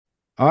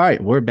All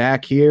right, we're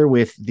back here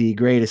with the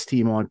greatest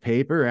team on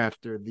paper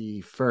after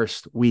the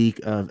first week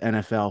of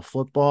NFL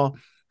football.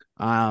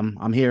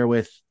 I'm here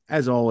with,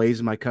 as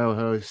always, my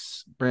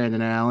co-hosts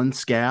Brandon Allen,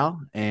 Scal,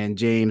 and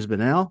James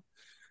Bennell.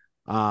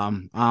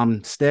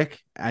 I'm Stick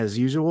as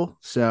usual,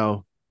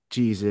 so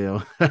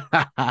Jizu. Keep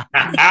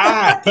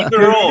it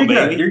You're rolling,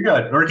 good. baby. You're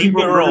good. Keep it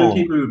We're gonna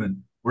keep rolling.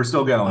 moving. We're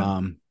still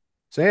going.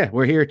 so yeah,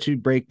 we're here to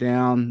break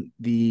down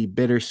the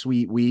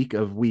bittersweet week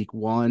of week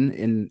one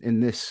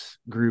in this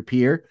group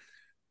here.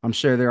 I'm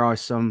sure there are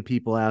some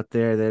people out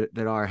there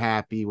that are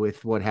happy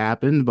with what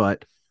happened,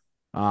 but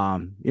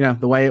the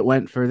way it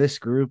went for this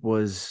group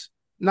was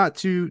not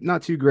too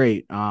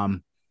great. I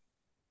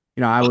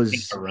Fucking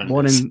was one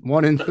horrendous. in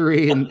one in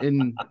three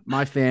in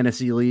my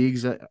fantasy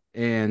leagues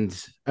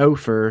and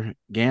for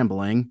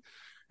gambling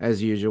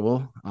as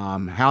usual.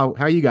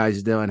 How you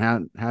guys doing?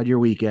 How'd your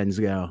weekends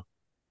go?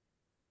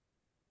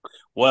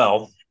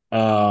 Well,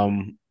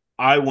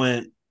 I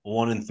went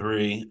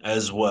 1-3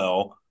 as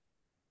well.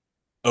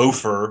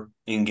 Ofer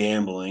in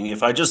gambling.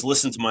 If I just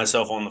listened to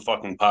myself on the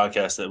fucking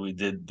podcast that we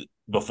did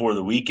before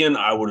the weekend,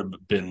 I would have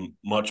been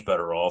much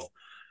better off.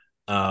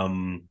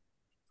 Um,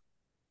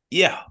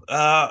 yeah,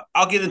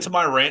 I'll get into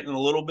my rant in a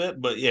little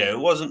bit, but yeah, it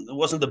wasn't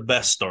the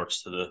best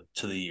starts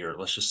to the year.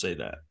 Let's just say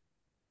that.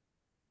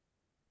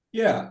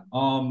 Yeah.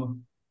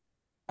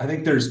 I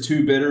think there's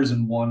two bitters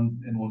and one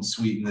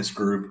sweet in this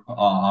group.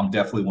 I'm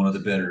definitely one of the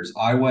bitters.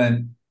 I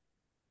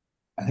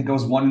think I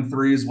was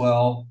 1-3 as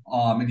well.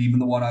 And even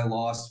the one I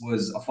lost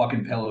was a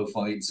fucking pillow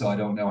fight, so I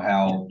don't know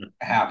how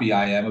happy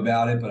I am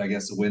about it, but I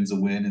guess a win's a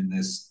win in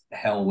this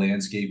hell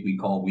landscape we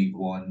call week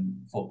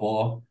one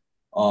football.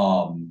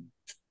 Um,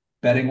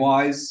 Betting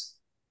wise,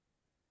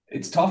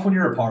 it's tough when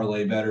you're a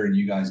parlay better, and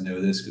you guys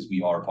know this because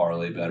we are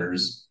parlay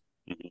betters.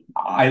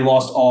 I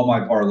lost all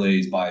my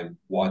parlays by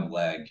one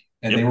leg,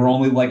 and they Yep. were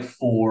only like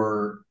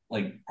four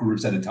like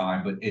groups at a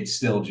time. But it's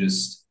still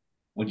just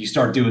when you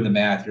start doing the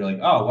math, you're like,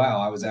 oh wow,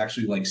 I was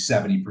actually like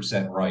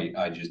 70% right.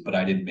 But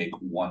I didn't make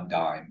one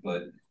dime.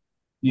 But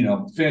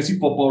fantasy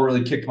football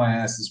really kicked my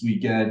ass this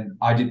weekend.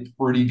 I did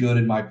pretty good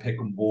in my pick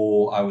and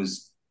bowl. I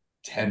was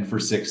 10 for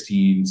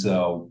 16,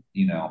 so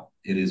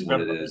it is what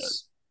it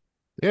is.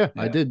 Yeah,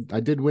 I Yeah. did. I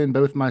did win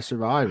both my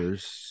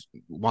survivors,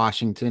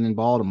 Washington and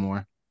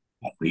Baltimore.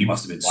 He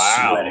must have been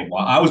sweating Wow.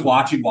 while I was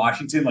watching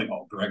Washington. Like,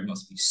 oh, Greg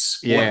must be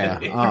Yeah.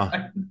 sweating right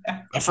now.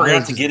 I I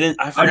forgot to was get in.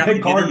 I I forgot to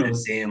picked get in that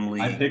Cardinals. damn I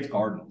league. picked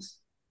Cardinals.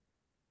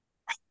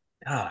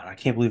 God, I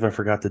can't believe I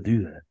forgot to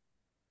do that.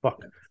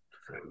 Fuck.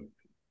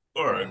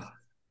 All right.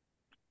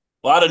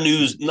 A lot of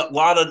news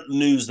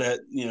that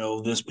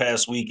this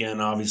past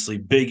weekend. Obviously,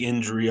 big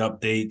injury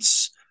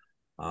updates,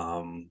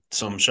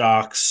 some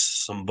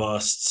shocks, some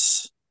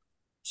busts,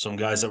 some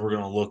guys that we're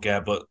going to look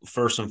at. But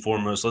first and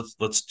foremost,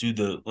 let's do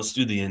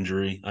the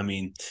injury. I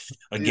mean,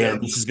 again, Yeah.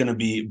 this is going to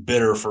be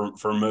bitter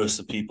for most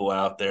of the people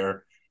out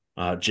there.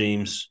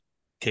 James,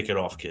 kick it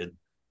off, kid.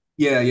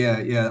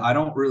 Yeah. I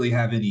don't really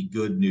have any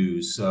good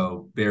news,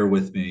 so bear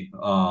with me.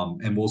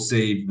 And we'll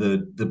save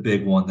the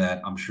big one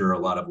that I'm sure a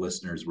lot of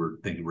listeners were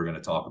thinking we're going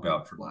to talk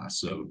about for last.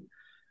 So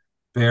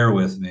bear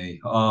with me.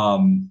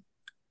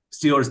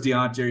 Steelers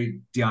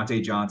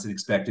Deontay Johnson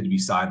expected to be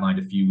sidelined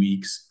a few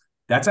weeks.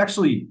 That's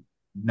actually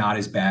not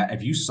as bad.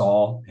 If you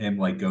saw him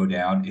like go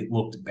down, it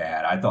looked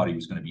bad. I thought he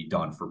was going to be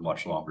done for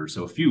much longer.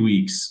 So a few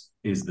weeks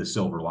is the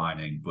silver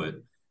lining, but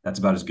that's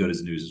about as good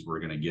as news as we're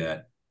going to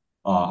get.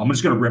 I'm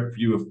just going to rip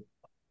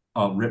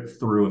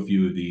through a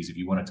few of these. If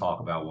you want to talk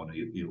about one a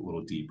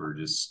little deeper,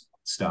 just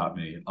stop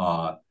me.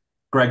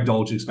 Greg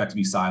Dolch expect to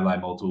be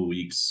sidelined multiple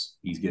weeks.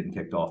 He's getting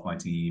kicked off my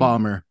team.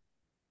 bummer.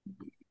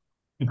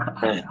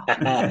 I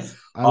know.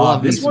 I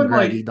love me This some one,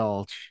 Greggy like,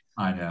 Dolch.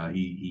 I know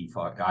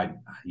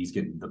he's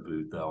getting the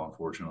boot though,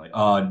 unfortunately.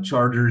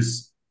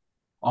 Chargers,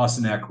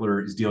 Austin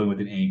Eckler is dealing with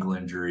an ankle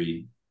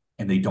injury,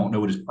 and they don't know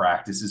what his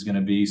practice is going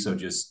to be. So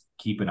just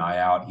keep an eye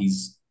out.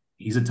 He's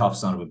a tough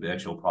son of a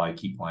bitch. He'll probably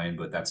keep playing,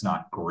 but that's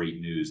not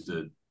great news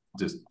to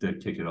just to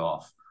kick it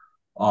off.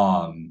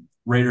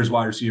 Raiders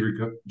wide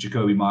receiver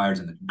Jacoby Myers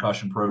in the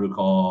concussion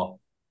protocol.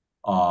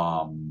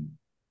 Um,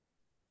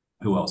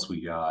 who else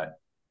we got?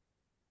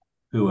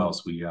 Who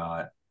else we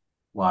got?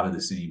 A lot of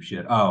the same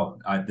shit.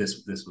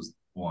 This was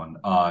one.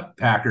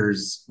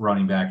 Packers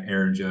running back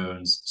Aaron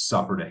Jones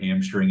suffered a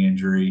hamstring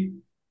injury.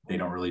 They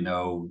don't really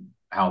know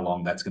how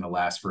long that's going to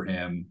last for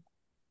him.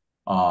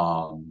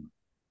 Um,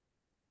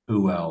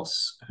 who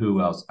else?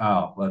 Who else?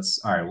 Oh, let's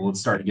all right. Well,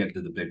 let's start to get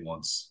to the big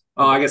ones.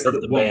 Oh, I guess Rip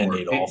the one more.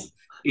 band-aid off.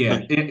 Yeah,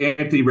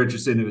 Anthony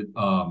Richardson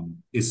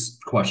is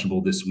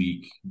questionable this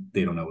week.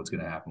 They don't know what's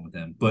going to happen with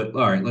him. But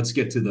all right, let's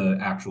get to the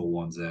actual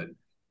ones that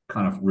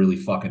kind of really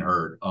fucking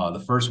hurt.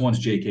 The first one's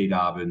J.K.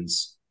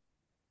 Dobbins.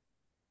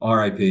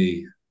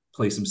 R.I.P.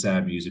 Play some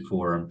sad music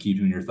for him. Keep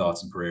him in your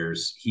thoughts and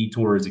prayers. He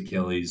tore his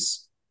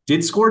Achilles.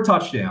 Did score a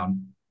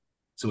touchdown,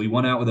 so he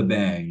went out with a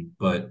bang.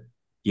 But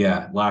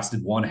yeah,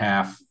 lasted one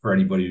half for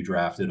anybody who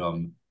drafted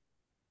him.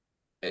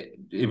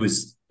 It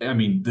was, I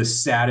mean, the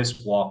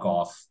saddest walk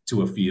off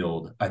to a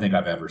field I think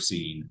I've ever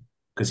seen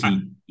because I,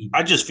 he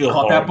I just feel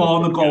caught that horrible ball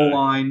on for the the goal guy.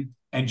 line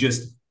and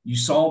just you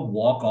saw him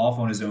walk off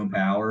on his own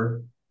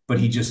power, but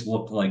he just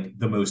looked like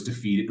the most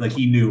defeated. Like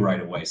he knew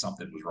right away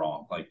something was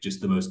wrong. Like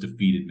just the most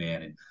defeated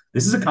man. And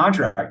this is a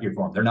contract year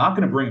for him. They're not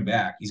going to bring him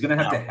back. He's going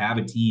to have No. to have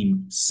a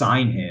team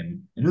sign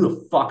him. And who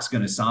the fuck's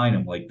going to sign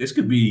him? Like this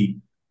could be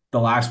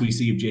the last we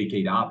see of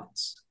J.K.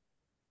 Dobbins.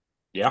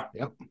 Yeah.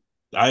 Yep.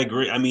 I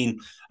agree. I mean,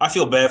 I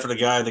feel bad for the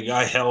guy. The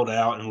guy held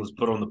out and was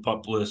put on the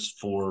PUP list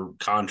for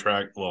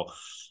contract, well,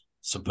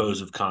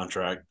 supposed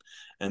contract.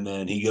 And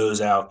then he goes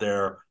out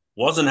there,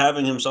 wasn't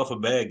having himself a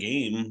bad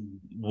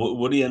game.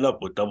 What did he end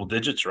up with? Double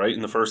digits, right,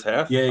 in the first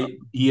half? Yeah,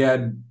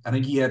 I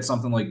think he had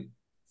something like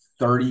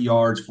 30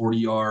 yards, 40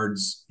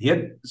 yards. He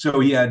had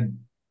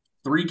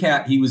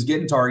he was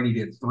getting targeted. He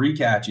had 3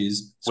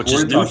 catches, Which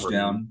is scored a new for him.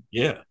 touchdown.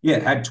 Yeah. Yeah,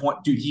 had 20.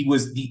 Dude, he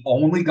was the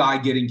only guy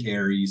getting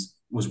carries,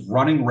 was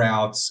running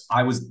routes.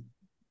 I was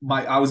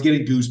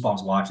getting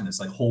goosebumps watching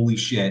this. Like, holy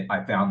shit,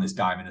 I found this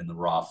diamond in the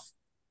rough.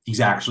 He's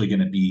actually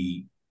going to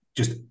be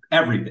just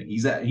everything.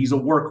 He's a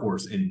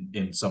workhorse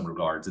in some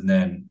regards. And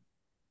then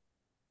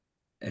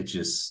it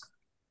just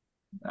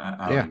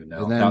I don't even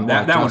know. And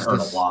then That one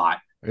hurt a lot.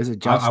 Is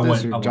it I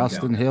Justice went or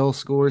Justin down there. Hill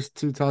scores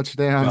 2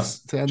 touchdowns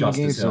to end the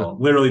game? Justice Hill,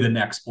 literally the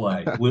next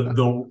play,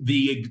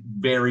 the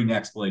very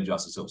next play,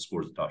 Justice Hill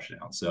scores a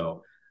touchdown.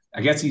 So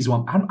I guess he's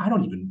one. I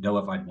don't even know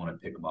if I'd want to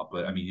pick him up,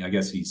 but I mean, I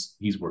guess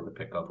he's worth a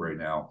pickup right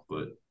now.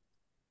 But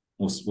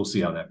we'll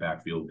see how that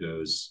backfield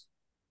goes.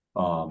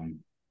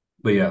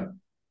 But yeah,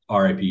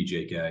 R.I.P.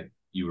 J.K.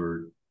 You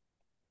were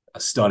a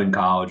stud in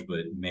college,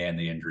 but man,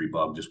 the injury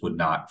bug just would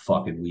not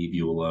fucking leave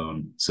you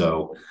alone.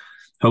 So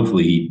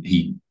hopefully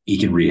he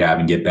can rehab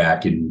and get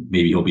back, and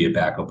maybe he'll be a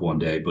backup one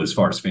day. But as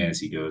far as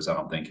fantasy goes, I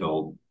don't think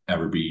he'll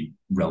ever be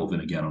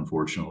relevant again,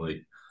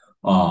 unfortunately.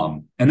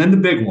 And then the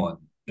big one,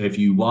 if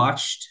you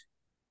watched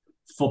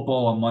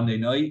football on Monday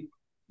night,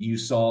 you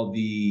saw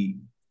the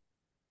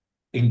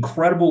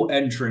incredible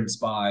entrance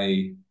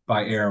by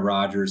Aaron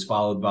Rodgers,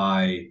 followed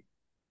by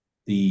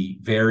the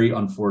very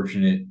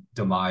unfortunate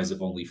demise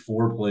of only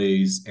 4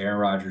 plays. Aaron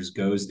Rodgers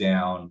goes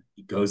down.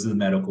 He goes to the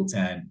medical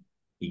tent.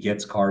 He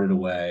gets carted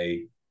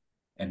away.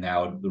 And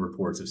now the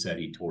reports have said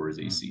he tore his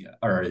ACL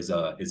or his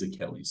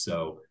Achilles.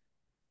 So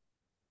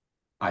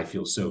I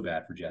feel so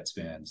bad for Jets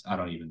fans. I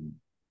don't even.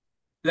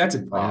 That's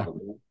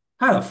improbable.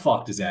 Yeah. How the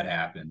fuck does that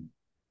happen?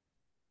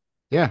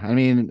 Yeah, I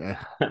mean,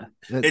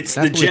 it's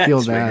the Jets,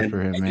 feel bad man.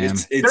 for him, man.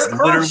 It's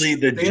literally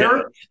the Jets.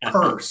 They're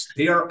cursed.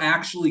 They are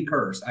actually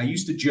cursed. I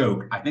used to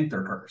joke. I think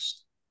they're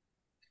cursed.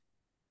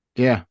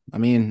 Yeah, I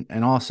mean,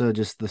 and also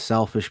just the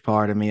selfish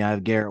part of me. I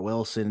have Garrett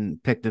Wilson,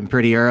 picked him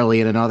pretty early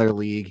in another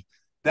league.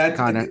 That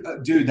kind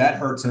of dude, that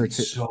hurts him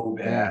so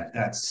bad. Yeah.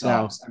 That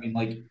sucks. So, I mean,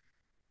 like,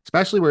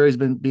 especially where he's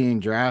been being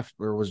drafted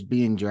or was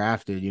being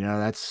drafted. You know,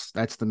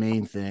 that's the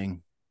main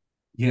thing.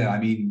 Yeah, I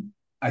mean,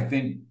 I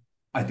think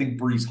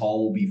Brees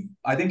Hall will be.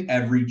 I think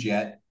every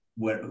Jet,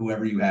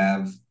 whoever you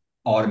have,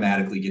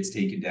 automatically gets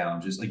taken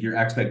down. Just like your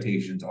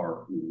expectations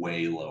are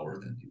way lower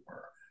than you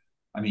were.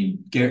 I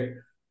mean, Garrett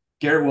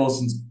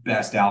Wilson's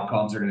best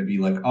outcomes are going to be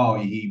like, oh,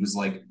 he was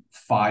like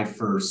 5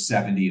 for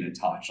 70 and a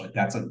touch. Like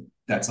that's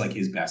like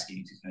his best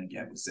games he's going to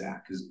get with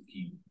Zach because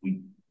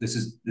this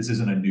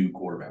isn't a new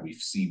quarterback. We've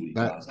seen what he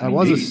does. That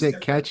was a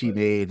sick catch he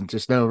made and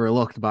just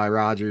overlooked by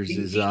Rodgers. He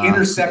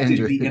intercepted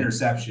the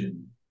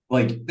interception.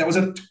 Like that was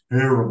a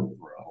terrible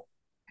throw.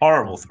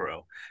 Horrible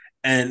throw.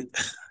 And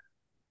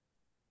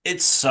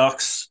it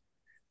sucks.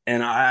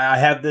 And I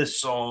have this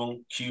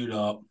song queued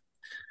up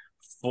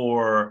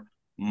for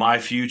my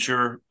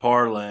future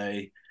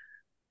parlay.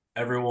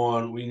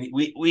 Everyone,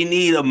 we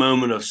need a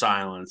moment of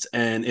silence.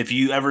 And if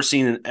you ever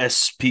seen an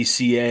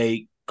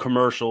SPCA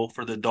commercial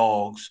for the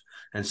dogs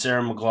and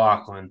Sarah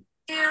McLachlan,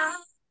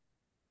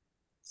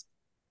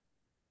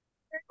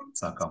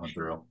 it's not coming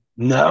through.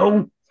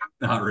 No,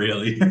 not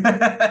really.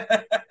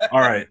 All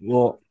right.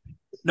 Well,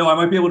 no, I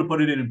might be able to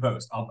put it in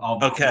post. I'll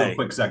do a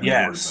quick second.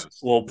 Yes.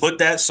 We'll put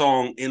that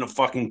song in a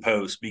fucking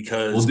post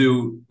because we'll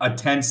do a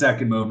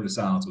 10-second moment of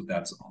silence with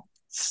that song.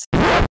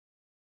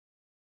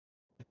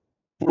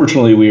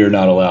 Fortunately, we are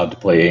not allowed to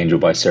play Angel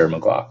by Sarah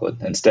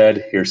McLachlan.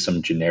 Instead, here's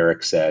some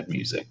generic sad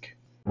music.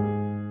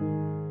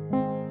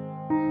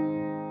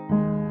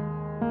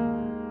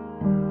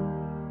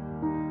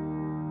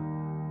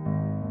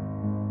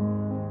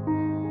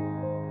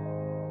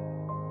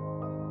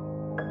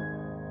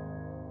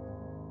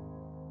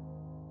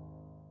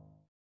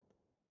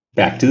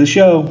 Back to the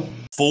show.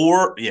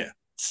 4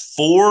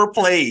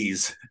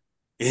 plays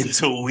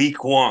into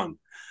week 1.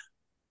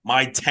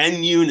 My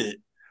 10-unit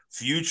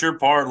future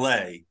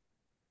parlay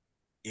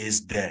is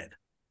dead.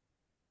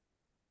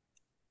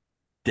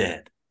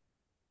 Dead.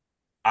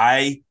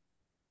 I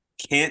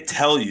can't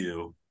tell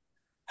you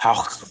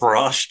how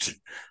crushed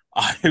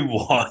I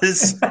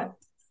was.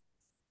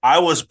 I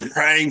was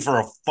praying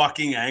for a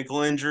fucking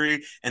ankle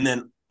injury, and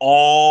then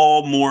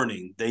all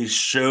morning they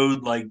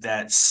showed like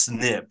that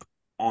snip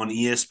on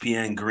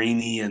ESPN,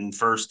 Greeny and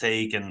First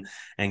Take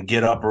and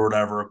Get Up or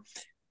whatever,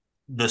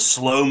 the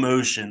slow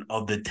motion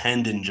of the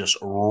tendon just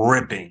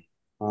ripping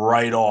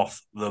right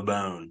off the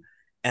bone.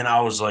 And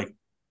I was like,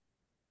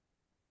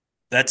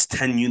 That's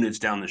 10 units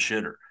down the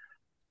shitter.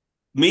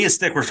 Me and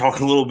Stick were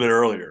talking a little bit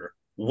earlier.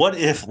 What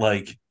if,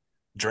 like,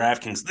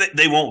 DraftKings,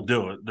 they won't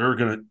do it. They're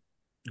going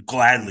to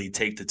gladly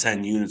take the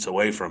 10 units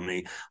away from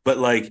me. But,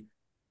 like,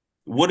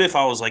 what if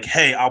I was like,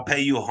 hey, I'll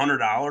pay you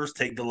 $100,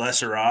 take the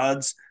lesser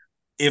odds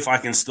if I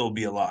can still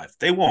be alive?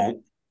 They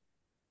won't.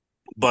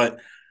 But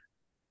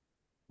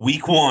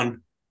week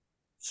 1,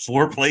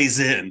 4 plays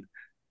in,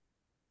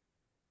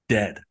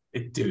 dead.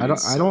 Dude, I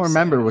don't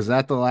remember. Was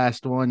that the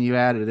last one you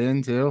added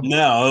into?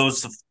 No, it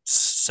was the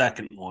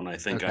second one I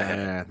think Okay, I had.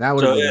 yeah, that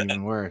would have So, been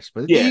even worse.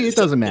 But yeah. it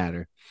So, doesn't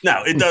matter.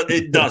 no,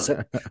 it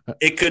doesn't.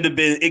 It could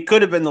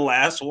have been the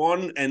last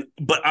one,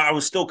 but I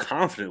was still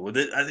confident with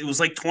it. It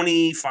was like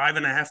 25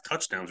 and a half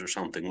touchdowns or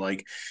something.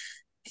 Like,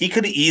 he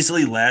could have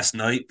easily last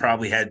night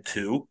probably had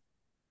 2,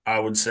 I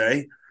would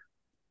say.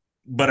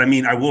 But I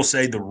mean, I will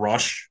say the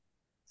rush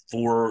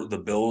for the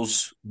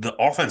Bills, the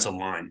offensive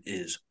line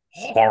is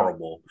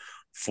horrible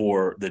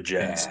for the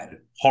Jets. Bad.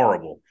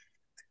 Horrible.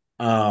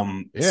 Yeah, I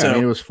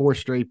mean, it was 4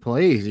 straight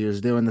plays. He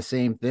was doing the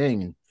same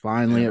thing, and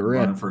finally it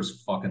running ripped. for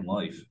his fucking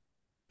life.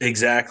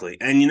 Exactly.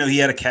 And, he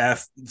had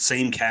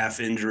same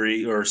calf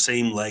injury or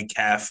same leg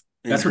calf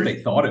injury. That's what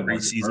they thought it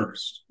was at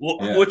first. Well,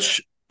 yeah.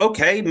 Which,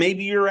 okay,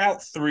 maybe you're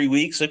out 3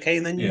 weeks, okay,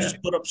 and then you Yeah.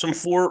 just put up some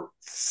four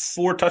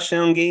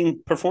touchdown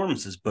game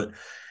performances. But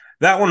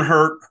that one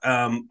hurt.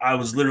 I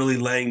was literally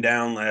laying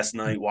down last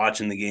night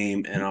watching the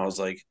game, and I was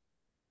like,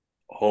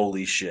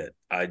 holy shit,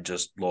 I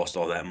just lost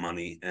all that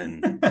money.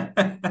 And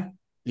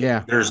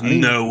yeah, there's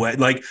no way.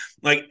 Like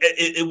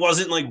it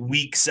wasn't like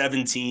week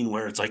 17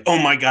 where it's like,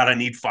 oh my God, I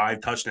need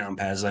 5 touchdown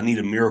passes. I need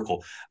a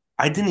miracle.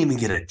 I didn't even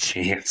get a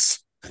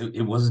chance.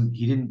 It wasn't,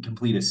 he didn't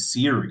complete a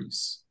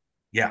series.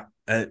 Yeah.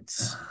 Yeah.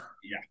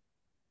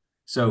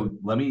 So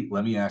let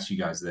me ask you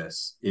guys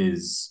this.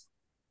 Is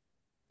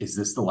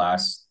this the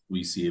last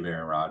we see of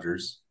Aaron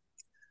Rodgers?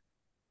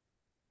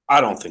 I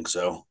don't think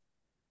so.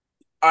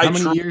 How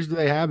many years do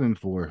they have him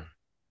for?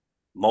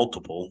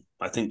 Multiple.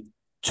 I think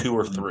 2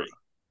 or 3.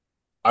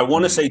 I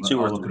want to say 2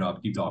 or 3. I'll look it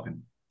up. Keep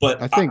talking.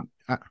 But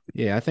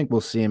I think we'll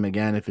see him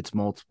again if it's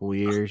multiple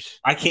years.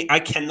 I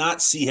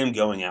cannot see him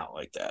going out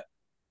like that.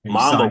 He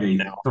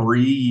signed a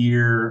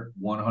 3-year,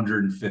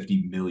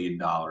 $150 million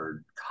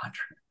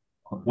contract.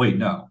 Wait,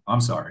 no,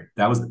 I'm sorry.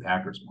 That was the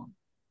Packers one.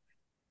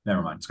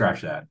 Never mind.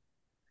 Scratch that.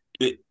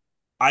 You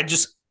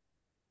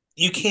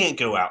can't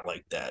go out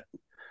like that.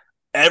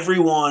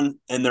 Everyone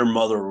and their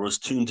mother was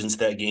tuned into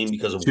that game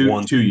because of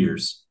 2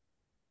 years.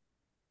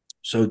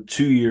 So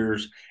 2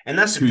 years, and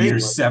that's 2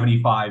 years,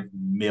 $75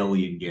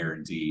 million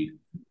guaranteed.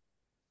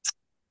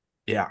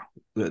 Yeah,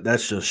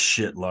 that's just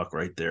shit luck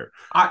right there.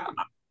 I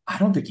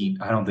don't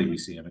think we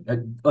see him.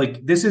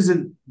 Like, this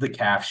isn't the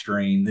calf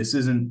strain. This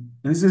isn't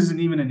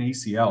even an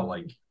ACL.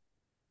 Like,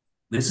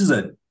 this is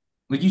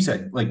like you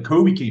said, like,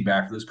 Kobe came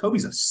back for this.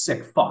 Kobe's a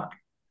sick fuck.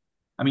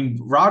 I mean,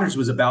 Rodgers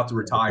was about to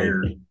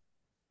retire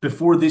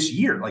before this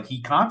year. Like,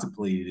 he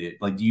contemplated it.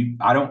 Like,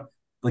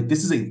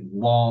 this is a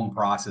long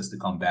process to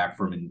come back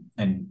from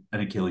an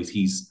Achilles.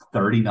 He's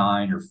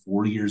 39 or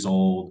 40 years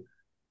old.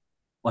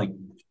 Like,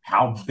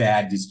 how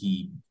bad does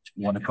he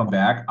want to come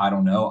back? I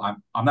don't know.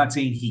 I'm not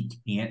saying he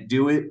can't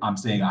do it. I'm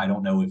saying I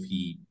don't know if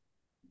he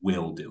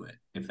will do it,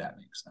 if that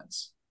makes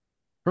sense.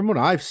 From what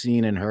I've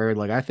seen and heard,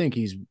 like, I think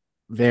he's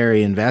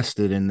very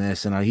invested in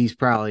this, and he's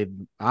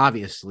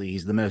obviously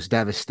he's the most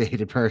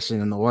devastated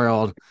person in the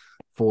world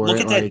for Look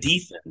it. at that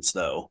defense,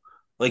 though.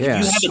 Like, yeah,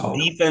 if you have a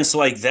defense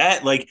like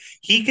that, like,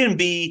 he can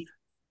be,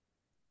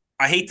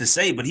 I hate to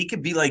say, but he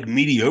could be like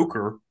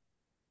mediocre.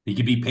 He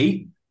could be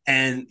Peyton.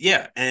 And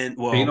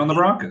Peyton on the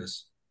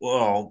Broncos.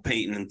 Well,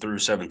 Peyton threw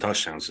 7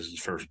 touchdowns as his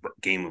first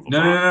game of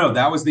No.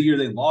 That was the year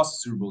they lost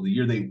the Super Bowl. The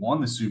year they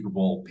won the Super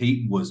Bowl,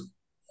 Peyton was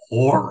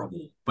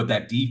horrible. But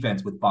that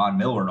defense with Von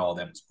Miller and all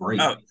that was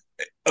great. Oh,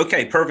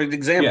 okay, perfect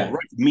example. Yeah.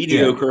 Right?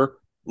 Mediocre.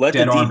 Yeah. Let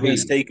Dead the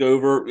defense take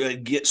over.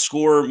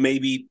 Score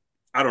maybe,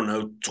 I don't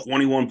know,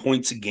 21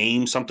 points a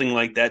game, something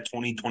like that,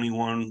 20,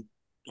 21,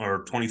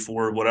 or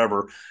 24,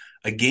 whatever,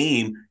 a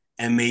game,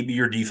 and maybe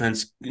your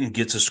defense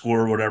gets a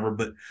score or whatever.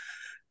 But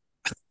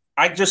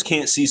I just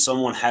can't see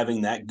someone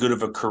having that good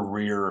of a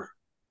career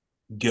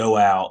go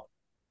out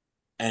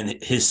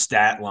and his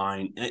stat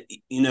line,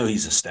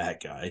 he's a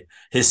stat guy.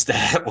 His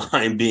stat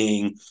line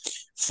being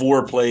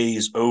 4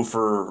 plays, 0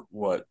 for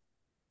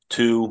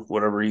 2,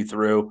 whatever he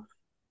threw.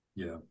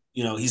 Yeah.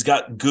 He's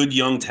got good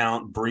young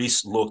talent.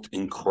 Brees looked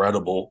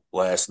incredible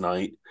last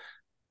night.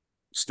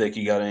 Stick,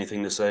 you got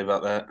anything to say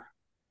about that?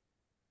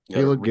 He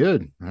looked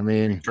good. I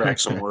mean, track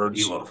some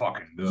words. He looked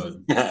fucking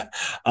good.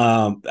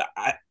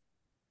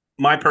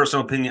 My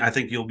personal opinion, I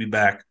think he'll be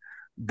back,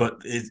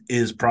 but it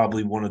is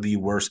probably one of the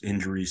worst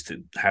injuries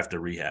to have to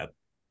rehab.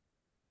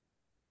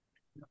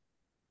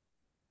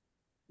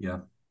 Yeah,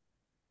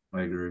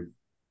 I agree.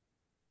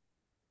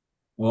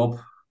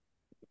 Well,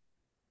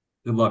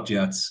 good luck,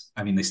 Jets.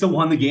 I mean, they still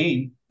won the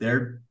game.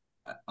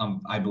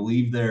 I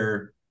believe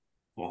they're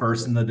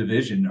first in the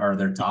division, or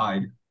they're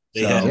tied.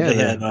 They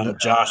had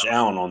Josh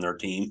Allen on their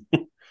team.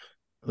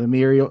 The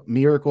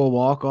miracle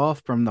walk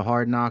off from the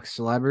Hard Knocks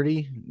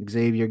celebrity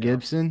Xavier Yeah.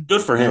 Gibson.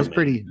 Good for That him, was man.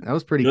 pretty. That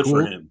was pretty Good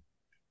for cool. him.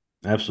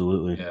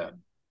 Absolutely. Yeah.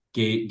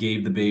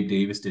 Gabe the Babe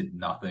Davis did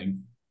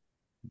nothing.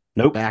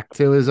 Nope. Back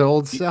to his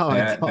old self.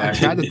 I Back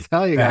tried to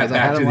tell you guys. I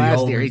back had to him the last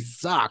old. year. He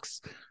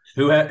sucks.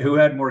 Who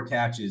had more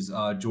catches?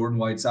 Jordan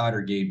Whiteside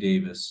or Gabe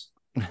Davis?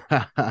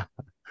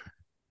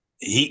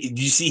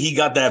 You see he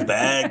got that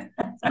bag,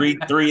 three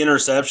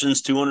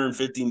interceptions,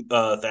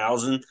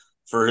 250,000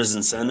 for his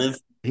incentive.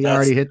 He That's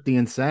already hit the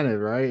incentive,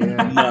 right?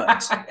 Yeah.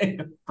 nuts. In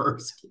the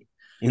first game.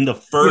 In the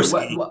first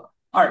game. All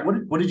right,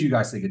 what did you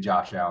guys think of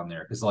Josh Allen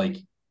there? Because I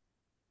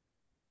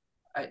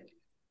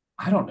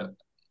don't know.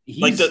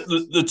 Like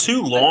the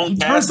two long he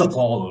turns the passes.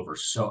 ball over.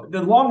 So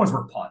the long ones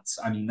were punts.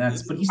 I mean,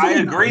 but he's I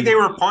doing agree great. they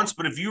were punts,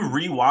 but if you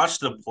rewatch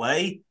the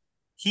play,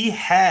 he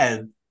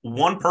had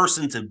one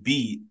person to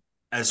beat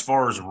as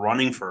far as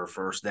running for a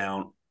first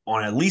down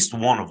on at least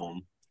one of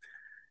them.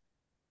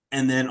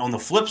 And then on the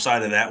flip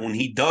side of that, when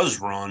he does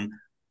run,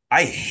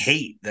 I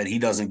hate that he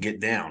doesn't get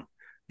down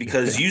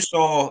because you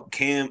saw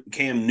Cam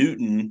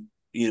Newton,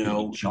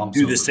 do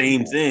the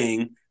same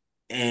thing,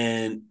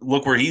 and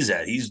look where he's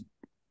at. He's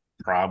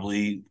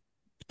probably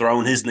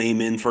throwing his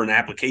name in for an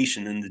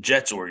application in the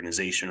Jets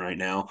organization right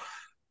now.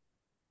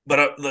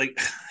 But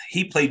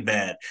he played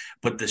bad.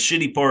 But the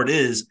shitty part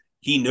is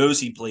he knows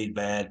he played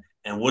bad.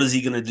 And what is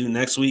he going to do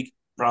next week?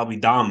 Probably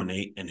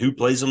dominate. And who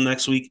plays him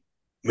next week?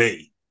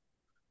 Me.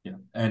 Yeah.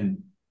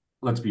 And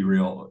let's be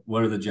real.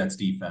 What are the Jets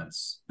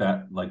defense?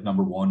 That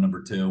number one,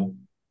 number two?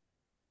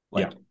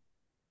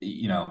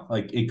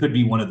 It could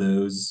be one of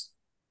those.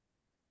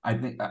 I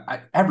think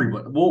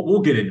everyone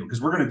we'll get into it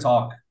because we're going to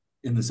talk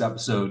in this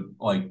episode,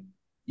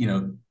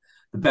 the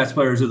best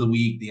players of the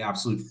week, the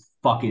absolute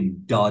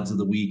fucking duds of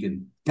the week.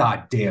 And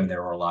goddamn,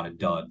 there were a lot of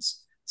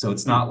duds. So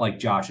it's not like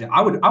Josh.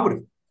 I would have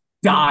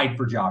died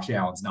for Josh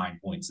Allen's 9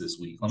 points this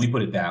week. Let me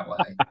put it that way.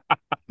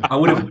 I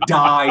would have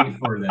died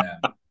for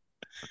them.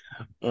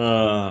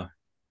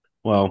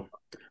 Well,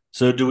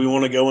 so do we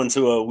want to go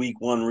into a week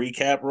one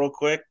recap real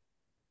quick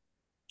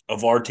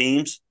of our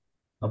teams?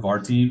 Of our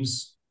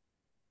teams?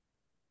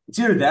 It's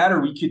either that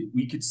or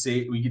we could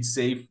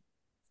save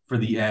for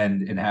the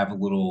end and have a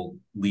little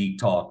league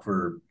talk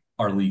for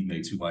our league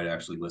mates who might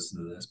actually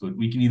listen to this. But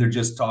we can either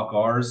just talk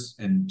ours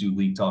and do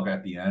league talk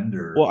at the end,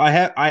 or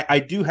I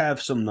do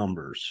have some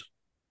numbers.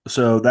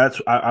 So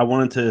that's I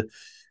wanted to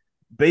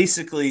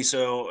basically.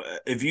 So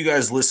if you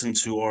guys listen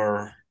to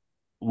our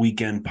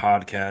weekend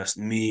podcast,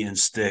 me and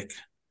Stick,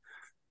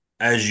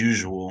 as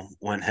usual,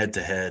 went head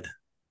to head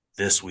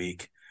this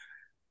week.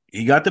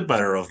 He got the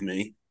better of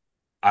me.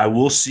 I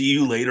will see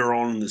you later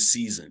on in the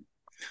season.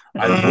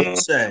 I will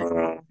say,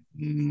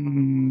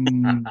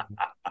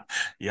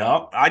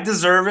 yep, I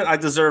deserve it. I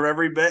deserve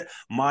every bit.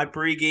 My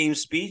pregame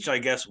speech, I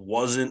guess,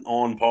 wasn't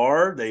on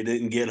par. They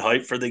didn't get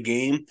hyped for the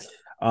game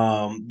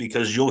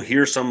because you'll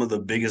hear some of the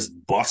biggest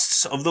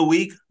busts of the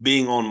week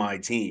being on my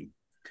team.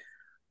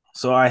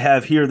 So I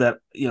have here that,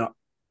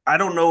 I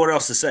don't know what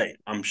else to say.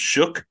 I'm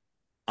shook.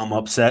 I'm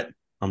upset.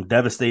 I'm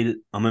devastated.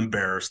 I'm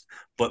embarrassed.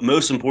 But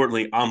most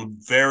importantly, I'm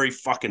very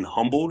fucking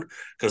humbled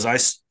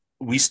because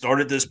we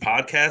started this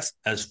podcast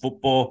as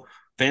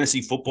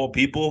fantasy football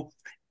people,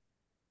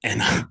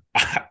 and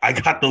I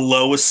got the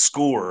lowest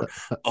score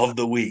of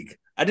the week.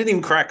 I didn't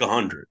even crack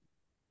 100.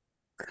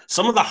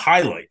 Some of the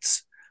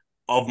highlights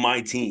of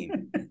my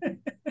team.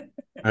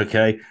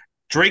 Okay.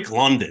 Drake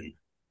London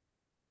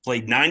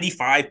played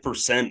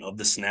 95% of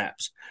the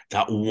snaps,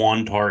 got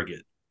one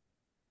target.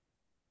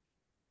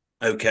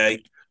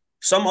 Okay.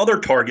 Some other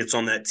targets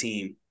on that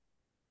team: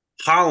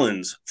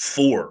 Hollins,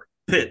 4,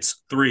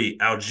 Pitts, 3,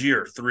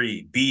 Algier,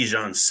 3,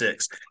 Bijan,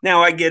 6.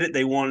 Now, I get it.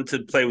 They wanted to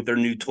play with their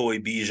new toy,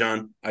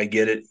 Bijan. I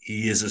get it.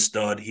 He is a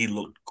stud. He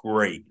looked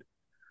great.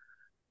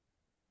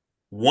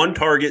 1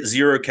 target,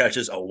 0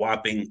 catches, a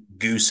whopping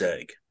goose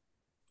egg.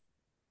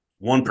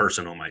 1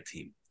 person on my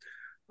team.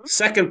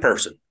 Second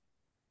person,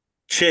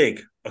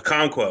 Chig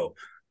Okonkwo,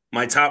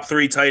 my top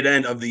 3 tight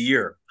end of the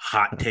year.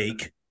 Hot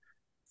take.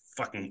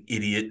 Fucking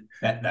idiot.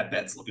 That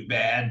bet's looking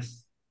bad.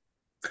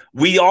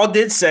 We all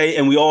did say,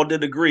 and we all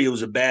did agree, it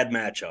was a bad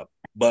matchup.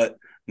 But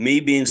me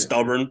being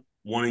stubborn,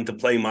 wanting to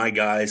play my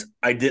guys,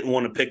 I didn't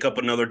want to pick up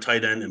another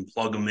tight end and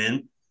plug him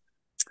in.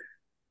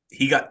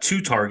 He got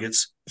 2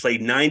 targets,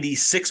 played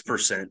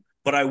 96%.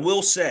 But I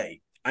will say,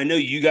 I know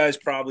you guys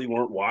probably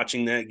weren't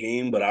watching that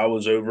game, but I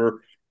was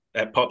over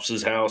at Pup's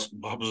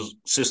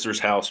sister's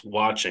house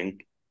watching.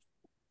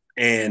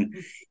 And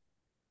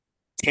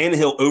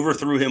Tannehill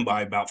overthrew him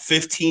by about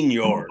 15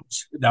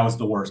 yards. That was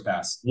the worst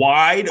pass.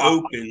 Wide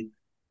open.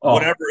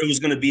 Whatever, it was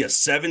going to be a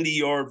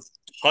 70-yard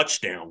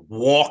touchdown,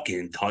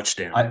 walk-in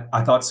touchdown.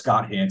 I thought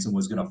Scott Hansen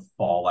was going to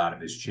fall out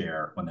of his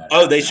chair when that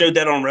happened. They showed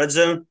that on Red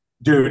Zone?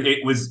 Dude,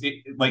 it was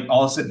like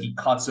all of a sudden he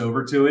cuts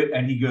over to it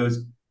and he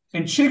goes,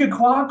 and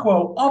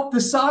Chigakwankwo up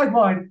the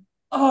sideline.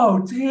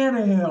 Oh,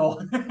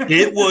 Tannehill.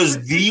 It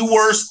was the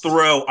worst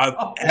throw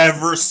I've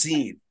ever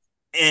seen.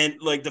 And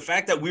the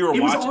fact that we were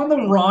watching. It was on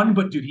the run,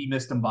 but dude, he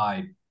missed him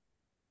by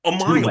 2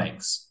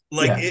 lengths.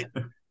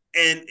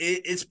 and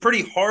it's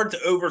pretty hard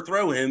to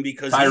overthrow him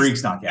because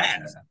Tyreek's not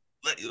catching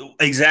that.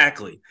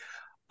 Exactly.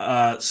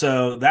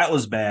 So that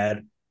was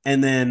bad.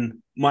 And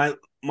then my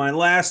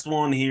last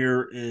one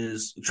here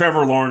is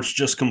Trevor Lawrence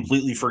just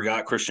completely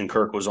forgot Christian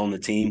Kirk was on the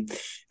team.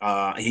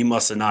 He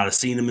must have not have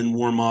seen him in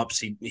warmups.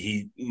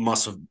 He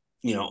must have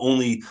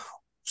only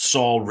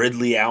saw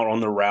Ridley out on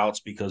the routes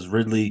because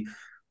Ridley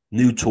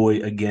new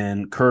toy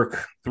again.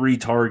 Kirk 3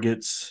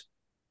 targets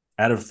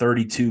out of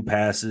 32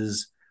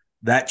 passes.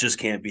 That just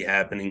can't be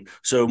happening.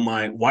 So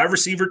my wide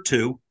receiver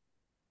 2,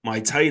 my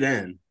tight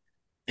end,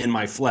 and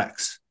my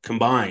flex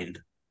combined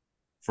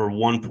for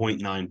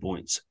 1.9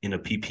 points in a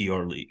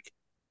PPR league.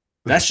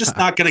 That's just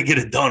not going to get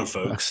it done,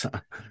 folks.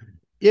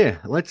 Yeah,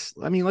 let's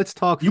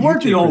talk. You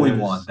weren't the only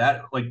one.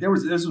 That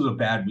this was a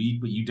bad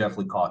week, but you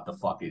definitely caught the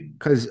fucking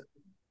because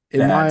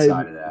bad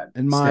side of that.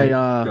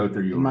 Go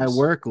through yours. In my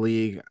work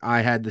league,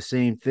 I had the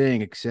same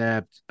thing,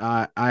 except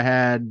I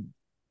had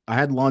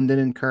London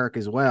and Kirk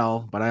as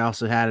well, but I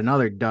also had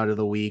another dud of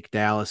the week,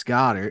 Dallas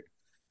Goedert.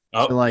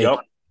 Oh, yep.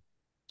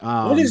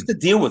 What is the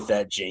deal with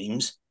that,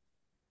 James?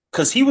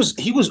 Because he was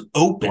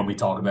open. Want me to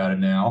talk about it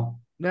now?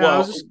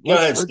 No,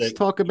 let's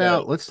talk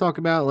about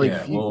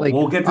like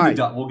we'll get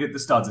to we'll get the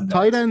studs and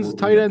tight ends.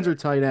 Tight ends are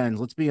tight ends.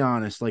 Let's be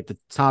honest. Like the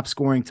top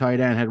scoring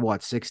tight end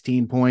had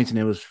 16 points, and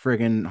it was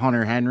friggin'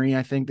 Hunter Henry,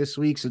 I think, this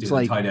week. So it's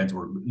like tight ends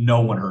were no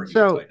one hurt.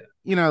 So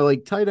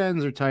like tight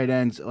ends are tight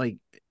ends. Like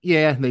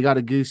yeah, they got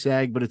a goose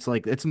egg, but it's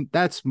like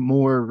that's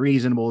more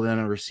reasonable than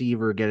a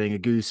receiver getting a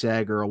goose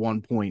egg or a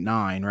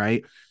 1.9,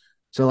 right?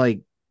 So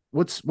like,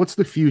 what's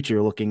the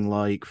future looking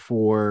like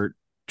for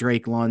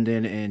Drake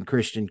London and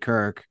Christian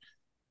Kirk?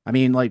 I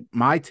mean, like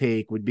my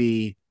take would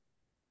be,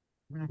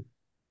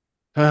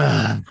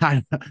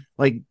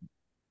 like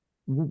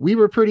we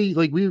were pretty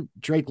like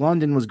Drake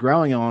London was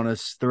growing on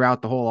us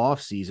throughout the whole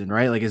offseason,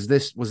 right? Like, was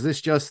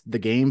this just the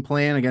game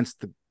plan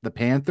against the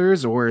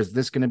Panthers, or is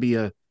this going to be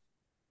a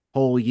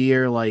whole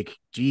year? Like,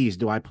 geez,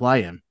 do I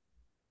play him?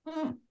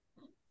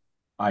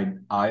 I've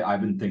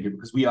been thinking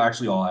because we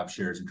actually all have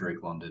shares in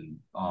Drake London.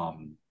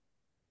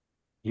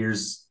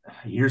 Here's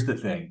the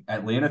thing: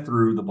 Atlanta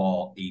threw the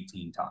ball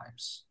 18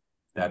 times.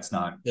 That's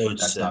not great.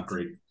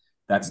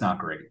 That's not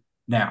great.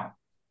 Now,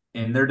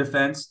 in their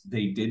defense,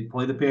 they did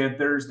play the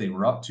Panthers. They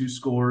were up 2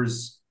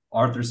 scores.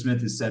 Arthur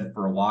Smith has said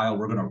for a while,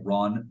 we're going to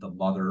run the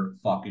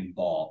motherfucking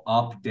ball.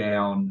 Up,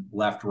 down,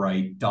 left,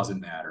 right,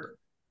 doesn't matter.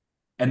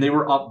 And they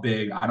were up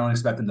big. I don't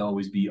expect them to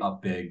always be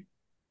up big.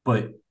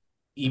 But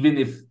even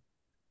if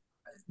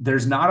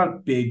there's not a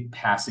big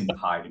passing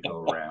pie to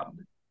go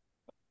around.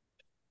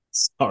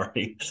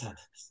 Sorry.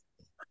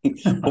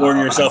 Pouring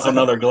yourself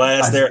another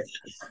glass there.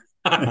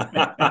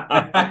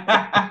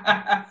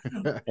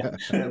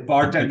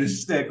 Bartender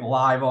stick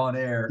live on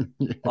air.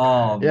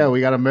 Yeah, we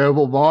got a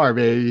mobile bar,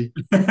 baby.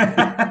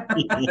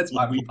 That's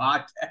why we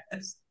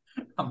podcast.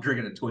 I'm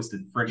drinking a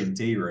twisted friggin'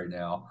 tea right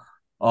now.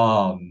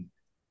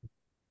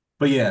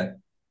 But yeah,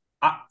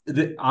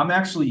 I'm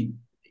actually,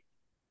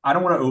 I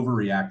don't want to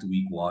overreact to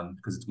week 1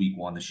 because it's week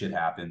 1. The shit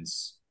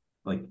happens.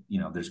 Like,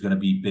 there's going to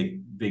be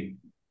big,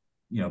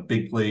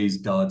 big plays,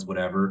 duds,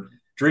 whatever.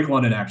 Drake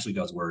London actually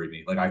does worry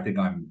me. Like, I think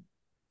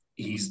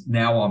he's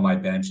now on my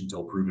bench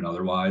until proven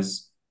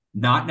otherwise.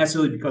 Not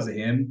necessarily because of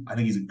him. I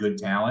think he's a good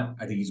talent.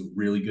 I think he's a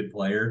really good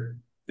player.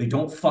 They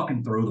don't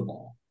fucking throw the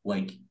ball.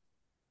 Like,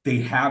 they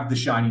have the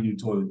shiny new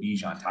toy with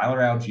Bijan.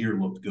 Tyler Algier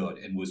looked good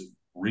and was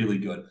really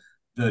good.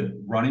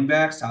 The running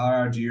backs,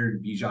 Tyler Algier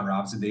and Bijan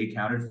Robinson, they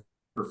accounted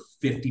for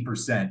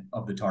 50%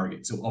 of the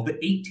target. So of the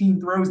 18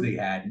 throws they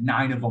had,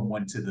 9 of them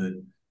went to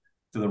the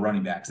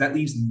running backs. That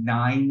leaves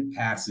 9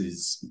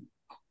 passes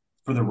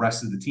for the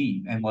rest of the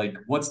team. And like,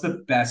 what's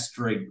the best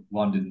Drake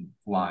London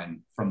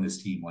line from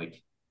this team? Like,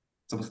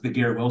 it's almost the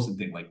Garrett Wilson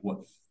thing. Like,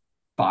 what,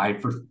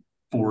 5 for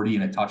 40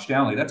 and a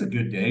touchdown? Like, that's a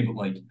good day, but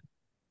like,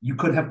 you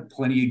could have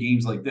plenty of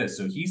games like this.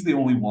 So he's the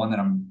only one that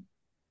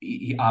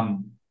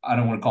I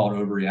don't want to call it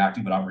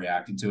overreacting, but I'm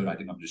reacting to it. I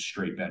think I'm just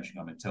straight benching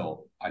him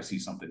until I see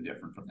something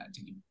different from that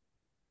team.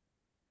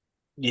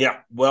 Yeah,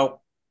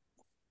 well,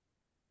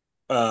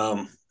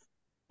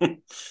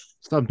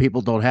 some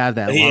people don't have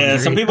that. Yeah,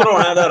 some people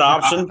don't have that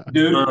option,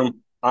 dude.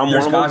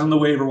 There's guys on the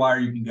waiver wire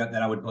you can get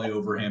that I would play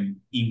over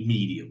him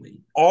immediately.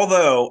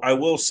 Although I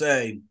will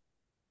say,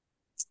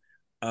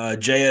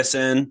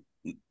 JSN,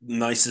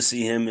 nice to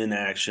see him in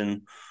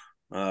action.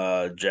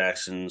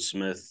 Jackson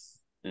Smith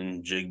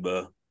and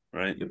Jigba,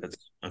 right? Yep. That's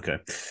okay.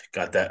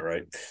 Got that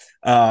right.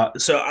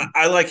 So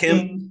I like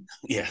him.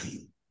 Yeah.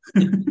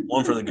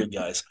 One for the good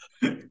guys.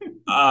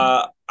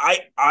 I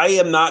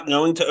am not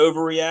going to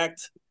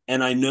overreact,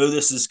 and I know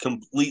this is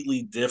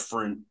completely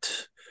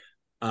different.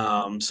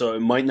 So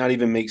it might not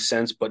even make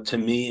sense, but to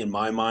me, in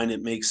my mind,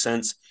 it makes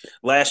sense.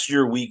 Last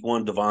year, week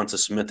 1, Devonta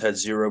Smith had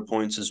 0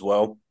 points as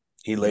well.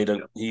 He laid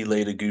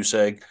a goose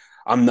egg.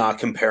 I'm not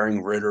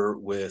comparing Ritter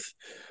with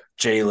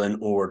Jalen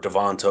or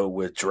Devonta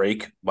with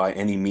Drake by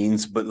any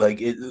means, but like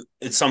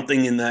it's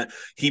something in that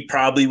he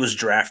probably was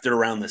drafted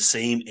around the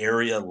same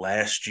area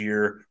last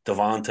year,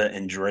 Devonta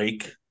and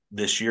Drake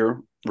this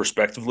year,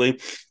 respectively.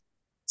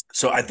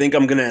 So I think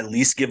I'm going to at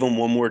least give him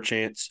one more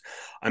chance.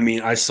 I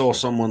mean, I saw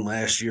someone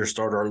last year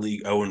start our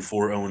league 0-4,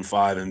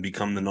 0-5, and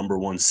become the number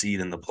one seed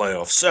in the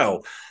playoffs.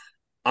 So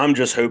I'm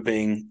just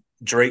hoping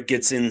Drake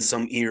gets in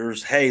some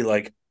ears. Hey,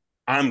 like,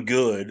 I'm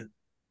good.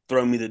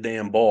 Throw me the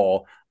damn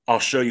ball. I'll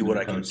show you What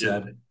what the I can coach do.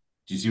 said. Did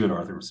you see what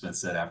Arthur Smith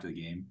said after the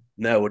game?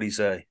 No, what'd he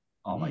say?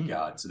 Oh my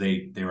God. So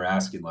they were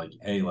asking like,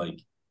 hey, like,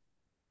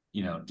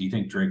 do you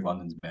think Drake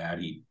London's mad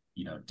he,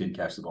 didn't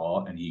catch the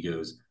ball? And he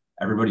goes,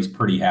 everybody's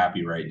pretty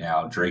happy right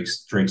now.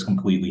 Drake's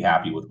completely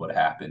happy with what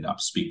happened. I'm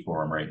speaking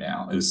for him right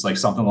now. It was like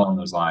something along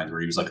those lines where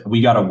he was like,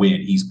 we got to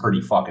win. He's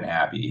pretty fucking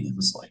happy. And it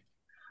was like,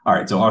 all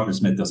right. So Arthur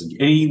Smith doesn't,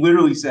 and he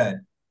literally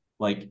said,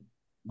 like,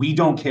 we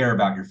don't care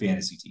about your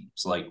fantasy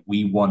teams. Like,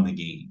 we won the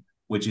game,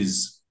 which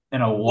is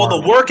an alarming.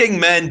 Well, the working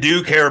men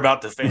do care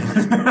about the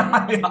fantasy.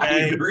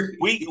 I agree.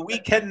 We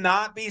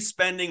cannot be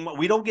spending.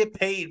 We don't get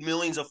paid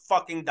millions of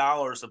fucking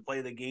dollars to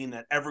play the game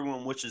that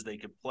everyone wishes they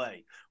could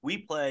play. We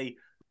play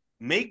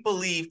make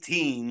believe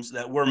teams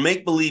that we're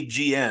make believe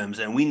GMs,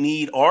 and we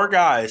need our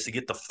guys to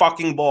get the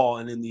fucking ball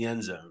and in the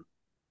end zone.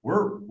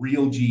 We're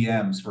real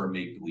GMs for a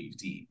make believe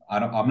team.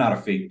 I'm not a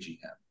fake GM.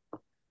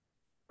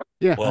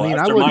 Yeah, Well, I mean,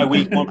 after my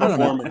week one I don't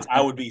know. performance,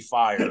 I would be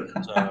fired.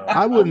 So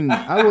I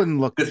wouldn't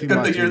look too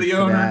much you're the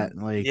into owner. that.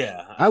 Like,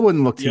 yeah, I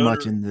wouldn't look the too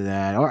much owner. into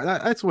that. Or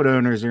that's what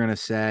owners are gonna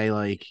say.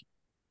 Like,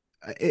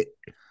 it.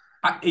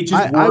 It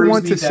just I worries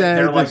want me to that say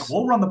they're like, this.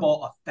 we'll run the ball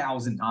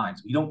 1,000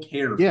 times. We don't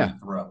care if Yeah, we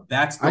throw.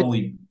 That's the I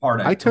only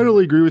part I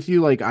totally agree with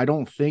you. Like, I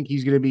don't think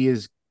he's gonna be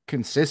as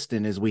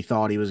consistent as we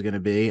thought he was gonna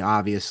be.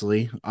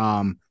 Obviously,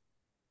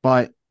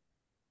 but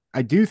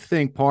I do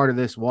think part of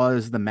this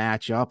was the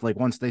matchup. Like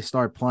once they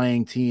start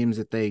playing teams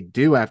that they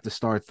do have to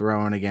start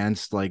throwing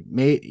against, like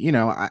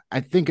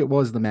I think it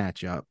was the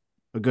matchup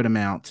a good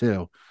amount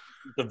too.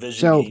 Division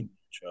So game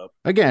matchup.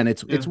 again,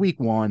 it's Yeah. week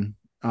one.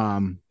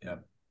 Yeah.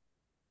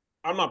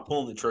 I'm not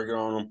pulling the trigger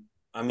on him.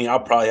 I mean, I'll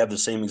probably have the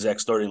same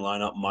exact starting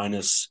lineup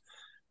minus.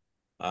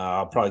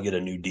 I'll probably get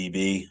a new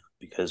DB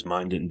because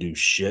mine didn't do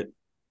shit.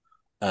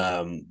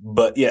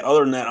 But yeah,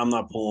 other than that, I'm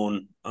not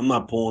pulling. I'm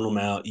not pulling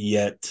them out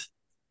yet.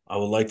 I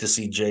would like to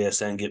see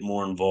JSN get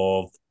more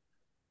involved.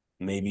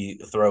 Maybe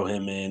throw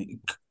him in.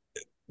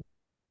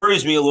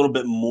 Worries me a little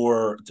bit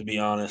more, to be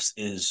honest,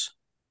 is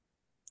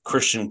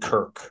Christian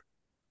Kirk.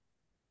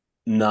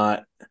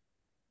 Not.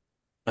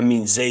 I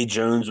mean, Zay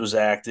Jones was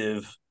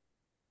active.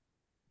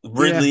 Yeah,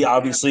 Ridley,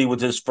 obviously,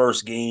 with his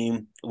first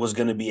game, was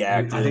going to be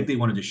active. I think they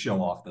wanted to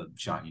show off the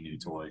shiny new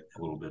toy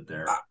a little bit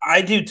there.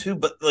 I do too,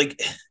 but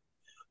like,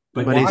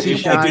 but is he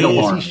shiny? It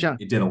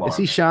did alarm Is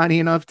he me. shiny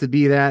enough to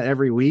be that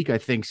every week? I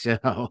think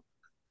so.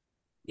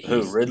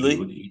 Who,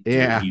 Ridley?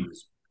 Yeah.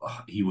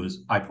 He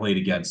was. I played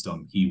against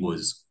him. He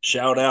was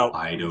Shout out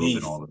wide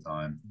open all the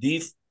time.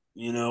 Deef,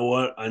 you know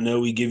what? I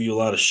know we give you a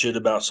lot of shit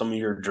about some of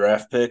your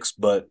draft picks,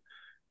 but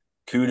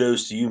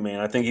kudos to you, man.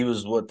 I think he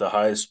was the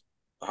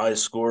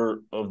highest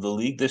score of the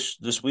league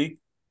this week.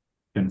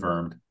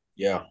 Confirmed.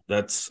 Yeah,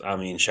 I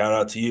mean, shout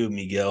out to you,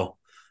 Miguel.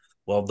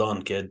 Well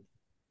done, kid.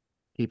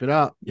 Keep it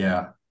up.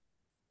 Yeah.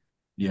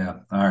 Yeah.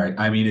 All right.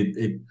 I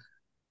mean,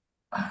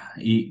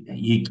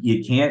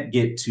 you can't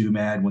get too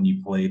mad when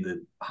you play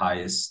the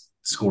highest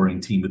scoring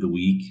team of the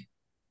week.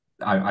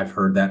 I've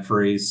heard that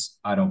phrase.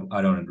 I don't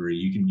agree.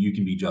 You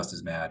can be just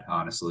as mad.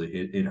 Honestly,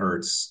 it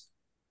hurts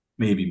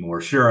maybe more.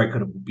 Sure, I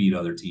could have beat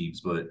other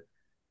teams, but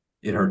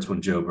it hurts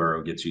when Joe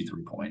Burrow gets you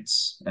 3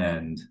 points.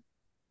 And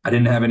I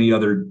didn't have any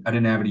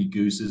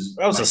gooses.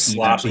 That was a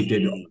sloppy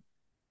game.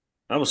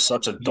 That was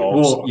such a dog.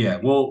 Well, yeah,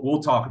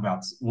 we'll talk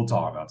about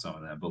some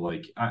of that, but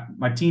like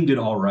my team did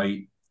all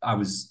right.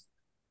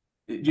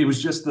 It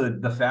was just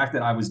the fact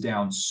that I was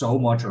down so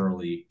much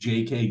early.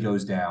 JK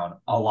goes down.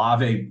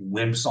 Olave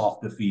limps off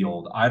the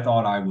field. I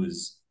thought I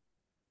was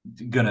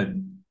gonna,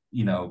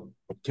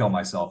 kill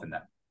myself in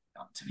that.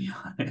 To be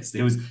honest,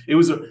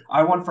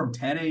 I went from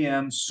 10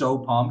 a.m. so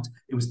pumped.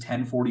 It was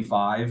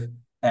 10:45,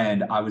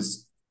 and I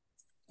was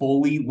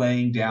fully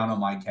laying down on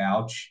my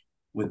couch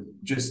with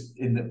just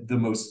in the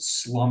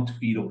most slumped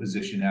fetal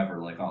position ever.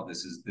 Like, oh,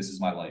 this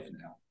is my life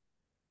now.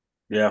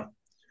 Yeah,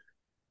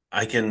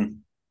 I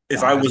can.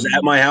 If I was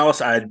at my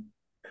house, I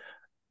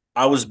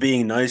was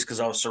being nice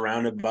because I was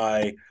surrounded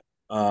by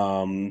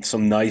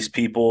some nice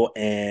people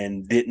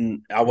and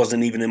I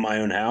wasn't even in my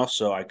own house,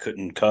 so I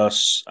couldn't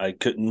cuss. I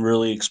couldn't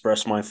really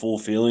express my full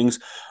feelings.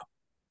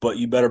 But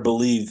you better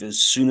believe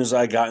as soon as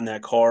I got in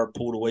that car,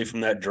 pulled away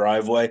from that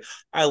driveway,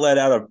 I let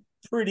out a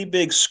pretty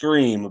big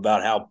scream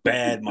about how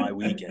bad my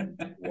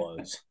weekend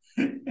was.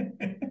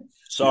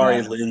 Sorry,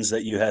 yeah. Linz,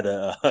 that you had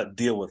to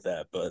deal with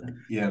that, but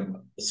yeah,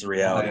 it's the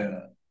reality.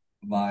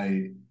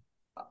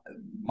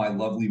 My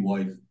lovely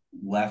wife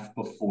left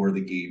before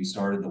the game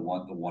started, the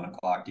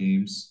 1:00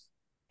 games,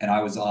 and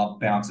I was up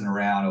bouncing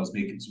around. I was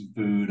making some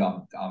food.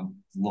 I'm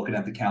looking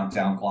at the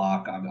countdown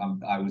clock.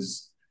 I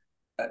was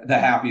the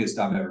happiest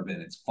I've ever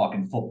been. It's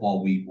fucking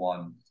football week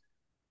one.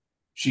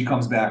 She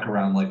comes back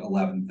around like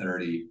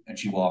 11:30, and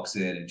she walks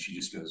in and she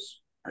just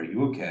goes, are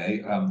you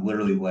okay? I'm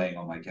literally laying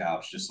on my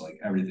couch, just like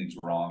everything's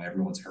wrong.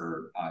 Everyone's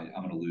hurt. I'm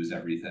gonna lose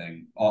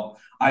everything.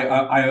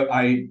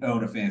 I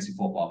own a fantasy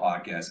football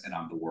podcast, and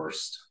I'm the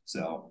worst.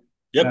 So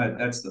Yep.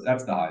 that's the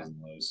highs and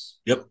lows.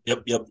 Yep.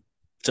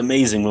 It's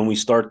amazing when we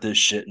start this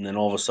shit and then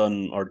all of a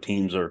sudden our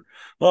teams are,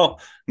 well,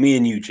 me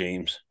and you,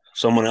 James,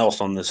 someone else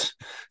on this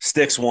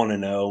sticks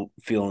 1-0,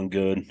 feeling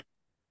good.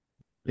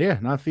 Yeah,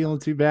 not feeling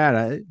too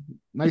bad.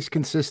 Nice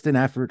consistent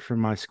effort from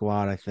my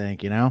squad, I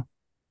think, I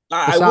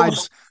will,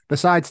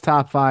 besides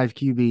top five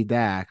QB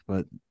Dak,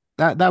 but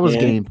that was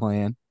and game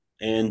plan.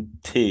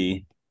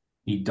 T.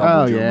 He Oh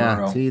doubled Joe yeah.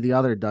 Burrow. See the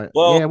other yeah,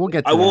 Well, we'll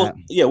get I to that. will.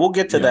 Yeah, we'll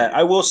get to Yeah. that.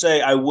 I will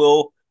say, I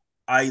love.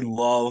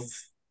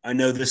 I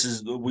know this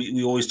is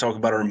we always talk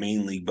about our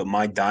main league, but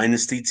my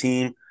dynasty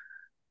team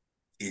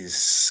is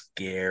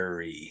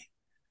scary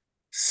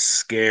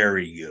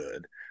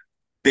good.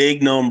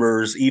 Big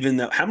numbers. Even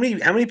though how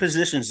many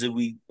positions did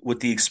we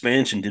with the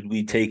expansion did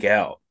we take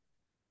out?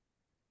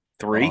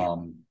 3.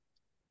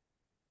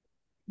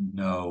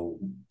 No,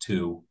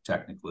 two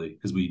technically,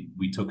 because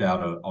we took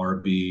out a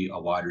RB, a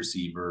wide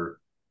receiver,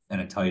 and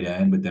a tight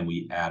end, but then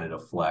we added a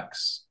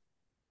flex.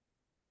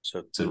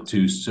 So So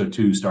two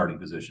starting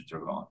positions are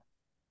gone.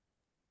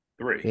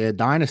 3. Yeah,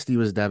 Dynasty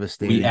was We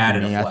devastating for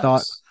added a me.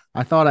 flex.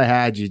 I thought I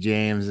had you,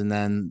 James, and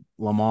then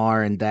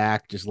Lamar and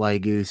Dak just lay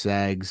goose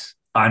eggs.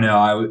 I know.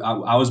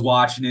 I was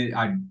watching it.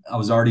 I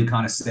was already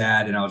kind of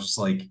sad, and I was just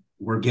like,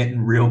 "We're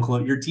getting real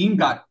close." Your team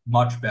got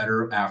much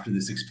better after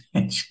this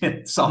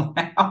expansion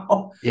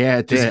somehow. Yeah,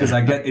 it Just did. because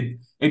I get it,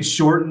 it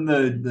shortened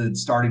the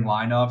starting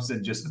lineups,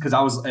 and just because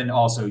I was, and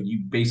also you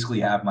basically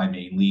have my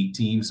main league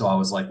team, so I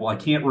was like, well, I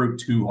can't root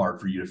too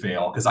hard for you to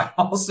fail because I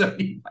also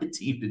need my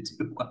team to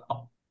do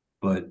well.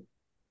 But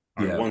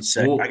All right, yeah, 1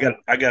 sec. well,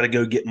 I got to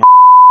go get my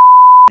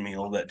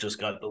meal that just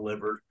got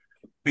delivered.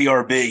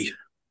 BRB.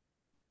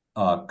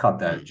 cut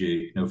that,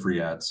 G. No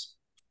free ads,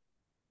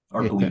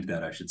 or Yeah, bleep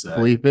that, I should say.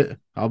 bleep it.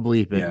 I'll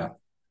bleep it. Yeah.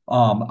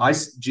 I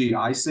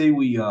say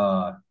we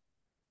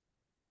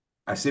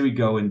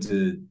go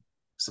into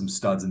some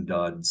studs and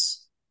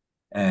duds,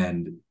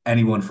 and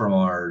anyone from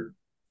our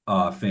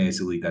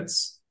fantasy league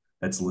that's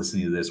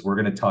listening to this, we're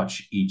going to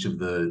touch each of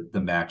the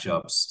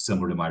matchups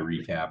similar to my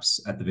recaps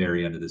at the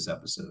very end of this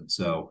episode.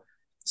 So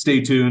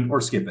stay tuned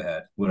or skip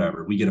ahead,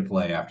 whatever. We get a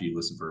play after you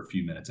listen for a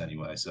few minutes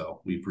anyway,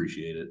 so we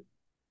appreciate it.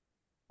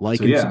 Like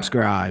So and yeah,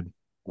 subscribe.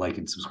 like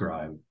and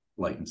subscribe,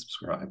 like and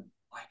subscribe,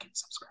 like and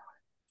subscribe.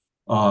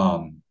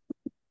 Um,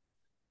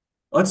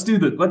 let's do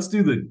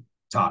the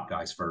top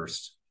guys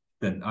first.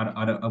 Then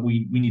I don't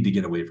we need to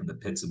get away from the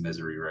pits of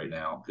misery right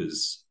now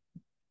because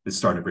it's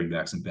starting to bring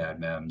back some bad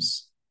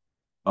memes.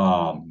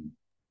 Um,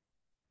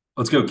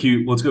 let's go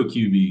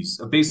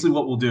QBs. Basically,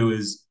 what we'll do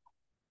is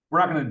we're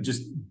not going to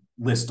just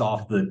list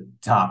off the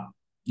top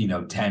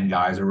 10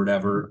 guys or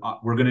whatever.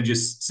 We're going to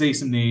just say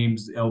some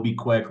names. It'll be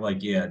quick.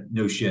 Like, yeah,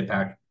 no shit.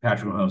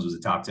 Patrick Mahomes was a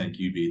top 10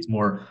 QB. It's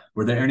more,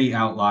 were there any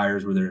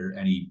outliers? Were there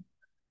any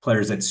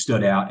players that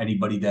stood out?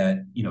 Anybody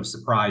that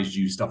surprised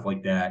you? Stuff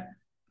like that.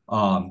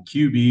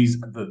 QBs.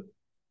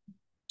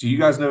 Do you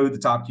guys know who the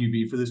top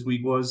QB for this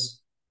week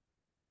was?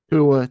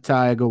 Tua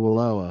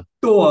Tagovailoa.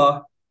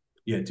 Tua.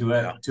 Yeah,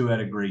 Yeah. Tua had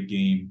a great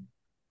game.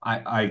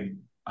 I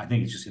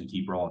think it's just going to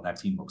keep rolling. That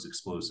team looks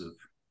explosive.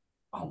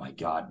 Oh my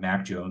God,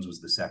 Mac Jones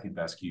was the second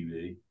best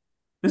QB.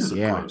 This is a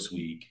Yeah. gross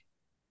week.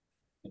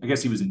 I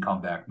guess he was in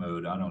comeback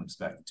mode. I don't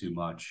expect too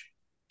much.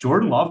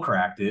 Jordan Love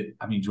cracked it.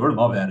 I mean, Jordan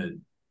Love had a.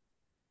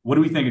 What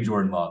do we think of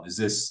Jordan Love? Is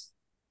this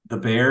the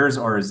Bears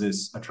or is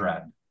this a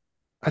trend?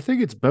 I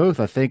think it's both.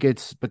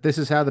 But this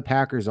is how the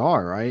Packers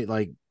are, right?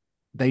 Like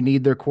they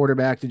need their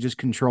quarterback to just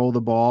control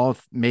the ball,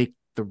 make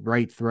the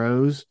right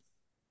throws,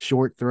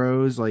 short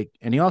throws.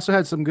 And he also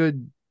had some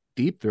good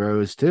deep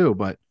throws too.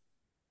 But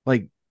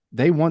like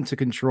they want to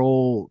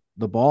control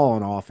the ball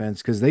on offense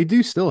because they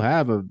do still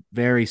have a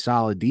very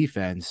solid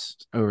defense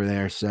over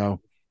there. So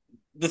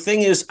The thing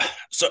is,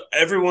 so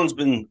everyone's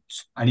been.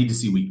 I need to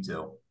see week 2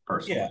 Yeah,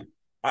 personally.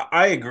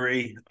 I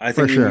agree. I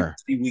for think we need sure.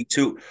 to see week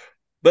 2,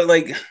 but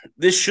like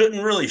this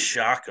shouldn't really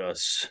shock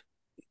us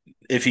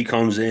if he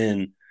comes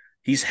in.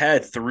 He's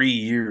had 3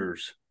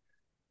 years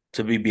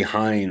to be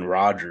behind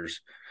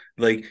Rodgers.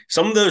 Like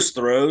some of those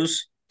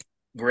throws,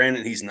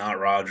 granted, he's not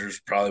Rodgers,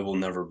 probably will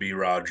never be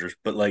Rodgers,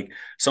 but like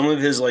some of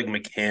his like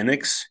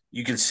mechanics,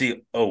 you can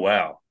see, oh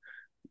wow,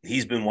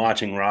 he's been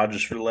watching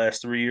Rodgers for the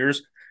last 3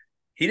 years.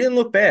 He didn't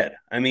look bad.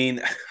 I mean,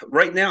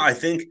 right now, I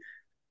think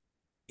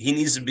he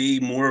needs to be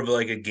more of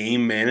like a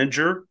game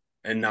manager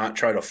and not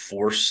try to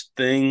force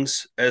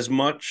things as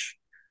much.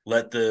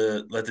 Let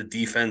the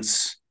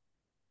defense,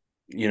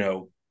 you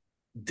know,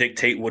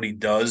 dictate what he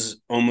does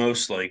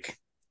almost like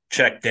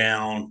check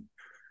down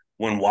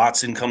when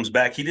Watson comes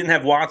back. He didn't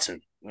have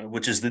Watson,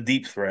 which is the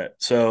deep threat.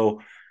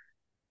 So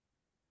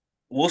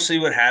we'll see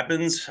what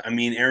happens. I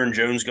mean, Aaron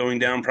Jones going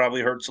down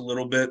probably hurts a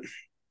little bit,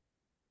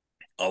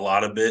 a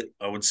lot of it,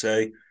 I would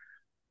say.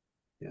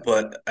 Yeah.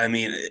 But I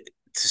mean,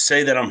 to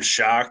say that I'm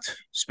shocked,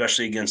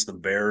 especially against the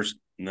Bears,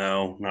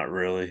 no, not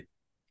really.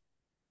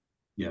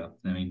 Yeah.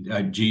 I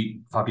mean,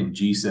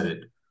 G said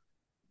it.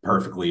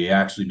 perfectly. It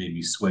actually made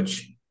me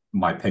switch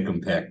my pick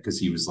 'em pick because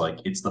he was like,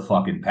 "It's the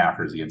fucking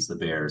Packers against the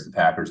Bears. The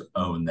Packers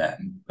own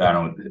them. I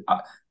don't.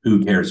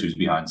 Who cares who's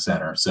behind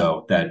center?"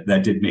 So that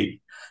did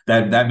make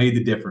that made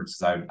the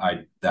difference.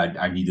 I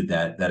needed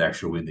that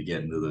extra win to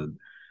get into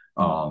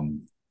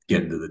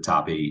the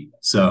top 8. You're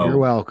So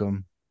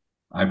welcome.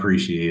 I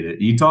appreciate it.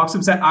 You talk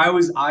some sense. I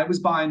was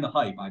buying the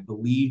hype. I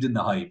believed in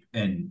the hype,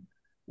 and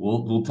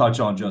we'll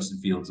touch on Justin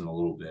Fields in a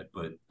little bit.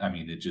 But I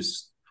mean, it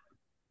just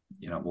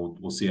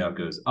we'll see how it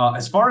goes.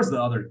 As far as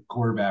the other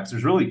quarterbacks,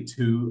 there's really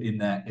two in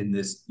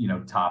this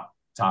top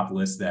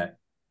list that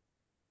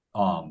I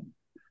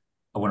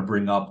want to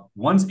bring up.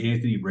 One's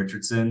Anthony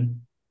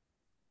Richardson.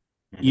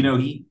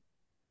 He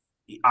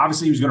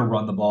obviously he was going to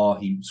run the ball.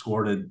 He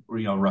scored a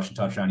rushing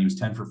touchdown. He was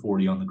 10 for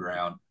 40 on the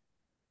ground.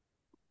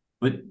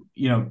 But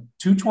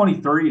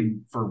 223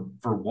 for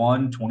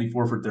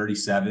 124 for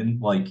 37.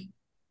 Like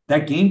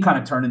that game kind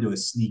of turned into a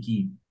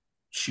sneaky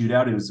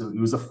shootout. It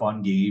was a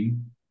fun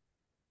game.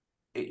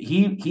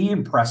 He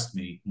impressed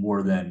me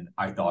more than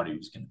I thought he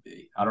was going to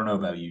be. I don't know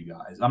about you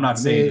guys. I'm not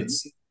saying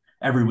it's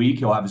every week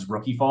he'll have his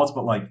rookie faults,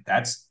 but like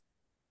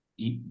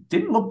he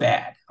didn't look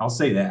bad. I'll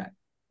say that.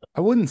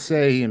 I wouldn't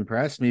say he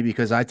impressed me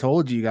because I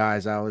told you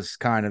guys I was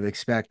kind of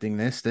expecting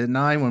this, didn't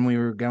I? When we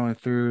were going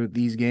through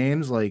these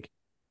games, like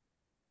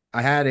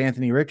I had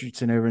Anthony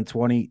Richardson over in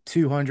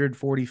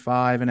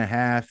 245 and a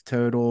half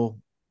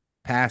total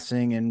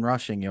passing and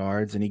rushing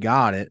yards, and he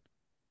got it.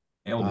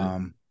 Nailed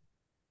it.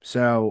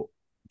 So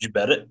Did you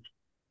bet it?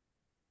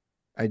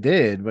 I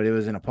did, but it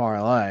was in a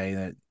parlay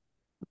that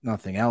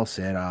nothing else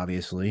hit,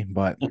 obviously.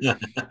 But it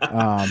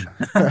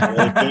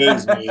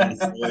goes, man.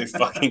 It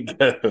fucking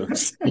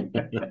goes.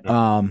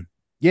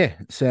 yeah.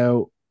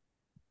 So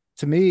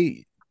to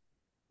me,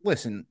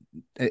 listen,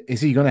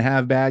 is he going to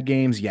have bad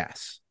games?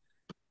 Yes,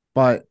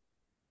 but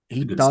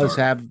he does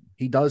start.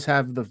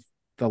 have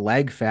the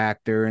leg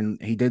factor,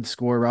 and he did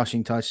score a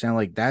rushing touchdown.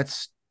 Like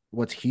that's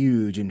what's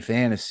huge in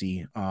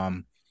fantasy.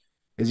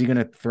 Is he going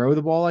to throw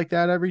the ball like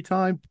that every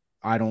time?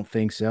 I don't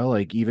think so.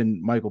 Like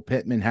even Michael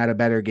Pittman had a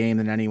better game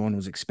than anyone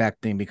was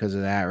expecting because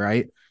of that,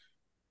 right?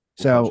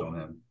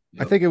 So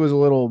I think it was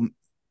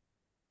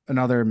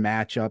another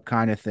matchup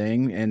kind of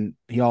thing, and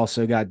he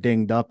also got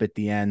dinged up at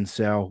the end,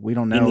 so we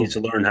don't know. He needs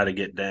to learn how to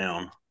get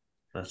down.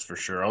 That's for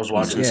sure. I was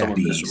watching some of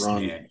this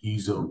run. Man.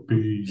 He's a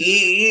beast.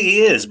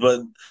 He is,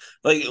 but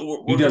like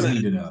he does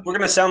need to know. We're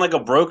gonna sound like a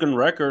broken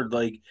record.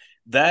 Like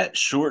that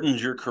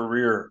shortens your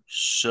career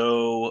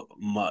so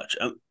much.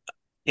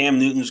 Cam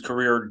Newton's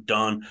career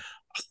done.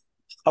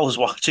 I was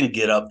watching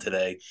Get Up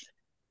today,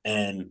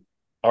 and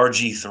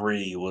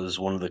RG3 was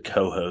one of the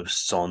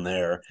co-hosts on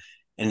there,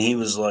 and he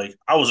was like,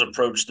 I was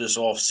approached this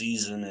off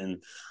season,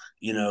 and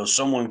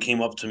someone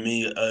came up to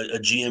me, a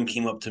GM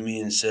came up to me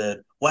and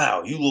said,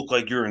 wow, you look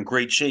like you're in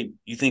great shape.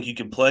 You think you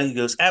can play? He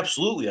goes,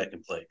 absolutely, I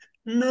can play.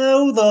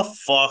 No, the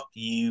fuck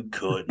you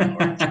couldn't.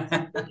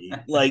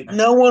 Like,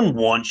 no one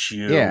wants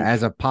you. Yeah,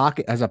 as a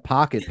pocket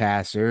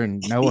passer,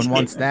 and no one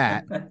wants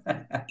that.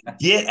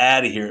 Get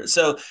out of here.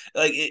 So,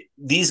 like,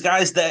 these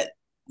guys that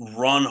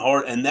run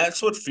hard, and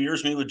that's what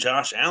fears me with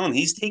Josh Allen.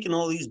 He's taking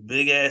all these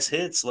big ass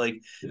hits.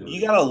 Like,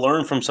 you got to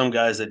learn from some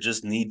guys that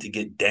just need to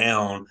get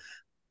down,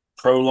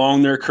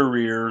 prolong their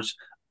careers.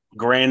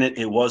 Granted,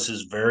 it was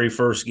his very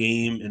first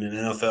game in an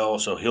NFL,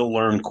 so he'll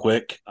learn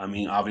quick. I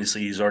mean,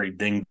 obviously, he's already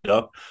dinged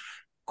up,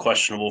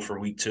 questionable for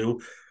week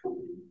 2.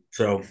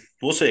 So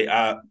we'll see.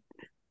 I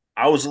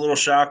was a little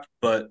shocked,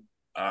 but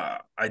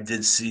I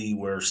did see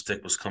where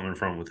Stick was coming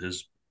from with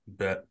his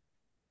bet.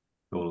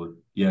 Totally.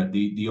 Yeah.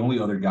 The only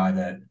other guy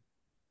that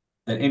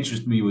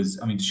interested me was,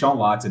 I mean, Deshaun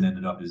Watson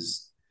ended up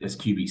as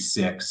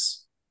QB6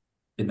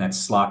 in that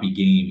sloppy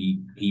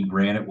game. He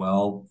ran it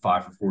well,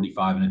 5 for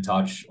 45 and a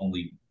touch,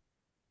 only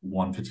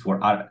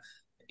 154.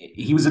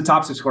 He was a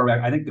top 6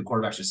 quarterback. I think the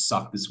quarterbacks just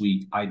sucked this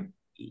week.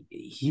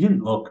 He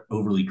didn't look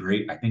overly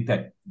great. I think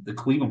that the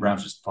Cleveland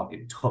Browns just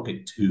fucking took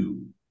it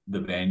to the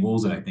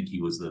Bengals, and I think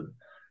he was the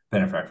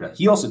benefactor.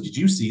 He also, did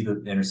you see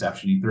the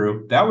interception he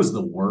threw? That was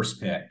the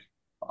worst pick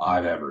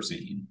I've ever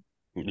seen.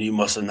 You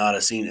must have not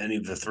have seen any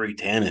of the 3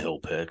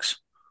 Tannehill picks.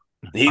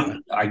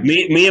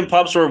 Me and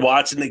Pups were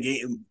watching the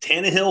game.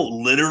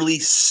 Tannehill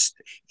literally,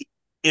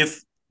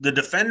 if the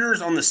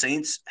defenders on the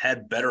Saints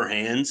had better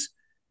hands,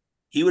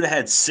 he would have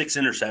had 6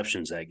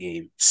 interceptions that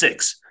game.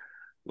 6.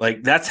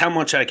 Like, that's how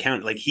much I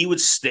count. Like, he would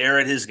stare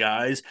at his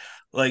guys.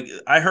 Like,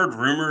 I heard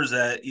rumors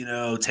that,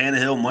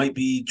 Tannehill might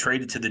be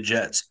traded to the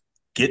Jets.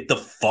 Get the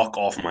fuck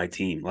off my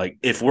team. Like,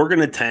 if we're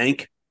going to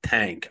tank.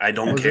 I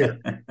don't care.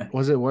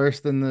 Was it worse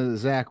than the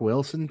Zach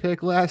Wilson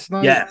pick last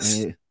night?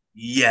 Yes.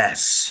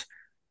 Yes.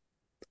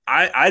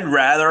 I'd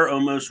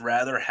almost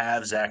rather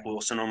have Zach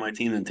Wilson on my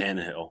team than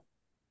Tannehill.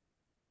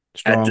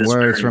 Strong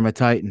words from a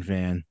Titan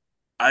fan.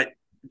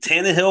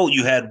 Tannehill,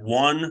 you had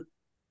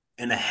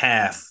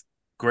 1.5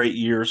 great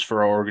years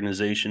for our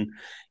organization.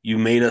 You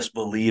made us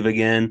believe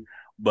again,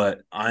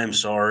 but I am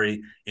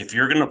sorry. If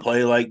you're going to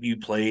play like you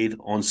played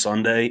on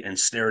Sunday and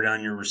stare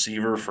down your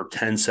receiver for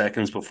 10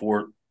 seconds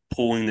before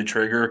pulling the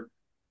trigger,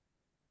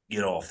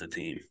 get off the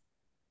team.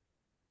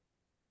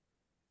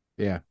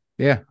 Yeah.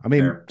 Yeah. I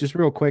mean, Fair. just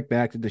real quick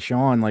back to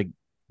Deshaun, like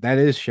that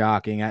is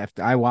shocking.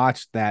 I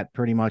watched that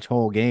pretty much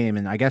whole game,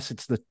 and I guess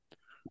it's the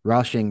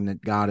rushing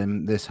that got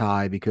him this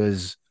high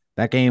because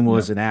that game Yeah.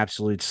 was an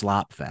absolute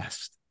slop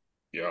fest.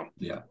 Yeah.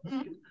 Yeah.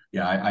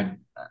 Yeah.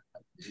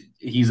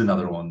 He's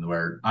another one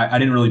where I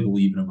didn't really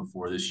believe in him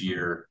before this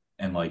year.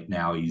 And like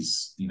now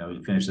he's, he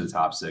finished in the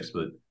top 6,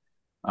 but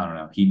I don't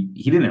know. He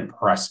didn't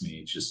impress me.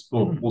 It's just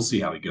we'll see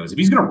how he goes. If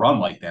he's gonna run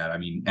like that, I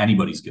mean,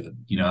 anybody's good.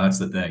 That's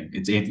the thing.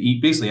 It's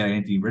basically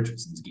Anthony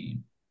Richardson's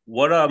game.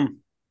 What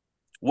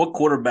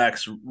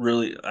quarterbacks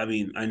really? I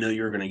mean, I know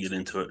you're going to get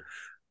into it.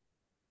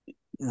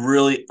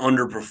 Really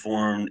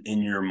underperformed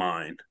in your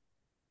mind.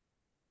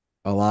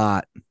 A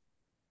lot.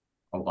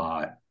 A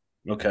lot.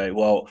 Okay,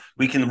 well,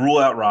 we can rule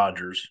out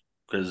Rodgers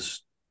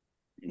because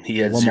he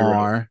had 0.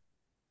 Lamar.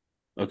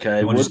 Okay,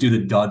 You want to just do the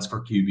duds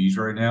for QBs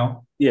right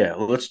now? Yeah,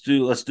 let's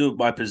do it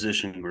by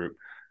position group.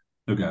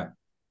 Okay.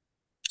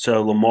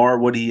 So Lamar,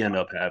 what did he end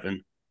up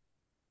having?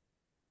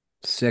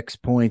 6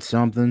 point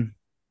something.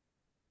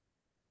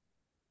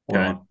 Hold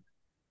Okay.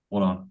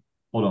 on.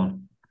 Hold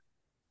on.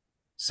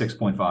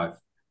 6.5.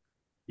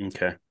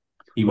 Okay.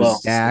 He Well,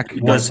 was Dak,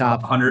 it my does-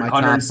 top 100, my top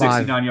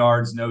 169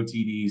 yards, no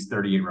TDs,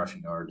 38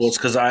 rushing yards. Well, it's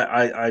because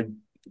I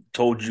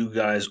told you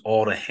guys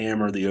all to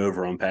hammer the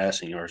over on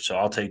passing yards, so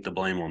I'll take the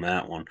blame on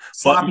that one.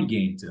 Sloppy But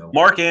game too.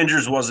 Mark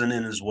Andrews wasn't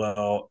in as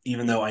well,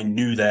 even though I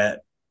knew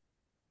that.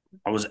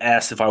 I was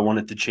asked if I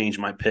wanted to change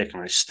my pick,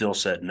 and I still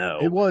said no.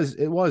 It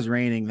was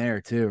raining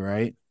there too,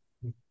 right?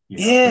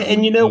 Yeah,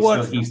 and you know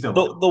what? He still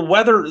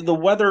The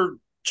weather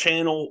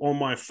channel on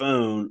my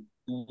phone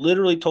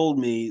literally told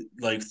me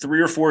like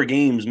 3 or 4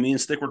 games. Me and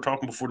Stick were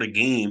talking before the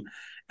game,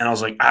 and I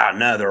was like,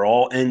 no, they're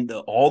all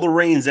the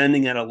rain's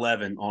ending at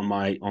 11 on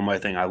my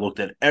thing. I looked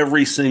at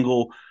every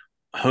single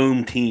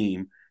home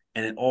team,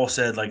 and it all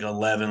said like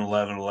 11,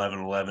 11, 11,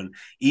 11.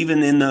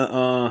 Even in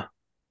the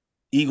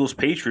Eagles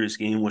Patriots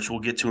game, which we'll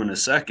get to in a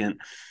second,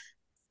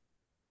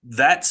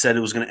 that said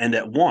it was going to end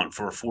at 1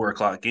 for a 4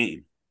 o'clock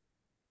game.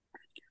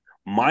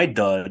 My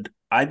dud,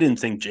 I didn't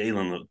think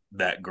Jalen looked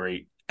that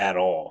great at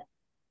all.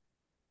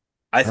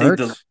 I think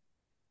the Hurts.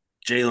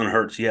 Jalen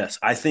Hurts, yes.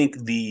 I think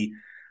the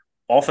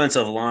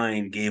offensive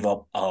line gave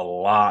up a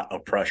lot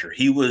of pressure.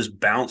 He was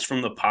bounced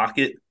from the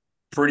pocket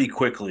pretty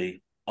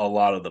quickly a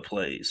lot of the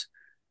plays,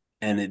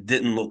 and it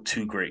didn't look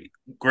too great.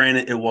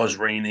 Granted, it was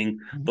raining,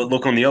 but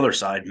look on the other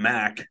side,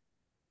 Mac,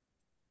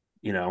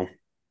 Well,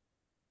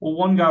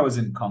 one guy was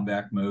in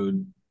comeback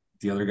mode.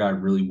 The other guy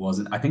really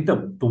wasn't. I think the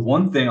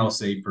one thing I'll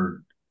say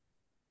for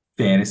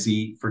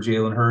fantasy for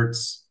Jalen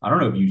Hurts, I don't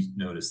know if you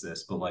noticed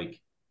this, but like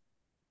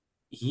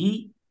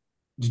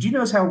did you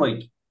notice how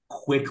like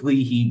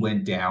quickly he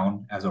went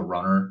down as a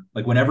runner?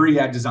 Like whenever he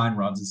had design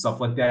runs and stuff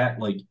like that,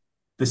 like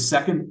the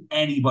second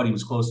anybody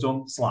was close to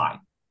him, slide.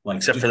 Like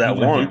except just for he that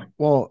went one. down.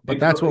 Well, but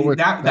that's what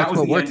That was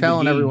the we're end of the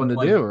telling game, everyone but to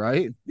like do,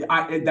 right?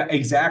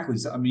 exactly.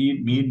 So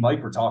me and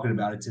Mike were talking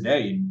about it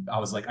today, and I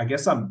was like, I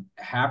guess I'm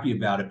happy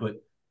about it, but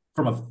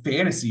from a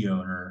fantasy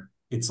owner,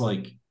 it's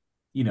like,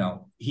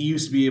 he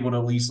used to be able to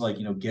at least like,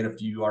 get a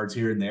few yards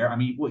here and there. I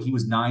mean, he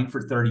was 9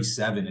 for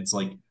 37. It's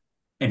like,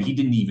 and he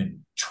didn't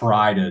even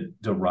try to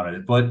run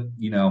it, but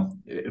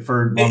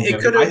for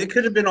longevity, It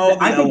could have been all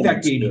the I think that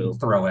elements, game you too. can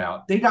throw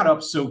out. They got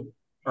up so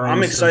early. I'm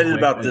so excited quick.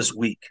 about this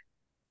week.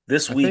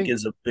 This I week think,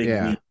 is a big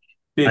yeah. week.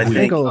 Big I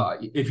week.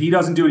 think If he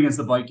doesn't do it against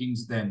the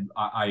Vikings, then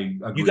I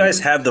agree. you guys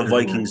with have the here's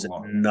where Vikings we're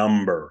going.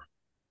 number.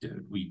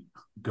 Dude, we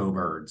go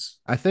birds.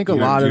 I think Do a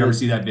lot do of you ever the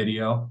see that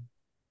video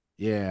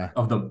yeah.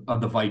 of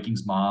the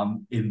Vikings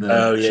mom in the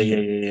Oh yeah,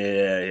 cheap,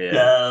 yeah.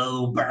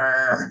 go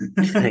bird?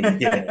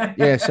 Yeah.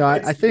 Yeah, so I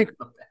It's think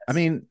the best. I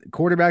mean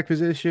quarterback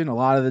position, a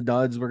lot of the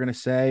duds we're gonna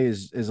say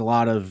is a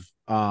lot of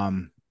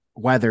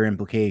weather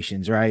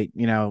implications, right?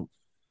 -1.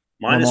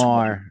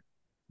 Lamar,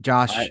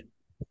 Josh. I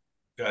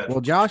Good.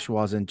 Well, Josh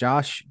wasn't.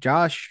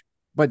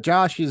 But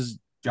Josh is you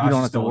Josh don't is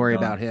have to still worry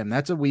done. about him.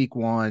 That's a week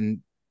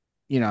one.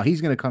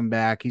 He's gonna come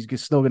back. He's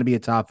still gonna be a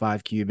top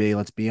 5 QB,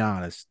 let's be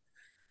honest.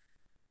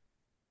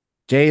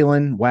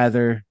 Jalen,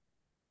 weather,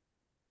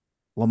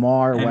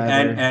 Lamar, and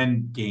weather,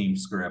 and game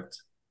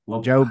script.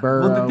 Joe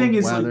Well, the thing Burrow,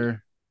 is, like,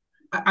 weather.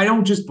 I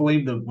don't just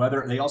blame the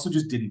weather. They also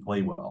just didn't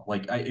play well.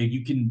 Like,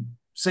 you can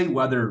say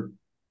weather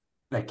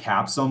that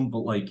caps them, but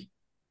like,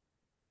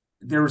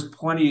 there was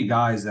plenty of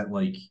guys that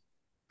like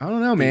I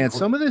don't know, they. man.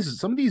 Some of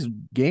these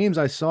games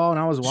I saw and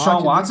I was Sean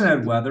watching, Watson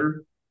had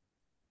weather.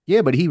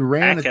 yeah, but he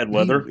ran Dak it. had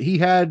weather. He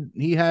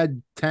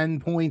had 10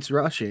 points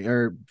rushing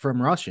or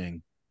from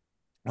rushing.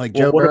 Like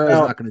Well, Joe what Burrow's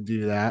about not going to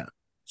do that.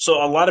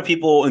 so a lot of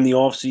people in the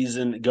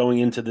offseason going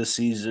into this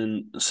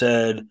season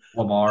said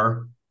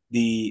Lamar.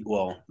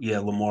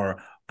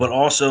 Lamar, but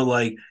also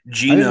like I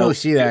didn't really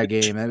see that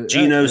game.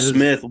 Geno It was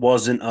Smith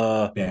wasn't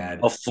Bad. a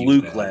He was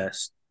fluke bad.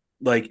 last.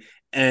 Like,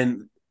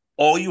 and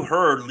all you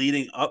heard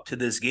leading up to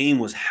this game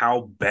was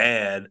how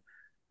bad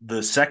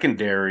the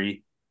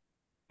secondary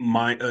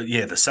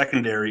the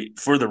secondary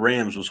for the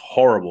Rams was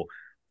horrible.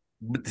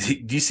 But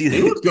do you see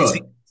They look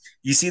good.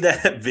 You see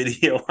that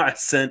video I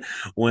sent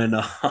when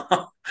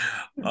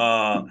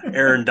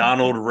Aaron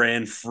Donald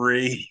ran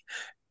free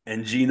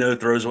and Gino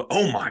throws away.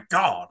 Oh my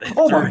God.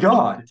 Oh my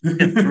God.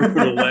 And threw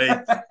it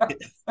away.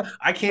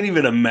 I can't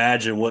even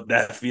imagine what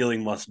that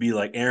feeling must be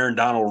like. Aaron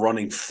Donald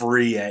running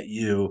free at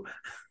you.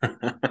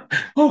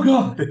 Oh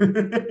God.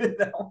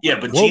 Yeah,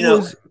 but What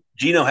was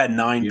Gino had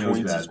 9 Gino was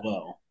points bad. as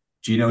well.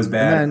 Gino was and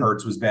bad. then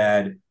Hurts was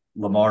bad.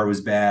 Lamar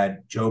was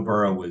bad. Joe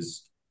Burrow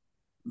was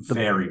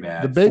very the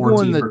bad. big one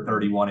 14 that for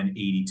 31 and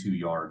 82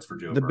 yards for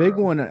Joe the big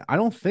Burrow. one, I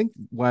don't think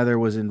weather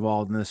was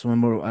involved in this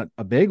one, but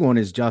a big one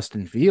is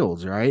Justin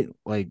Fields, right?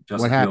 Like what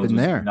Justin Fields happened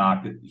was there?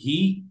 not good.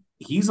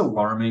 He's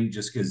alarming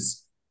just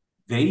because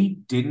they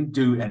didn't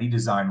do any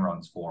design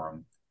runs for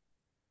him.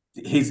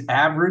 His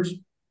average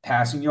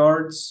passing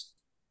yards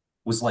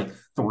was like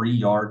 3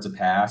 yards a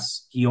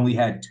pass. He only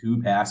had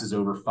 2 passes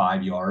over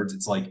 5 yards.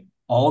 It's like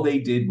all they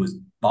did was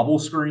bubble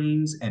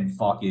screens and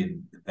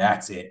fucking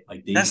that's it.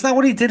 Like That's they, not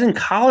what he did in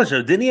college,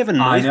 though. Didn't he have a I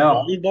nice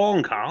know. volleyball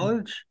in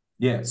college?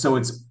 Yeah. So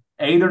it's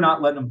A, they're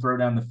not letting him throw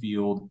down the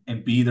field,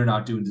 and B, they're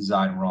not doing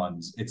design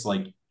runs. It's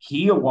like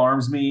he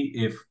alarms me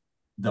if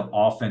the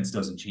offense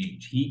doesn't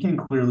change. He can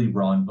clearly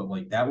run, but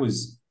like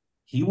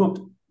he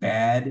looked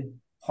bad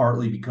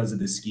partly because of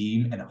the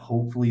scheme, and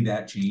hopefully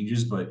that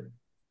changes. But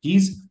he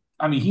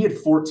had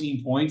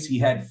 14 points. He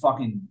had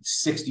fucking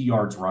 60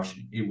 yards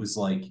rushing. It was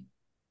like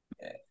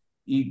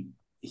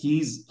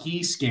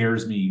he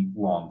scares me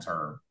long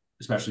term,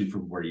 especially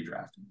from where you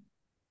drafted him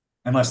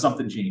unless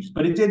something changes.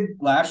 But it did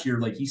last year.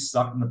 Like he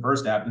sucked in the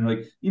first half, and they're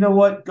like, you know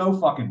what? Go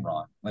fucking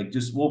run. Like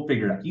just we'll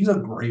figure it out. He's a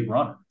great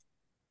runner.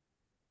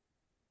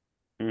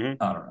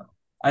 Mm-hmm. I don't know.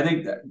 I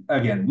think that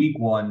again, week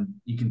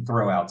one, you can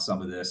throw out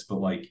some of this, but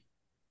like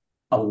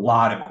a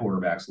lot of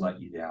quarterbacks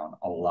let you down.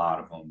 A lot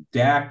of them.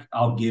 Dak,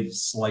 I'll give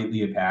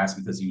slightly a pass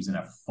because he was in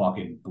a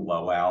fucking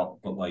blowout,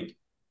 but like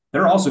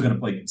they're also going to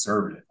play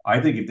conservative. I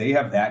think if they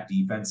have that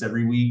defense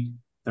every week,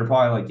 they're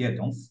probably like, yeah,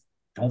 don't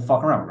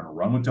fuck around. We're going to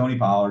run with Tony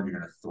Pollard. You're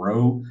going to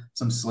throw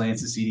some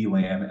slants to CeeDee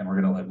Lamb, and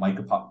we're going to let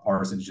Micah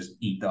Parsons just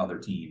eat the other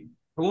team.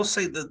 I will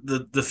say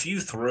the few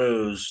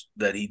throws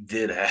that he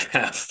did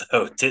have,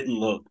 though, didn't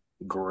look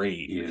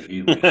great.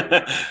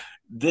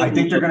 I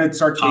think they're going to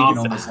start taking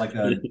confident. almost like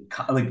I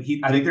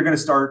think they're going to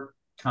start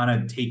kind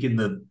of taking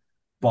the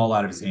ball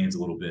out of his hands a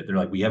little bit. They're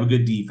like, we have a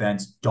good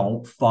defense.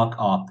 Don't fuck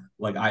up.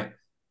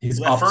 His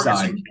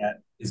upside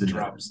is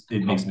enormous.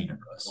 It makes me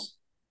nervous.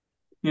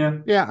 Yeah.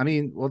 Yeah, I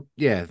mean, well,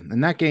 yeah,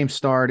 and that game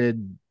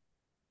started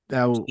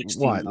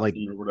what, like,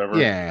 or whatever.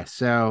 yeah.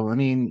 So I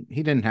mean,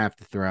 he didn't have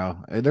to throw.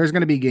 There's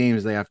going to be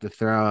games they have to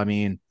throw. I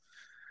mean,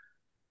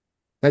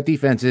 that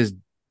defense is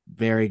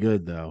very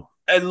good, though.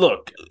 And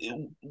look,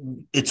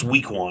 it's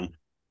week one.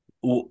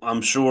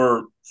 I'm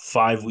sure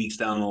 5 weeks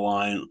down the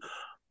line,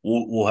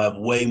 we'll have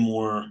way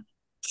more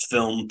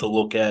film to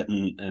look at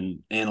and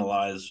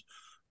analyze.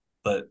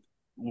 But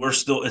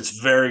it's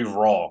very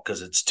raw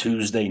because it's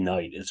Tuesday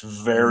night. It's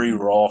very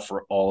raw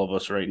for all of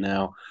us right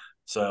now.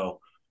 So,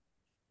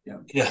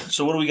 yeah.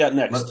 So what do we got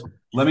next?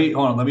 Let me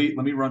hold on. Let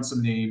me run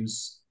some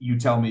names. You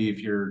tell me if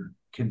you're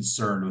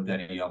concerned with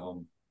any of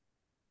them.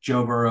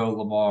 Joe Burrow,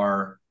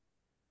 Lamar,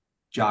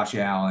 Josh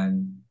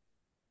Allen.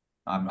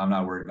 I'm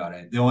not worried about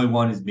it. The only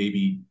one is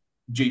maybe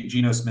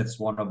Geno Smith's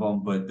one of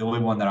them, but the only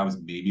one that I was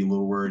maybe a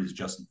little worried is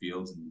Justin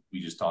Fields, and we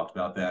just talked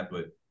about that.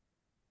 But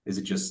is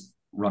it just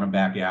run him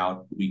back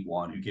out week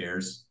one? Who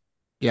cares?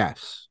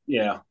 Yes.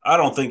 Yeah, I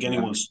don't think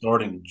anyone's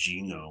starting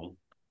Geno.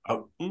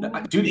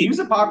 Dude, he was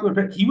a popular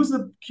pick. He was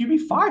the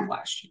QB5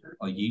 last year.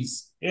 Like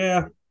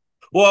yeah.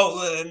 Well,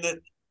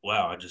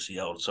 wow, I just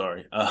yelled.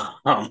 Sorry.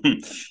 That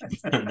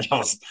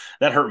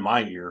hurt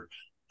my ear.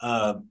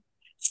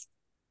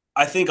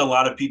 I think a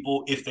lot of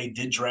people, if they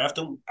did draft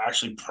him,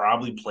 actually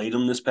probably played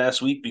him this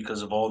past week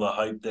because of all the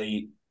hype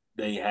they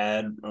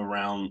had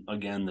around,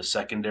 again, the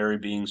secondary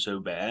being so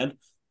bad.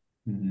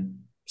 Mm-hmm.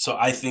 So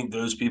I think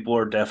those people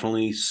are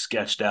definitely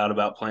sketched out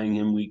about playing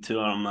him week 2.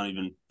 I'm not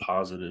even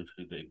positive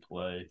who they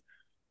play.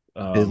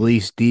 At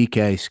least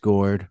DK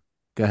scored.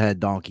 Go ahead,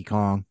 Donkey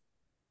Kong.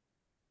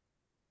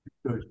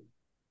 Good.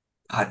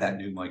 God, that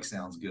new mic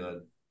sounds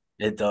good.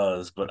 It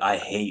does, but I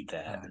hate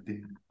that.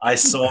 I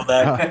saw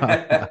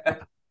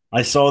that.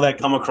 I saw that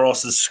come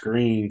across the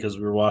screen because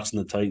we were watching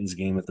the Titans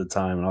game at the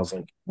time, and I was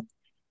like,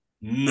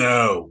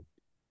 no.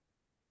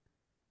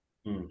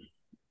 Who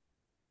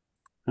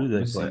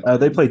did they play?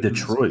 They played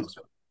Detroit.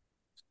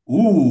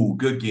 Ooh,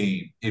 good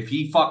game. If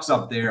he fucks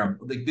up there,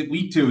 like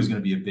week 2 is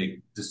going to be a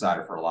big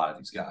decider for a lot of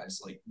these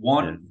guys. Like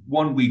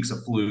one week's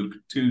a fluke,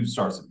 2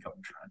 starts to become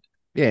a trend.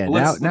 Yeah,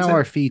 now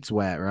our feet's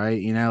wet, right?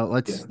 You know,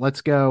 let's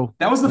go.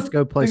 Let's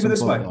go play some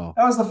football.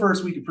 That was the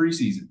first week of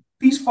preseason.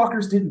 These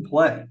fuckers didn't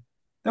play.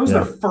 That was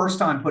their first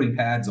time putting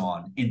pads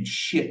on in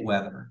shit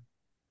weather.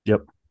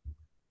 Yep.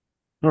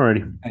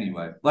 Alrighty.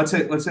 Anyway, let's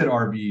hit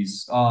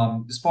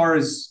RBs. As far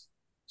as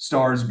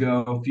stars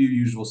go, a few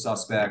usual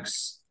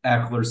suspects: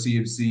 Eckler,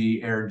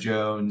 CMC, Aaron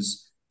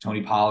Jones,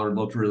 Tony Pollard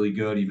looked really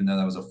good, even though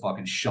that was a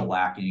fucking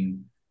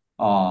shellacking.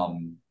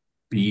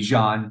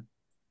 Bijan,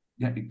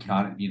 Yeah,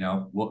 kind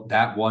of,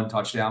 that one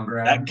touchdown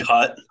That grab,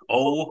 cut,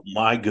 oh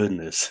my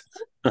goodness.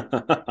 he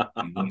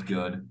looked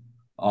good.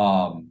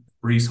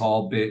 Brees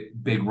Hall,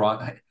 big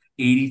run,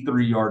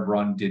 83-yard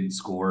run, didn't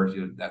score.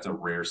 That's a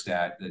rare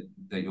stat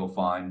that you'll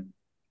find.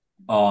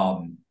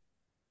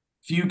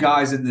 Few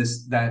guys in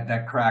this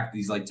that cracked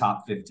these like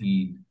top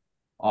 15.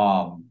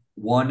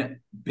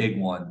 One big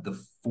one,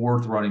 the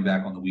fourth running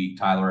back on the week,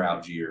 Tyler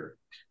Algier.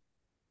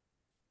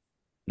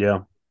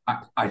 Yeah.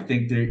 I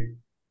think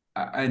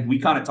and we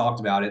kind of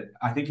talked about it.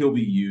 I think he'll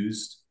be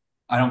used.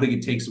 I don't think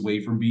it takes away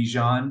from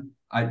Bijan.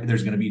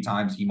 There's going to be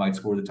times he might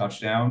score the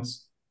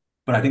touchdowns,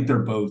 but I think they're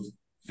both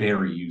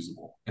very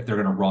usable if they're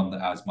going to run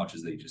as much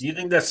as they just Do you did.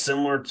 think that's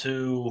similar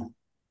to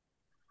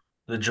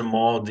the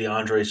Jamal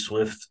DeAndre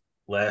Swift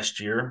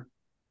last year?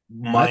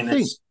 I think.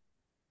 Minus,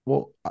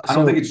 Well, I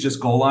don't think so it's just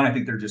goal line. I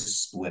think they're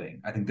just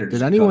splitting. I think they're did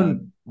just gonna.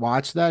 anyone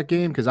watch that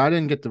game? Because I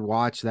didn't get to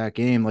watch that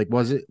game. Like,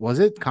 was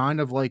it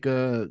kind of like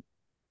the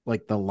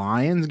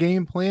Lions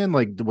game plan?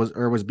 Like, was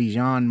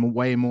Bijan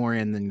way more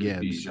in than It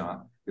was Gibbs?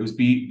 Bijan. It was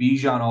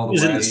Bijan all he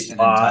the was in the way, and then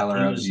slot. Tyler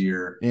He was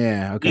Algier.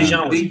 Yeah. Okay.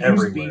 Bijan They was used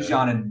everywhere.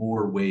 Bijan in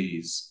more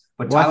ways,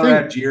 but Well, I Tyler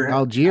think Algier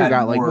Algier had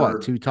got like what, more.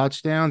 2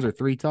 touchdowns or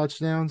 3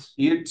 touchdowns?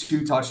 He had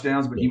 2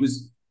 touchdowns, but Yeah.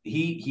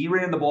 he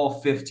ran the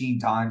ball 15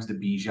 times to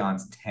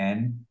Bijan's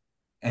 10,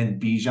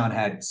 and Bijan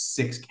had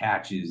 6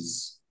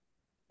 catches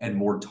and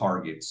more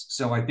targets.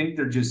 So I think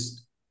they're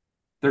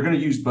going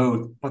to use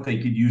both, but they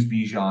could use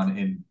Bijan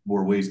in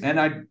more ways. And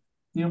out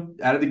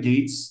of the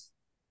gates,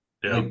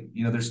 Yeah. like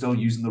they're still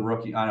using the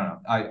rookie. I don't know.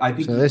 I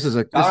think So this is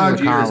a Tyler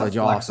Algier is a college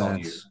flex all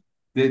year.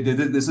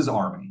 offense. This is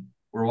Army.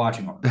 We're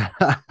watching Army.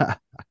 I'm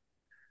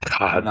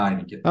God, not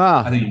even kidding. I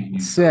Oh, think you can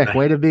use both. sick.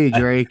 Way to be,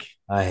 Drake.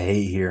 I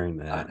hate hearing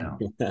I that. know.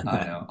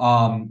 I know.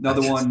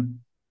 Another one,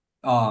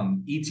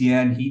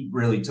 ETN, he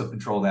really took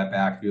control of that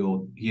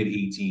backfield. He had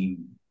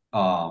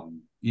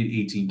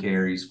 18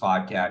 carries,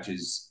 5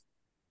 catches.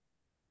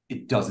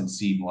 It doesn't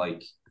seem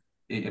like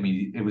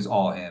it was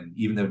all him,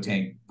 even though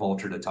Tank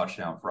vultured a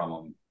touchdown from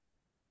him.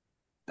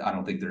 I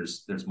don't think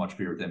there's much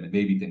fear with him, and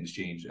maybe things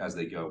change as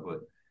they go, but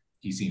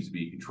he seems to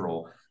be in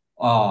control.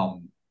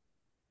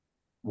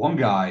 One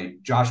guy,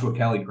 Joshua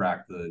Kelly,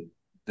 cracked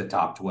the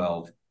top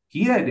 12.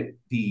 He had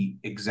the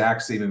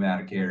exact same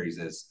amount of carries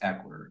as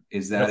Eckler.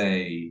 Is that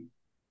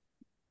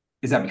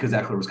because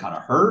Eckler was kind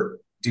of hurt?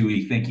 Do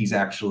we think he's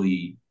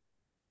actually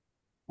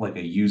like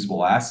a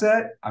usable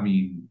asset? I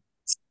mean,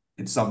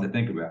 it's something to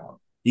think about.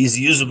 he's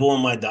usable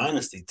in my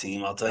dynasty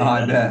team. I'll tell you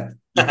I that.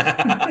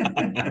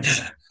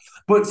 bet.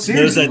 But Those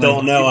seriously, I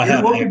don't know. if I you're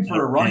have looking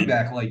for a Eckler running in.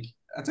 back, like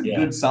that's a Yeah.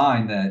 good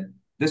sign that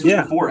this was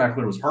Yeah. before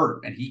Eckler was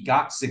hurt, and he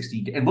got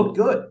 60 and looked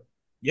good.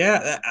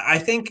 Yeah, I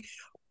think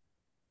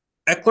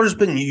Eckler's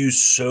been used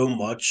so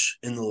much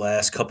in the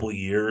last couple of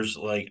years.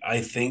 Like,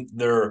 I think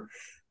they're,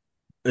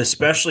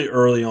 especially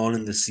early on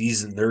in the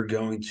season, they're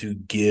going to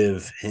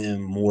give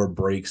him more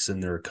breaks than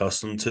they're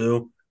accustomed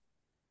to.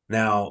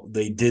 Now,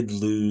 they did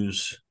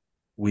lose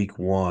week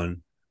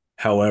 1.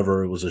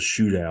 However, it was a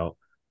shootout.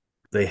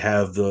 They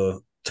have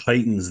the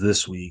Titans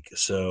this week.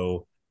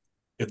 So,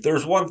 if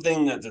there's one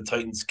thing that the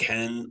Titans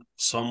can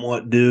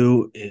somewhat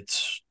do,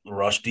 it's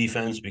rush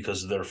defense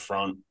because of their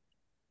front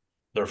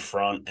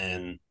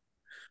and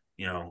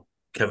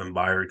Kevin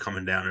Byard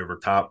coming down over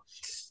top.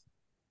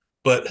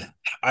 But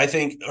I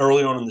think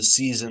early on in the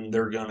season,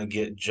 they're going to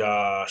get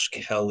Josh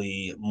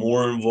Kelly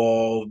more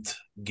involved,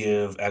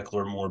 give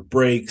Eckler more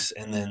breaks.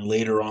 And then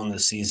later on the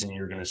season,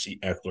 you're going to see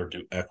Eckler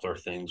do Eckler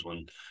things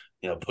when,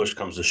 push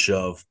comes to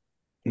shove,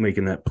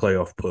 making that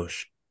playoff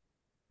push.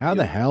 How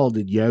the hell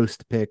did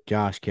Yost pick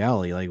Josh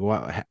Kelly? Like,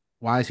 what?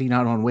 Why is he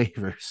not on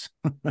waivers?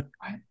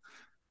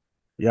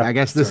 Yeah, I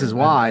guess this is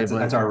why.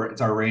 That's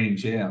our reigning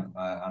champ.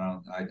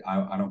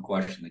 I don't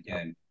question the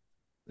king.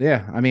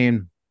 Yeah, I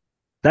mean,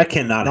 that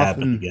cannot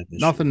happen again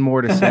this nothing year.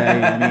 more to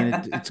say. I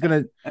mean,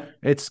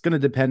 it's gonna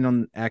depend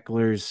on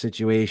Eckler's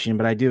situation,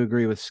 but I do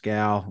agree with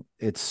Scal.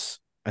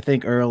 I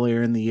think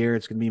earlier in the year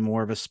it's gonna be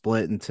more of a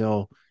split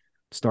until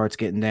it starts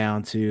getting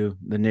down to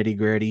the nitty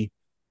gritty.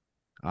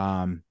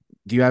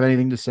 Do you have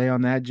anything to say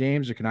on that,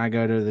 James, or can I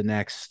go to the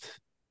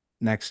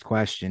next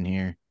question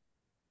here?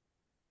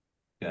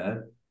 Yeah.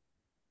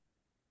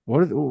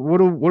 What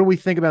do we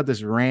think about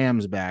this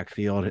Rams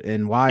backfield,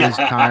 and why is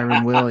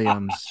Kyron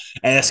Williams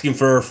asking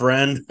for a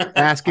friend?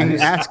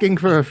 asking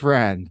for a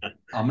friend?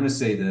 I'm gonna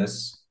say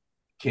this: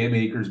 Cam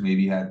Akers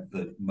maybe had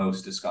the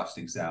most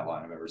disgusting stat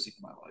line I've ever seen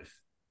in my life.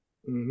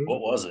 Mm-hmm.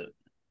 What was it?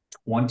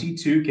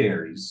 22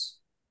 carries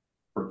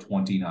for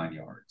 29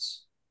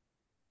 yards.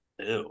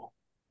 Ew.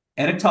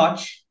 And a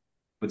touch,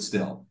 but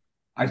still.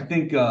 I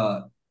think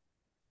I'll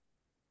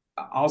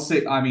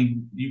say, I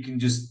mean, you can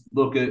just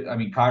look at,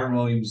 Kyron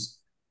Williams,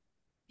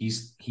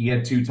 he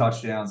had 2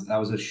 touchdowns. That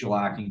was a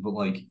shellacking, but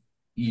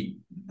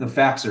the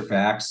facts are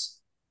facts.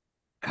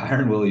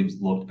 Kyron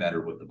Williams looked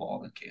better with the ball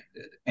than Cam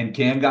did. And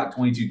Cam got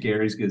 22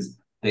 carries because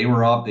they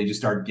were up. They just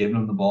started giving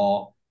him the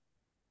ball.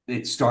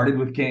 It started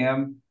with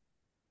Cam.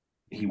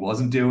 He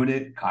wasn't doing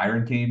it.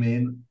 Kyron came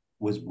in,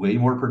 was way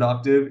more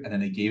productive, and then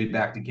they gave it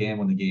back to Cam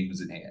when the game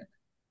was in hand.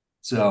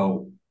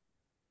 So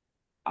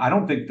I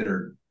don't think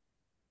they're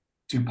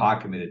too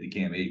pot committed to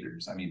Cam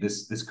Akers. I mean,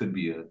 this could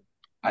be a.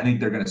 I think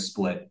they're going to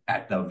split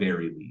at the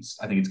very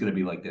least. I think it's going to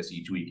be like this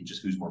each week, and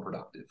just who's more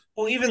productive.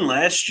 Well, even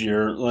last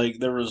year, like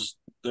there was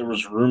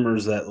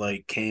rumors that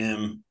like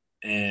Cam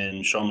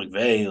and Sean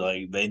McVay,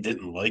 like they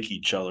didn't like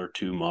each other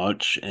too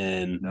much,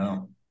 and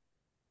No,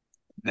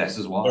 this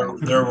is there, why.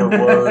 there were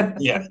words,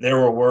 yeah, there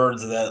were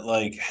words that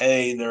like,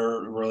 hey, their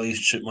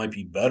relationship might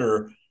be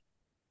better,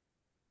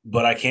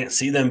 but I can't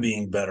see them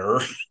being better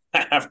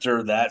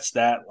after that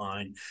stat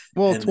line.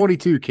 Well, And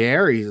 22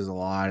 carries is a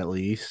lot at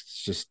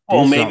least. Just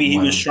well, do maybe something he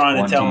with was them.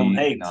 trying to tell him,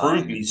 hey, prove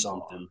 29 me is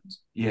something.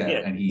 yeah,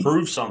 Yeah,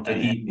 prove something.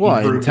 and And he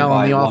What? And proved it telling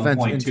by the one offense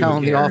point and two a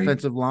telling the carry.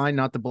 offensive line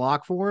not to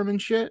block for him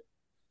and shit.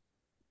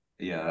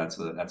 Yeah, that's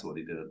what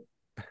he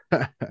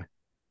did.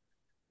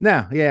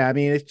 No, yeah, I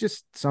mean it's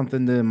just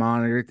something to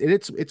monitor.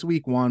 It's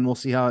week one. We'll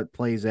see how it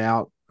plays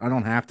out. I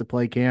don't have to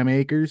play Cam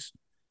Akers,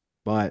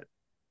 but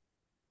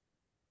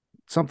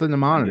something to I do.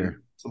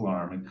 monitor. It's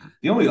alarming.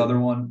 The only other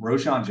one,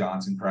 Roshan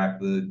Johnson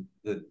cracked the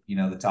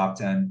top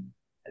 10.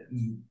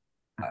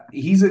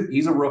 He's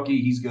a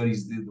rookie. He's good.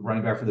 He's the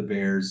running back for the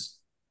Bears.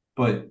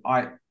 But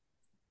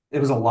it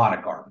was a lot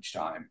of garbage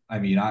time. I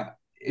mean,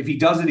 if he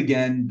does it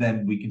again,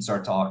 then we can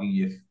start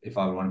talking. If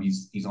I would want to,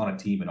 he's on a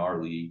team in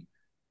our league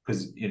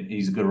because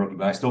he's a good rookie.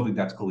 But I still think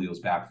that's Khalil's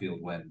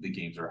backfield when the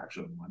games are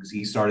actually on because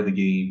he started the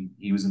game,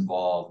 he was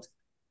involved.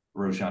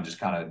 Roshan just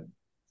kind of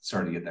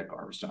started to get that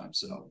garbage time.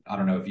 So I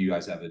don't know if you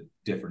guys have a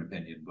different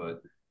opinion,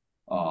 but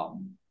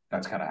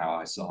that's kind of how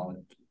I saw it.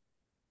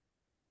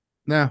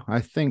 No, I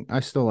think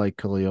I still like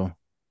Khalil.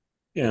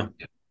 yeah,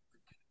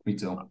 Me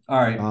too. All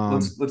right, Um,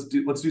 let's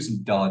do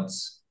some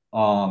duds.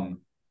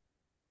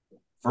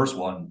 First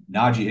one,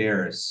 Najee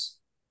Harris,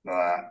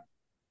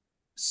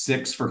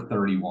 6 for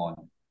 31.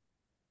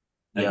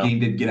 That yeah. game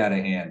did get out of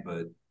hand,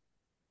 but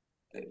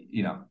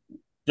you know,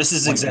 This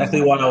is what can exactly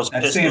one why do? I was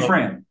That's pissed San off.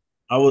 Fran.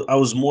 I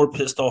was more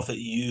pissed off at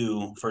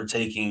you for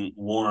taking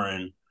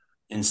Warren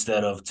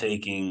instead of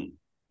taking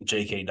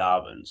J.K.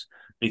 Dobbins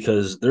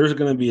because there's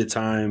going to be a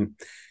time,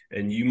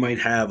 and you might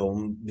have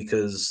him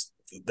because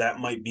that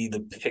might be the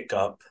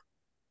pickup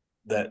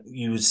that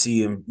you would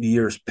see in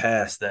years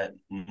past that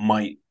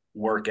might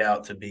work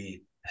out to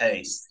be,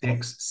 hey,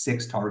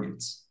 Six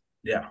targets.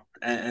 yeah,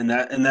 and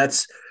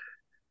that's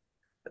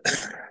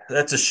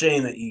a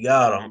shame that you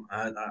got him.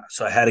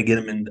 So I had to get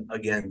him in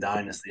again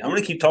dynasty. I'm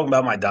going to keep talking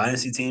about my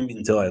dynasty team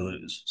until I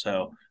lose.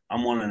 So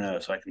I'm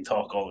 1-0, so I can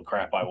talk all the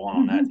crap I want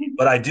on that team.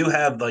 But I do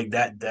have like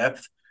that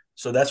depth,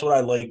 so that's what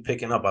I like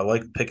picking up. I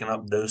like picking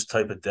up those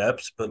type of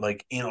depths. But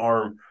like in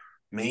our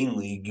main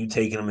league, you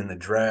taking them in the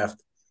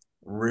draft,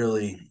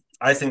 really,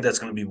 I think that's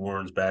going to be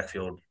Warren's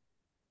backfield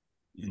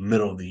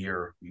middle of the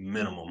year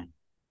minimum.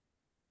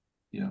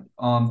 Yeah.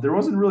 There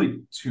wasn't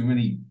really too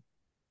many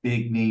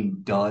big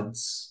name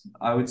duds,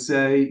 I would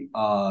say.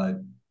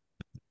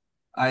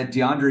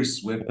 DeAndre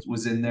Swift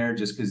was in there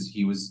just because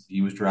he was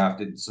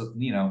drafted, so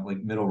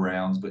like middle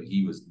rounds, but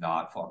he was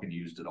not fucking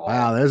used at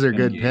wow, all. those are And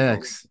he good gave us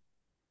picks.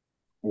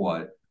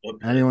 what?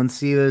 Okay. Anyone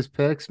see those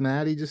picks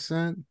Maddie just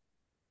sent?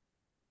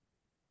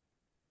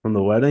 From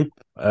the wedding? G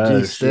Oh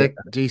shit. Stick,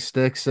 G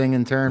Stick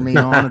singing "Turn Me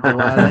On" at the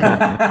wedding.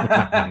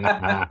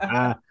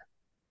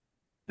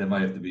 That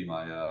might have to be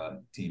my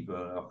team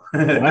photo.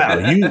 Wow,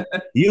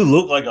 you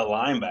look like a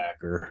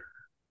linebacker.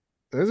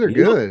 Those are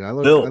You look good.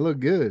 I built. look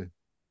good.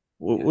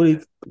 What do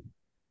you?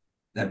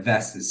 That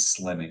vest is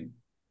slimming.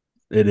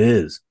 It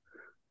is.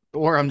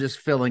 Or I'm just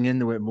filling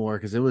into it more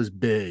because it was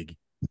big.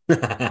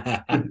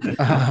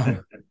 Yeah,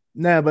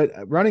 No, but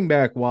running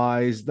back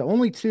wise, the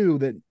only two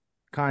that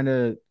kind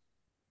of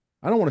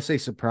I don't want to say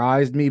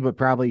surprised me, but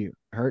probably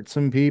hurt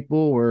some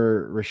people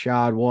were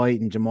Rashad White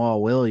and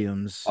Jamal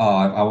Williams.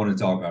 I want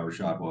to talk about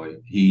Rashad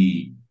Boyd.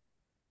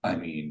 I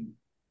mean,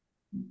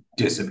 Like,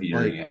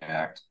 disappearing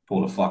act,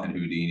 pulled a fucking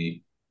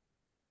Houdini.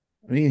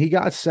 I mean, he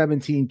got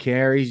 17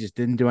 carries, just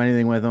didn't do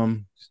anything with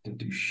them. Just didn't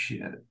do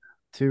shit.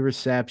 Two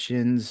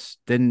receptions,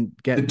 didn't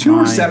The get two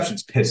mine.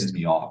 receptions pisses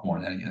me off more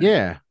than anything.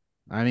 Yeah.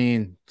 I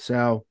mean,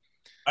 so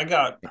I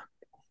got.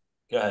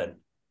 Go ahead.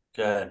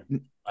 Go ahead.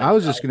 I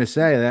was just gonna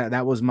say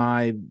that was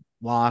my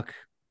lock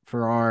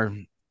for our,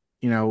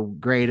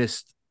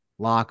 greatest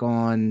lock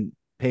on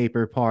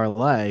paper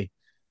parlay.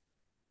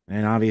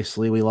 And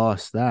obviously we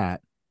lost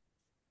that.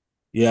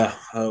 Yeah.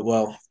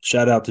 Well,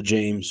 shout out to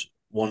James.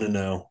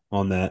 1-0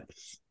 on that.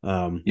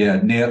 Yeah,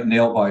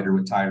 nail biter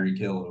with Tyreek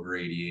Hill over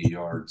 88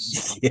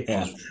 yards. I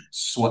Yeah.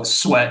 was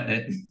sweating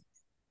it.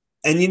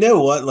 And you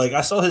know what? Like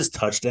I saw his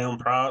touchdown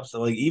props,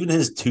 like even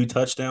his 2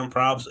 touchdown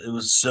props. It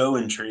was so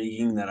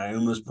intriguing that I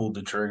almost pulled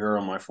the trigger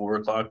on my 4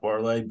 o'clock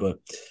parlay. But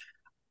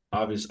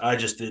obviously, I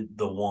just did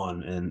the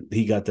one, and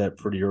he got that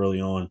pretty early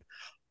on.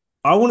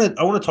 I want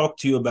to talk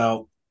to you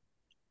about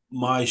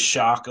my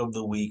shock of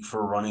the week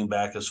for running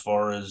back as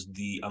far as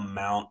the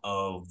amount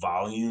of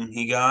volume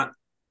he got,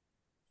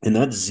 and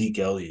that's Zeke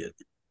Elliott.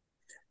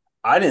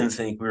 I didn't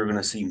think we were going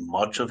to see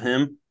much of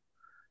him.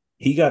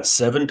 He got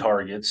 7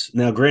 targets.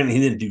 Now, granted, he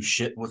didn't do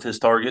shit with his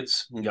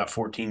targets. He got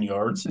 14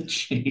 yards.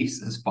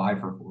 Jesus, 5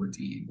 for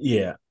 14.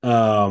 Yeah.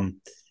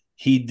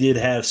 He did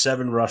have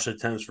 7 rush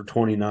attempts for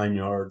 29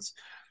 yards.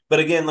 But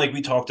again, like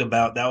we talked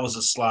about, that was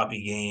a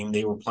sloppy game.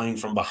 They were playing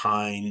from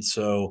behind.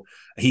 So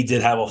he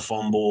did have a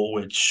fumble,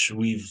 which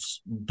we've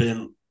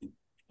been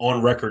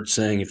on record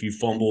saying if you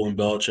fumble in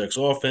Belichick's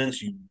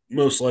offense, you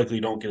most likely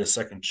don't get a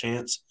second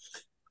chance.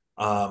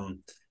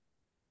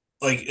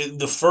 Like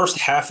the first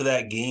half of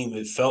that game,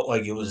 it felt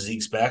like it was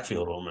Zeke's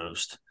backfield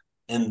almost.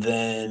 And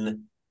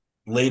then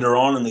later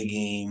on in the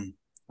game,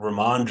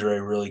 Ramondre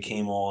really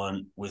came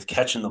on with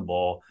catching the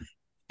ball.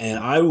 And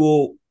I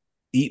will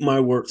eat my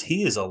words.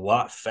 He is a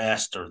lot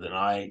faster than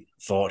I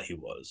thought he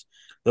was.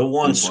 The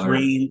one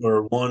screen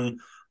or one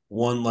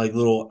like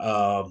little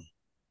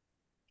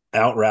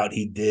out route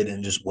he did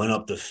and just went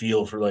up the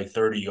field for like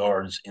 30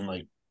 yards in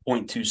like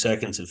 0.2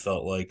 seconds, it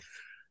felt like.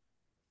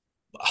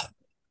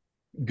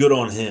 Good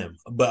on him.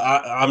 But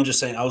I'm just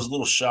saying, I was a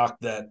little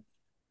shocked that,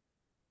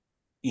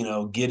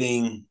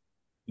 getting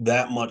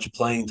that much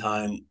playing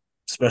time,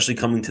 especially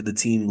coming to the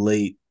team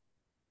late.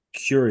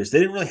 Curious. They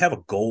didn't really have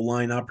a goal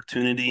line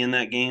opportunity in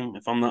that game,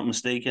 if I'm not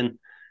mistaken.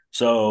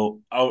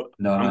 So No,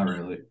 not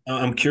really.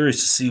 I'm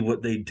curious to see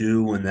what they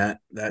do when that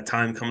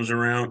time comes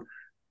around.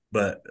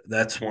 But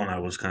that's one I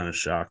was kind of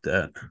shocked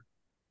at.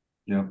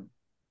 Yeah.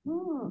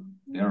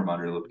 Yeah,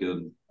 reminder looked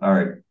good. All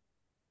right.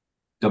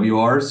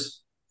 WRs.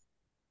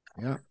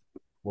 Yeah.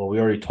 Well, we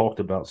already talked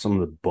about some of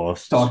the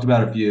busts. Talked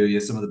about a few. Yeah,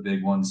 some of the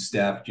big ones.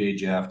 Steph, J.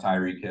 Jeff,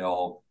 Tyreek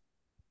Hill.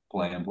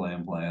 Playing.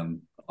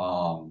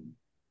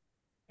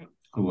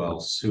 Who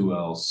else?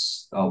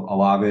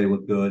 Olave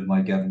looked good.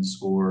 Mike Evans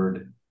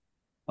scored.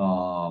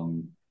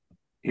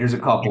 Here's a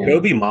couple.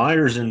 Jacoby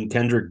Myers and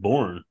Kendrick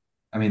Bourne.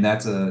 I mean,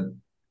 that's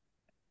an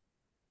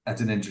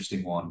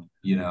interesting one.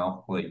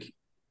 Like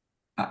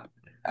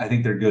I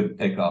think they're good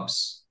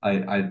pickups.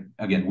 I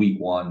again week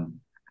 1,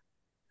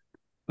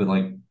 but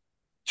like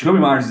Jacoby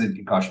Myers is in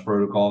concussion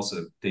protocol,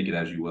 so take it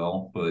as you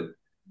will. But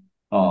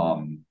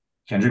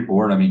Kendrick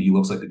Bourne, I mean, he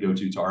looks like the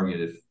go-to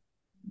target if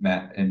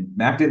Mac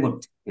didn't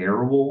look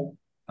terrible.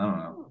 I don't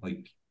know.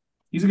 Like,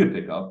 he's a good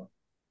pickup.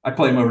 I'd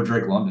play him over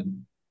Drake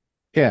London.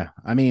 Yeah.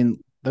 I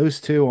mean, those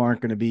two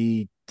aren't going to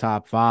be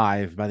top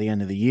 5 by the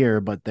end of the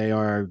year, but they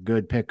are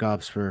good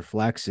pickups for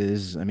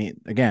flexes. I mean,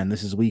 again,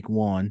 this is week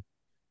 1,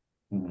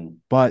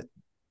 but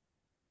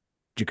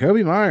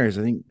Jacoby Myers,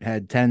 I think,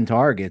 had 10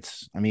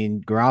 targets. I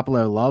mean,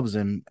 Garoppolo loves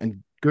him.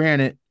 And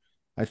granted,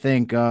 I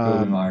think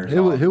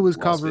who was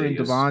covering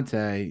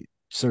Devontae?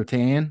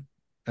 Sertan?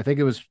 I think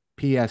it was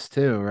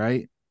PS2,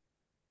 right?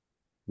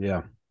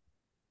 Yeah.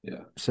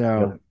 Yeah.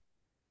 So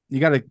you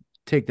got to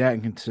take that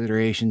in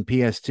consideration.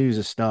 PS2 is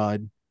a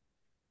stud.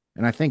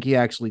 And I think he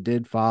actually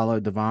did follow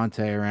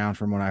Devontae around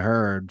from what I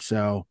heard.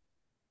 So,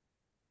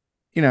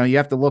 you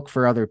have to look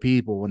for other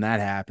people when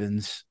that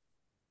happens.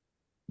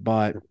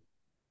 But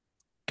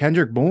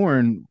Kendrick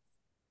Bourne,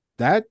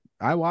 that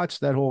I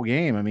watched that whole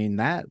game. I mean,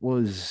 that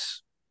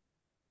was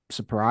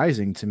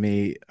surprising to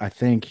me. I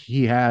think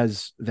he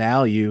has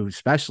value,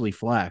 especially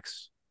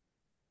flex.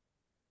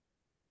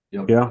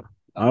 Yep. Yeah,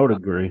 I would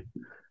agree.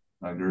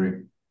 I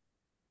agree.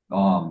 The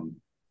Calvin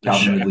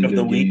shock Ridley, of the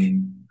good week.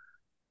 game.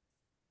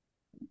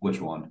 Which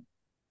one?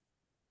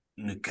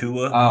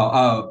 Nakua.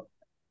 Oh,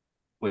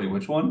 wait,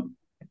 which one?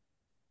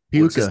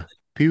 Puka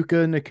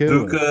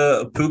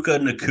Nakua. Puka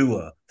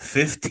Nakua.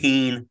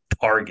 15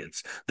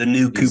 targets. The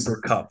new Cooper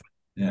Kupp.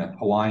 Yeah,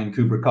 Hawaiian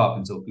Cooper Kupp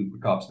until Cooper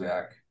Kupp's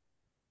back.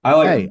 I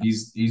like him.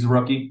 He's a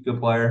rookie, good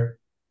player.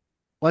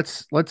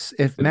 Let's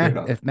if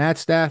Matt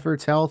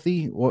Stafford's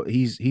healthy, well,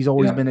 he's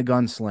always been a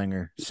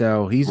gunslinger.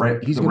 So he's going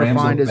to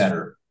find his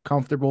better.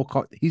 Comfortable.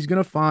 He's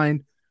going to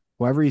find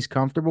whoever he's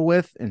comfortable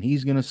with, and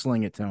he's going to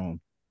sling it to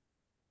him.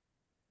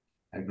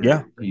 I agree.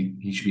 Yeah,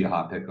 he should be a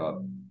hot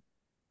pickup.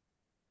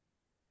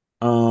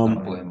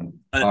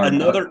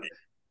 Another.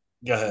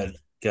 Go ahead.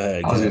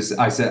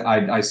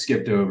 I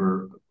skipped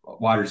over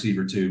wide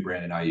receiver 2,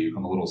 Brandon Ayuk.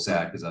 I'm a little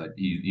sad because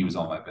he was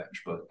on my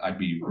bench, but I'd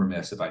be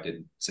remiss if I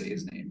didn't say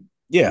his name.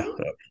 Yeah.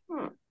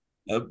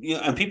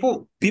 And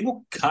people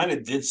kind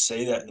of did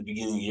say that in the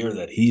beginning of the year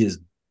that he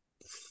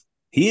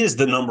is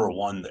the number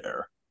 1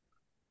 there.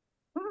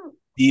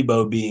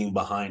 Debo being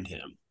behind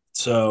him.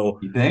 So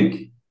you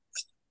think?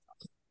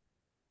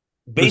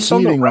 Based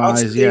on the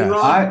routes they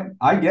run,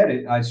 I get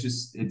it.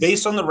 It's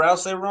based on the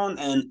routes they run,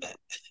 and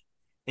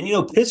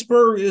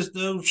Pittsburgh is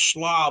no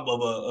slob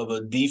of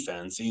a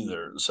defense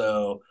either.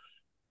 So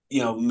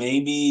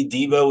maybe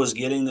Debo was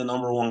getting the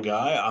number 1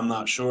 guy. I'm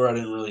not sure. I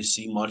didn't really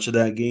see much of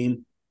that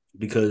game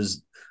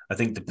because I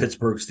think the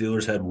Pittsburgh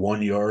Steelers had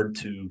 1 yard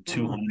to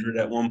 200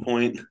 at one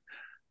point.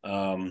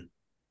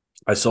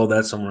 I saw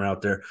that somewhere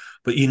out there.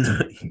 But you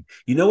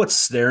know what's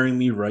staring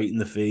me right in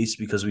the face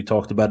because we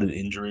talked about an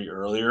injury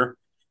earlier?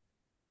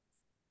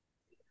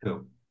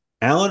 Who?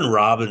 Allen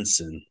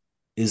Robinson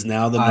is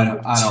now the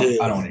number 2.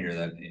 I don't want to hear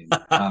that name.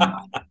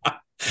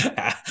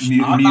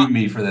 Mute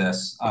me for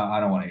this. I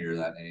don't want to hear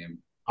that name.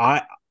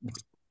 I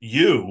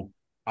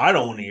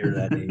don't want to hear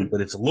that name,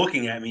 but it's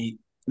looking at me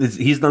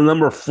He's the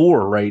number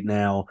 4 right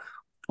now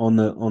on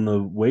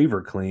the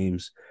waiver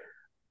claims.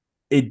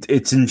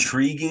 It's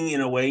intriguing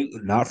in a way,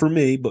 not for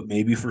me, but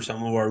maybe for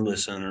some of our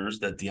listeners,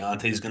 that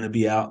Deontay's going to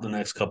be out the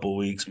next couple of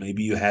weeks.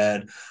 Maybe you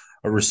had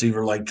a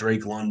receiver like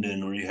Drake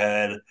London, or you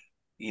had,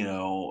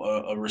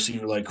 a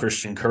receiver like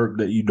Christian Kirk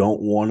that you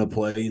don't want to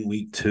play in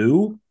week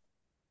 2,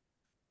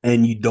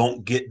 and you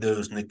don't get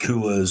those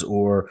Nakuas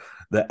or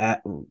I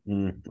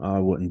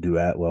wouldn't do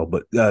Atwell,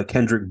 but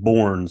Kendrick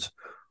Bournes,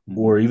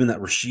 or even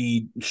that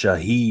Rashid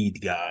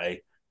Shaheed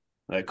guy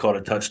that caught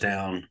a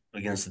touchdown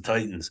against the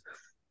Titans.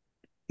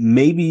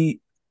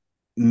 Maybe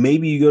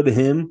you go to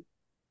him.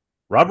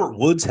 Robert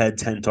Woods had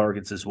 10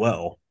 targets as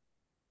well.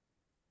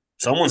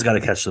 Someone's got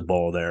to catch the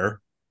ball there.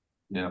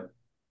 Yeah.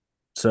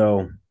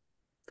 So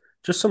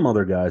just some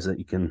other guys that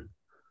you can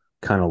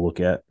kind of look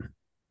at.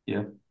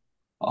 Yeah.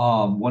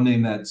 One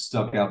name that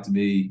stuck out to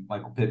me,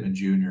 Michael Pittman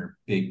Jr.,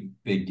 big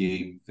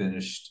game,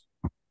 finished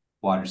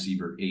wide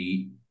receiver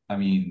 8. I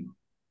mean,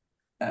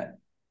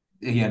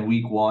 again,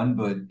 week 1,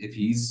 but if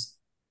he's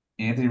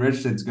Anthony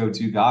Richardson's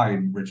go-to guy,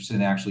 and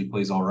Richardson actually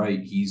plays all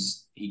right, he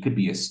could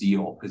be a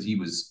steal,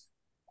 because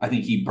I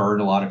think he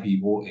burned a lot of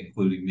people,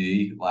 including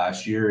me,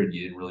 last year, and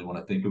you didn't really want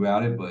to think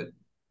about it, but it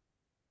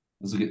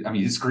was a good,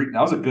 his screen,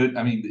 that was a good,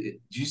 did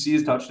you see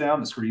his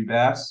touchdown, the screen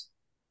pass?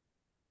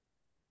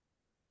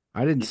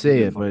 I didn't see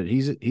it, but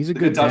he's a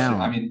good touchdown.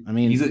 talent.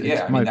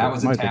 That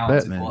was a Michael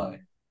talented Pittman.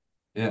 play.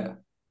 Yeah.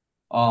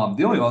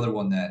 The only other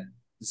one, that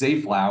Zay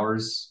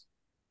Flowers,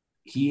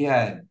 he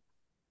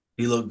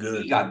looked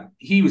good.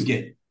 He was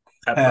getting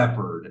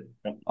peppered.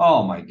 Yep.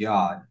 Oh my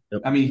God.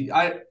 Yep.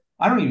 I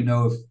don't even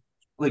know if,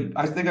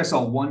 I think I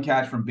saw one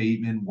catch from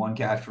Bateman, one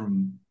catch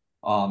from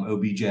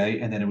OBJ,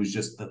 and then it was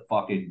just the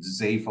fucking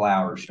Zay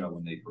Flowers show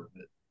when they proved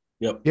it.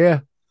 Yep. Yeah.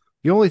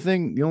 The only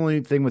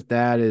thing with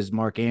that is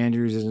Mark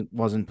Andrews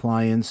wasn't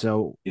playing.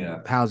 So yeah,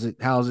 how's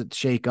it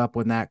shake up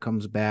when that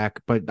comes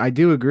back? But I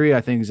do agree.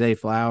 I think Zay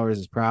Flowers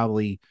is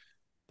probably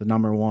the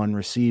number 1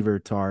 receiver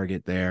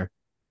target there.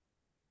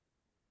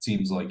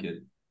 Seems like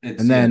it.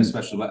 And then,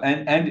 especially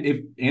and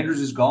if Andrews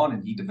is gone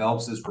and he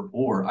develops this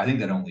rapport, I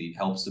think that only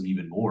helps him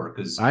even more,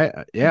 because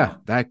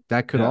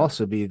that could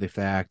also be the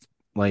fact.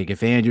 Like,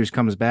 if Andrews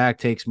comes back,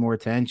 takes more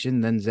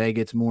attention, then Zay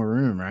gets more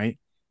room, right?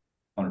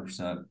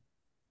 100%.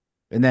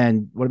 And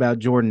then what about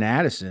Jordan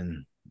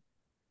Addison?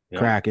 Yep.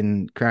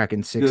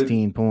 Cracking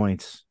 16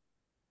 points.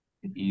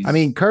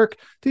 Kirk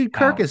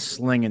is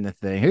slinging the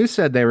thing. Who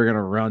said they were going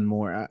to run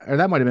more? Or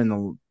that might have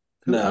been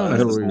it's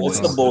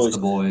the boys.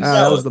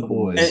 That was the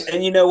boys.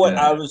 And you know what?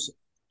 Yeah.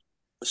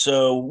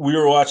 We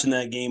were watching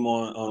that game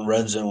on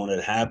Red Zone when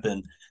it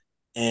happened,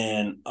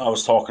 and I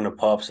was talking to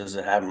Pups as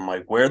it happened. I'm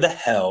like, where the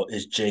hell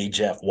is Jay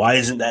Jeff? Why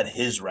isn't that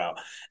his route?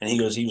 And he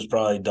goes, he was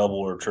probably double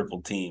or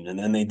triple teamed. And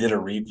then they did a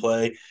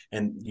replay,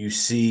 and you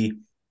see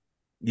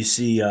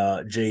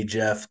Jay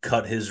Jeff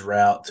cut his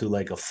route to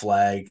like a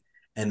flag,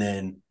 and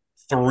then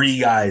 3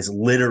 guys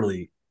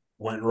literally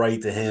went right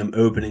to him,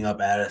 opening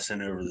up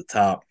Addison over the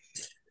top.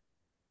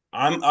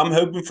 I'm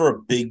hoping for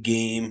a big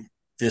game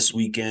this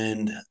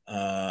weekend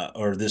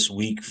or this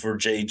week for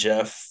Jay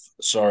Jeff.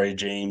 Sorry,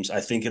 James.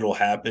 I think it'll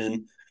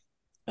happen.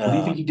 What do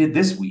you think he did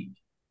this week?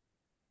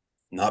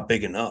 Not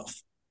big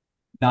enough.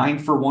 9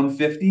 for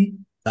 150?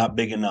 Not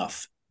big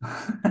enough.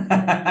 I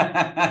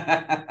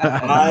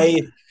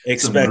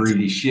expect some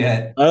greedy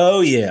shit. Oh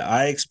yeah,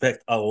 I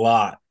expect a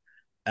lot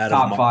out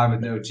top 5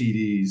 with no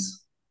TDs.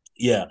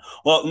 Yeah.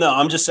 Well, no,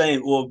 I'm just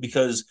saying. Well,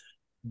 because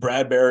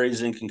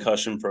Bradbury's in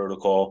concussion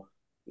protocol,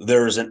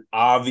 there's an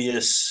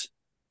obvious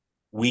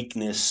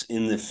weakness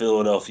in the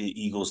Philadelphia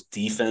Eagles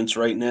defense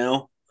right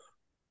now,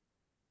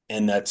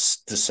 and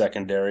that's the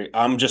secondary.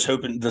 I'm just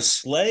hoping, does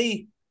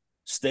Slay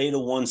stay to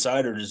one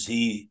side, or does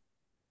he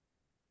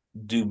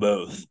do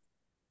both?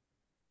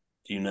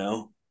 Do you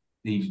know?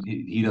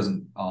 He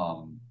doesn't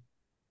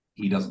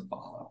he doesn't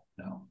follow.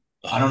 No.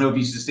 I don't know if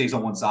he just stays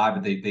on one side,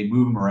 but they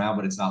move him around,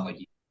 but it's not like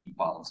he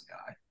follows a guy.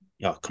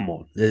 Oh, come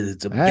on.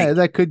 It's a big...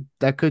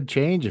 that could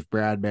change if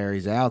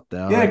Bradbury's out,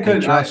 though. Yeah, it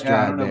could. I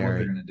don't know what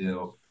they're gonna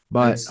do.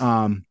 But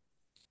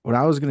what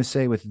I was gonna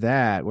say with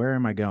that, where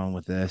am I going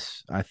with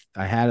this? I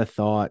had a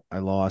thought, I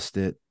lost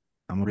it.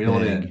 I'm a Reel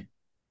pig.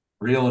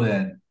 Reel it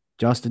in.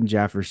 Justin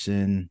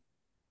Jefferson,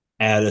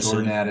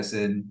 Jordan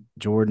Addison.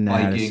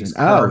 Vikings,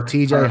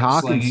 TJ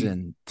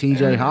Hawkinson.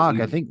 TJ Hawk.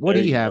 I think what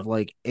did he have?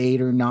 Like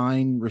 8 or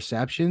 9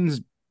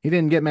 receptions. He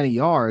didn't get many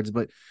yards,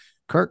 but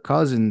Kirk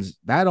Cousins,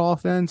 that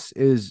offense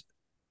is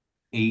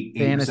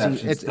 8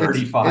 receptions, it's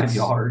 35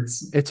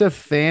 yards. It's a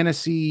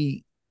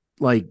fantasy,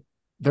 like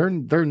they're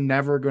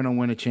never gonna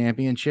win a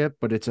championship,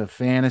 but it's a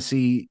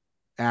fantasy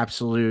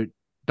absolute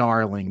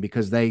darling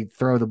because they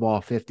throw the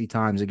ball 50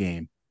 times a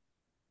game.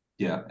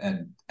 Yeah,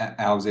 and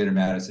Alexander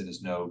Madison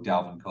is no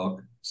Dalvin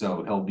Cook,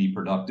 so he'll be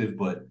productive,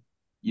 but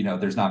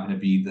there's not going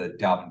to be the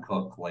Dalvin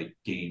Cook like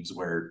games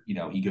where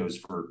he goes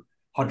for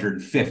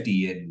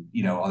 150 and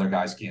other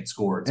guys can't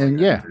score. And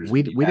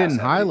we didn't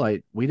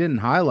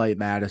highlight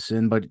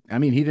Madison, but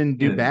he didn't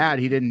do bad.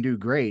 He didn't do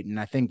great, and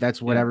I think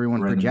that's what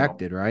everyone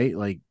projected, right?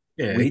 Like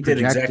Yeah, we he did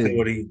exactly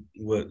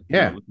projected.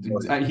 Yeah,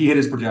 He hit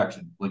his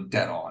projection like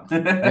dead on.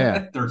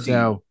 yeah. 13.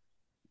 So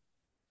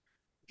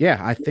yeah,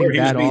 I where think he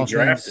was being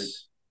drafted.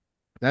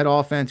 that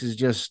offense is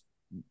just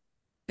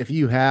if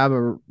you have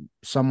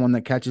someone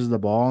that catches the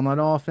ball on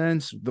that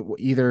offense,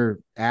 either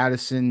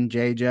Addison,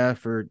 J.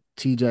 Jeff, or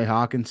T.J.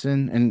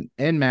 Hawkinson,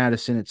 and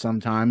Madison at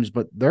sometimes,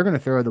 but they're going to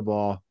throw the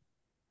ball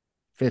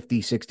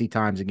 50, 60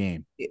 times a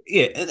game.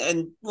 Yeah,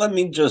 and let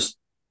me just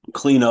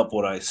clean up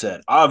what I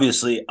said.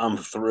 Obviously, I'm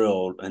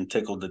thrilled and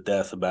tickled to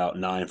death about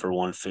 9 for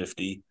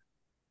 150.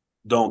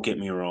 Don't get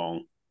me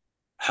wrong.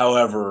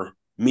 However,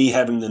 me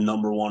having the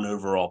number one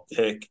overall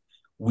pick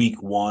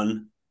week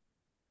one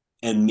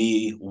and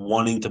me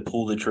wanting to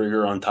pull the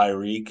trigger on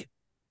Tyreek,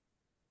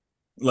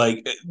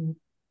 like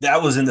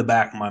that was in the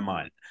back of my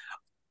mind.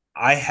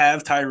 I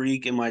have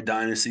Tyreek in my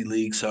dynasty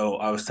league, so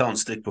I was telling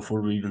Stick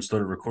before we even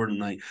started recording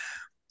tonight.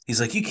 He's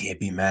like, you can't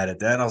be mad at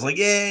that. And I was like,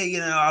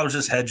 yeah, I was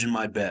just hedging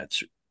my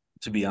bets,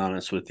 to be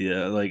honest with you.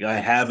 Like I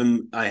have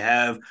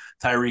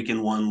Tyreek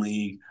in one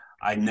league.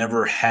 I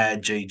never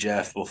had Jay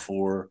Jeff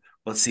before.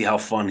 Let's see how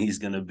fun he's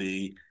gonna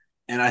be.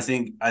 And I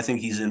think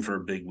he's in for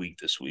a big week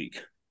this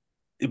week.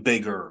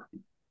 Bigger Yeah,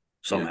 the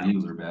somehow.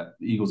 Eagles are bad.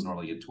 The Eagles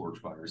normally get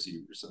torched by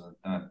receivers, so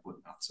that would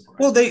not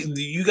Well, surprise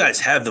me. you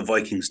guys have the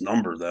Vikings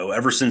number though,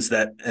 ever since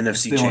that It's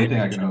NFC the only thing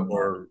I can championship hope on.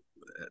 or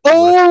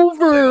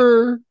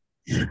whatever.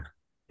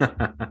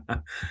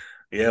 Over.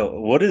 Yeah,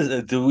 what is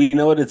it? Do we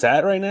know what it's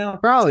at right now?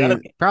 It's got to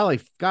be. Probably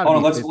got to Hold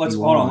on, be let's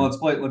hold on.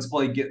 51. Let's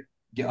play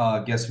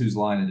guess whose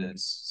line it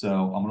is.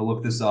 So I'm gonna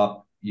look this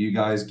up. You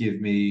guys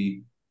give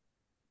me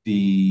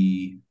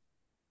the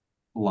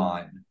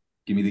line.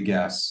 Give me the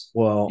guess.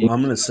 Well,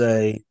 I'm gonna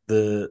say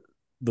the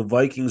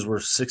Vikings were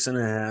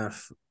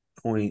 6.5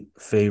 point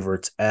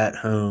favorites at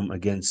home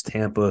against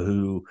Tampa,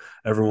 who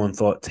everyone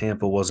thought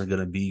Tampa wasn't going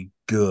to be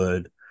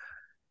good,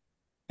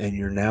 and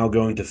you're now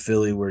going to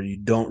Philly where you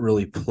don't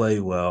really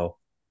play well.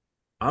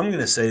 I'm going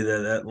to say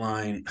that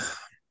line,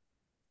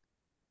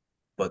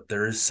 but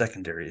there is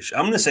secondary issue.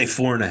 I'm going to say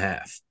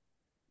 4.5.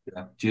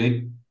 Yeah.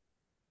 Jake,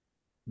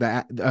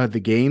 The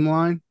game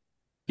line.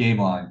 game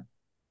line.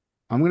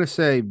 I'm gonna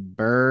say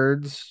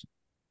Birds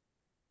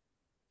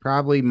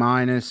probably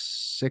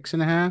minus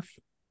 6.5.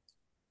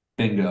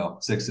 Bingo.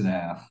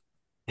 6.5.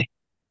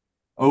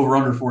 Over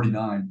under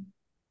 49.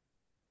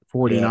 Yeah,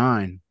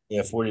 49. yeah,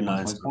 Points, 49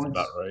 points, sounds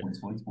about points.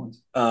 right.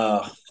 Points.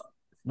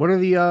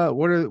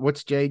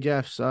 What's Jay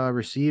Jeff's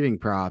receiving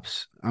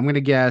props? I'm gonna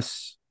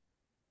guess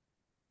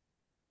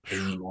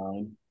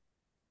 89.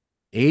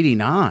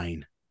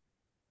 89.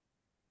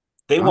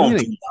 They I'm won't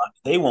gonna do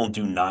they won't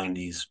do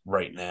 90s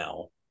right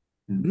now.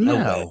 No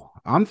way. no.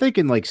 I'm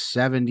thinking like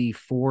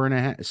 74 and a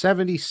half,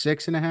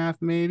 76 and a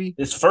half, maybe.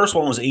 His first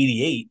one was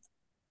 88.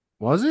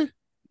 Was it?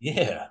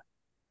 Yeah.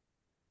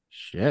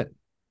 Shit.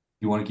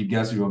 You want to keep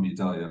guessing? Or you want me to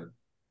tell you?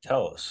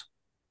 Tell us.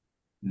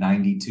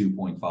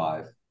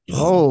 92.5.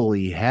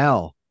 Holy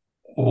hell.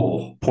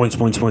 Oh. Points.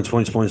 Points. That's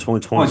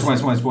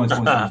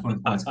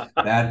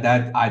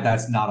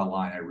not a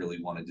line I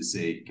really wanted to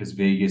see because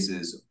Vegas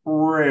is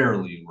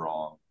rarely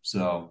wrong.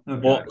 So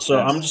okay, Well, so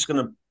I'm just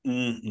gonna.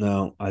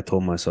 No, I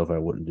told myself I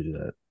wouldn't do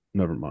that.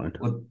 Never mind.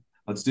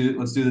 let's do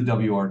the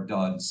WR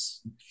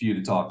duds for you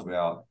to talk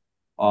about.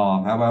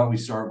 How about we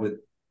start with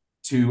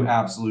two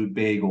absolute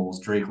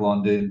bagels: Drake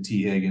London,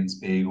 T Higgins,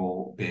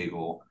 bagel.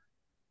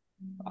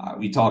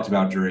 We talked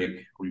about Drake.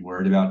 Are we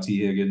worried about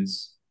T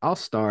Higgins? I'll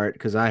start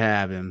because I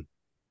have him.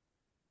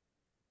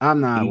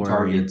 I'm not 8 worried.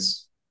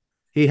 targets.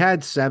 He had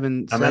How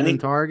seven many?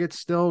 targets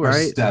still, Or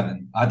right?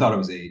 7. I thought it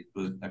was 8,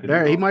 but I could be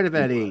There, he wrong. might have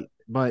had 8,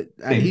 but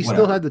he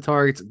still had Whatever. the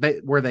targets.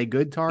 Were they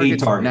good 8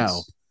 targets? No.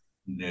 targets.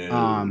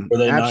 No. Were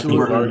they not He good worked Absolutely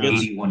for not.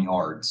 targets? 81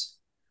 yards.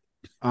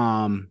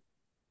 Um,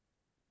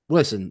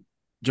 listen,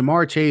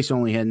 Jamar Chase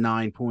only had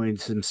 9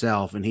 points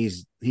himself, and he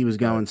was Right.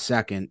 going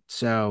second.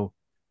 So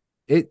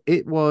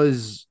it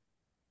was.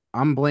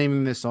 I'm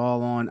blaming this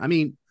all on. I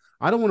mean,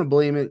 I don't want to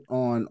blame it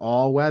on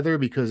all weather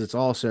because it's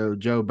also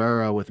Joe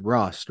Burrow with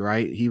rust,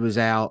 right? He was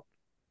out.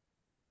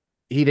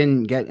 He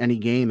didn't get any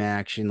game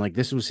action. Like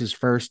this was his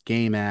first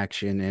game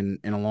action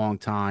in a long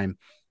time.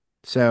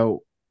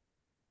 So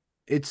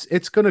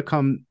it's gonna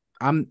come.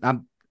 I'm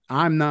not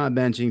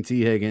benching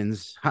T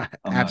Higgins I'm not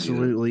either.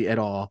 absolutely at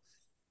all.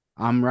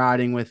 I'm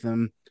riding with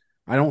them.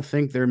 I don't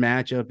think their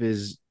matchup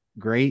is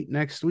great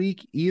next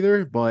week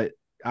either, but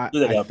Do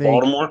they I got think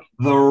Baltimore?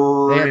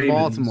 The they have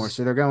Baltimore, Ravens.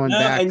 so they're going No,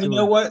 back and you to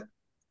know what?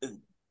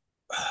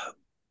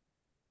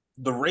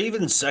 The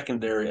Ravens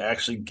secondary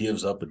actually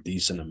gives up a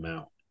decent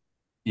amount.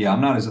 Yeah,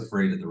 I'm not as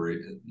afraid of the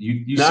Ravens.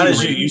 You see Not the as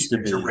you Ravens, you used to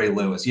picture be. Ray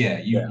Lewis.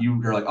 Yeah, Yeah.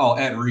 you're like, oh,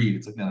 Ed Reed.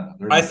 It's like, no,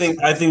 they're I not think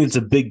that I bad. think it's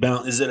a big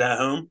bounce. Is it at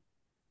home?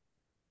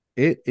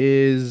 it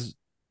is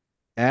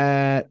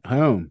at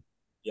home.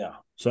 Yeah.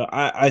 So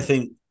I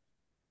think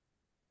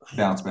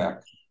Bounce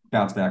back.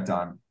 Bounce back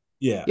time.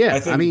 yeah, Yeah,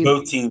 I mean,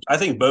 I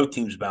think both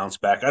teams bounce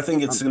back. I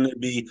think it's um, going to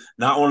be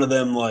not one of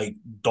them like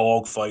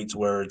dog fights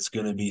where it's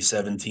going to be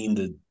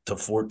 17 to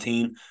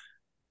 14.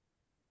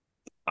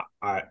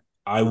 I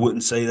I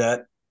wouldn't say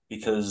that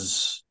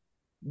because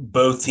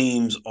both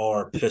teams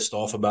are pissed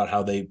off about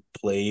how they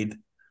played,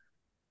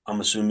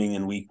 I'm assuming,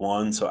 in week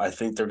one. So I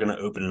think they're going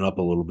to open it up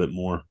a little bit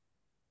more.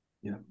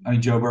 Yeah. I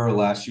mean, Joe Burrow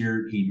last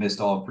year, he missed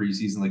all of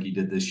preseason like he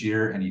did this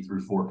year, and he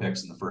threw 4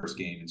 picks in the first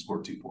game and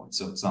scored 2 points.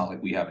 So it's not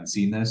like we haven't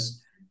seen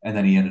this. And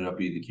then he ended up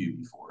being the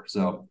QB4.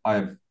 So I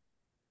have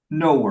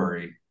no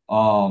worry.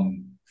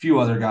 Few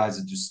other guys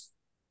that just,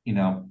 you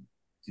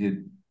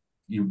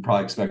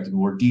probably expected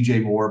more.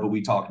 DJ Moore, but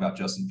we talked about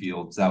Justin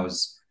Fields. That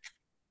was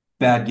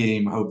bad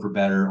game. Hope for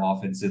better.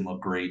 Offense didn't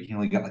look great. He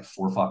only got like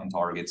 4 fucking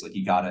targets. Like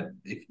you gotta,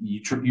 if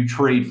you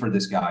trade for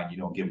this guy and you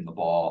don't give him the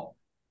ball,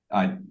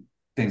 I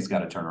things got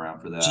to turn around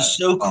for that. Just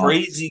so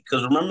crazy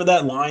because remember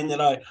that line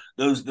that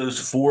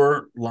those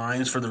 4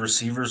 lines for the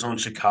receivers on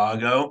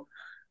Chicago.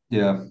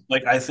 Yeah,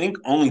 like I think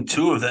only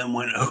 2 of them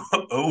went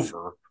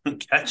over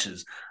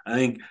catches. I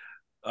think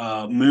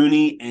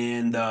Mooney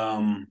and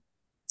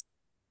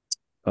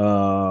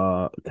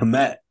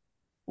Komet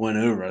went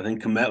over. I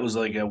think Komet was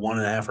like at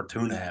 1.5 or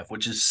 2.5,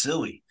 which is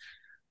silly.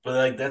 But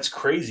like that's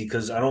crazy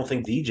because I don't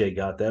think DJ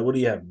got that. What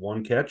do you have?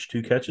 1 catch,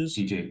 2 catches?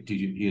 DJ,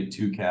 he had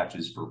 2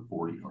 catches for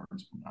 40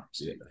 yards.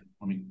 Yeah.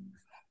 Let me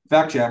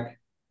fact check.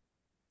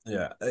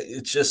 Yeah,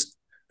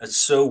 it's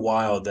so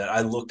wild that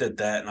I looked at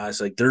that and I was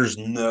like, "There's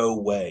no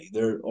way."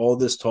 There, all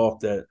this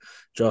talk that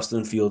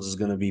Justin Fields is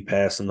going to be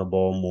passing the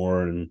ball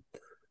more and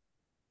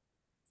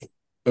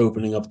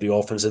opening up the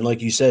offense, and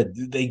like you said,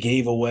 they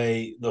gave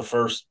away the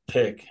first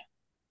pick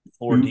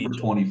for 2 DJ. for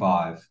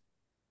 25.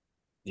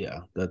 Yeah,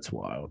 that's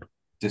wild.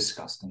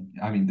 Disgusting.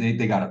 I mean,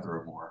 they got to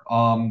throw more.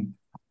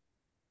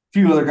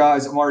 Few other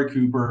guys, Amari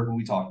Cooper, when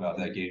we talked about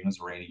that game, it was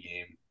a rainy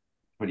game,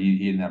 but he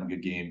didn't have a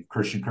good game.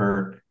 Christian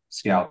Kirk,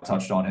 Scout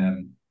touched on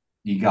him.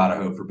 You got to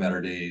hope for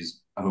better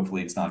days.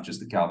 Hopefully, it's not just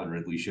the Calvin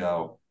Ridley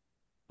show.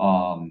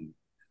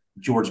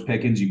 George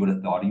Pickens, you would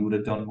have thought he would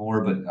have done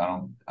more, but I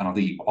don't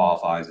think he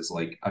qualifies as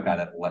like a guy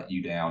that let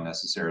you down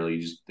necessarily.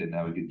 He just didn't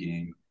have a good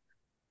game.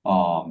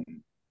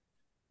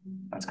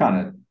 That's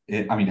kind of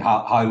it. I mean,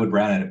 Hollywood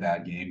Brown had a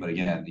bad game, but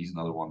again, he's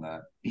another one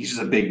that he's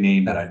just a big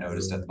name that I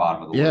noticed at the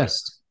bottom of the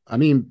list. I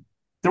mean,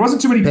 there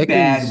wasn't too many Pickens,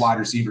 bad wide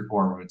receiver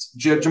performances.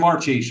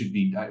 Jamar Chase should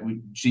be.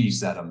 She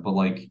said him, but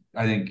like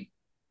I think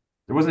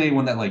there wasn't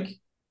anyone that like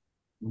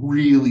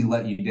really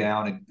let you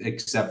down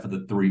except for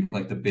the 3,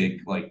 like the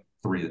big like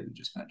 3 that we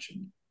just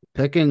mentioned.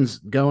 Pickens,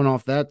 going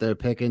off that though,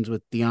 Pickens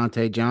with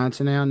Deontay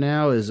Johnson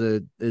now is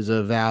a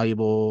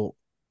valuable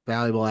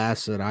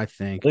asset, I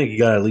think. I think you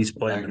got to at least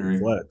play him in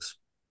flex.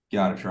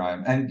 Got to try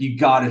him, and you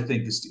got to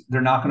think this.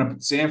 They're not going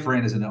to. San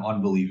Fran is an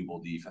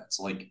unbelievable defense.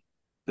 Like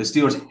the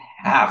Steelers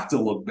have to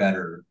look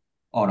better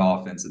on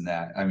offense than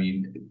that. I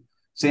mean,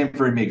 San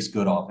Fran makes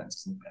good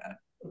offenses look bad.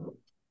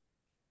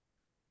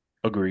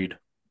 Agreed.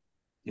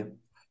 Yep.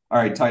 All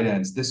right, tight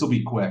ends. This will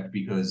be quick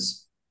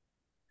because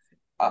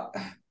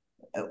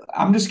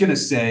I'm just gonna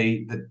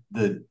say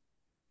that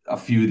a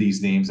few of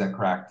these names that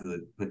cracked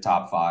the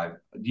top 5.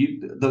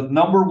 The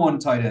number 1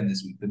 tight end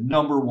this week, the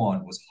number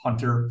 1 was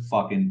Hunter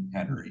fucking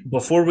Henry.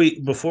 Before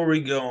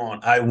we go on,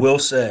 I will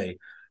say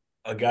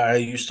a guy I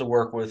used to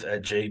work with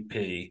at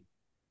JP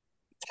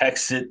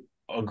texted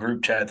a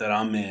group chat that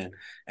I'm in,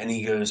 and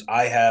he goes,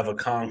 "I have a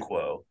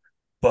Conquo,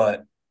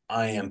 but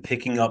I am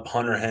picking up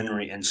Hunter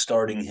Henry and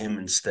starting him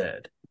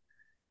instead."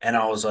 And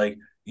I was like,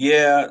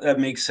 "Yeah, that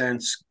makes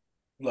sense.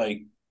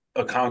 Like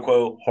a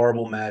Conquo,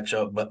 horrible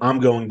matchup, but I'm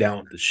going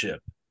down with the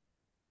ship."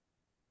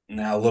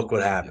 Now look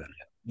what happened.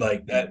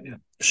 Like that.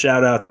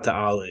 Shout out to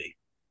Ali.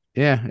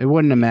 Yeah, it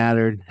wouldn't have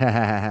mattered.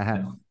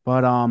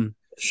 But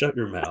shut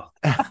your mouth.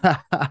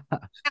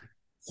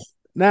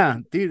 Nah,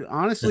 dude,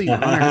 honestly,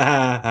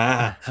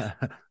 Hunter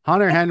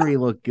Henry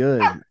looked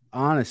good,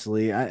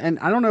 honestly. And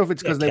I don't know if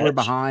it's because they were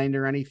behind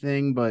or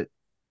anything, but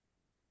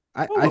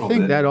I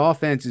think that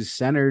offense is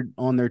centered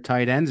on their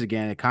tight ends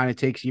again. It kind of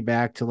takes you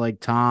back to like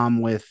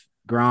Tom with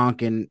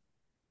Gronk and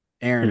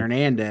Aaron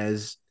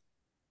Hernandez.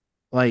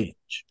 Like,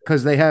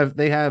 because they have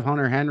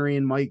Hunter Henry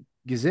and Mike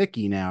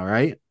Gesicki now,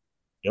 right?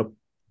 Yep.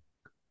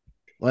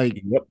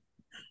 Like, yep.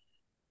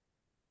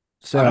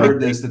 So I've heard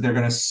this that they're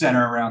going to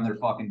center around their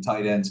fucking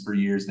tight ends for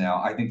years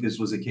now. I think this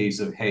was a case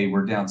of, hey,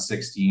 we're down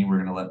 16. We're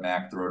going to let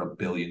Mac throw it a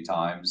billion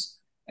times,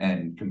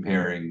 and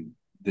comparing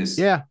this.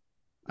 Yeah.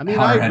 I mean,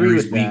 Hunter I agree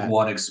Henry's with week that.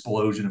 1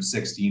 explosion of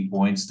 16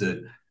 points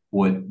to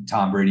what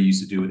Tom Brady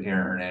used to do with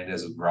Aaron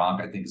Hernandez and Gronk,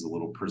 I think is a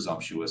little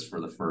presumptuous for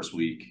the first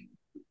week.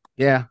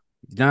 Yeah.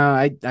 No,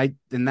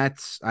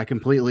 I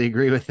completely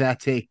agree with that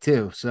take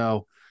too.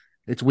 So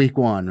it's week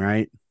 1,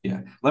 right?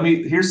 Yeah.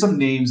 Here's some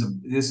names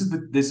of these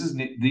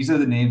are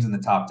the names in the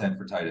top 10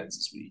 for tight ends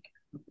this week.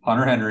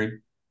 Hunter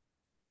Henry,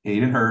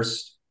 Hayden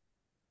Hurst,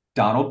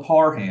 Donald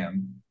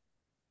Parham,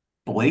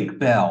 Blake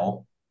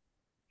Bell,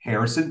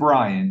 Harrison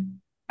Bryant,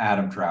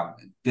 Adam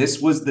Troutman. This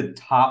was the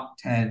top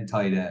 10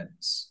 tight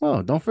ends.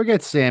 Oh, don't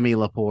forget Sammy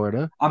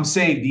Laporta. I'm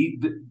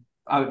saying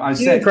I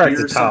said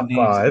here's some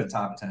names in the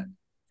top 10.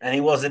 And he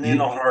wasn't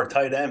in on our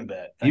tight end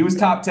bet. He was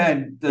top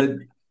 10.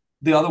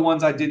 The other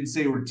ones I didn't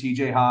say were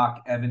TJ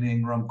Hawk, Evan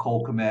Ingram,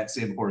 Cole Kmet,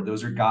 Sam Laporta.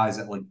 Those are guys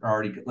that like are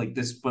already like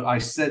this, but I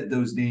said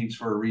those names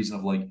for a reason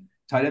of like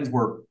tight ends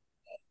were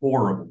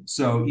horrible.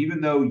 So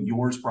even though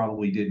yours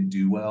probably didn't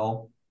do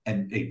well,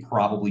 and they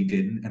probably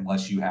didn't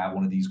unless you have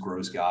one of these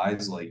gross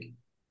guys, like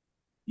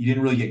you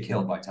didn't really get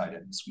killed by tight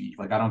end this week.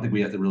 Like I don't think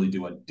we have to really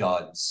do a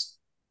duds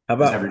How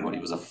because about everybody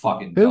was a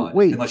fucking Who dud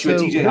wait, unless you had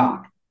so TJ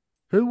Hawk.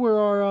 who were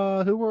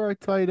our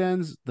tight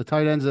ends? The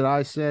tight ends that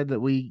I said that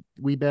we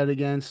bet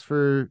against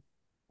for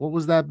what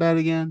was that bet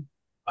again?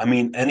 I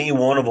mean, any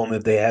one of them,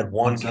 if they had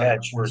one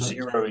catch for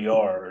 117. 0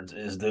 yards,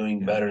 is doing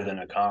Yeah. better than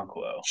a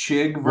Conquo.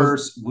 Chig Was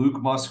versus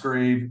Luke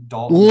Musgrave,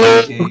 Dalton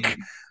Luke. Kincaid.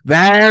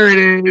 There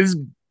it is,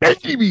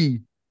 baby.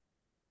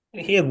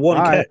 He had All one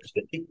right. catch,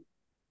 didn't he?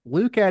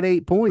 Luke had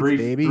 8 points,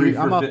 baby.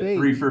 I'm up eight.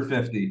 3 for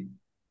 50.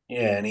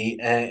 Yeah,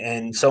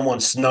 and someone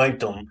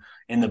sniped him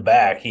in the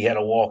back. He had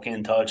a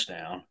walk-in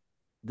touchdown.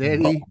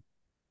 Did he?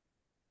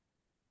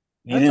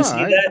 You That's didn't all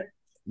see right. that?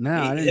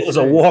 No, I didn't It was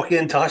a say.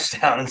 walk-in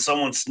touchdown, and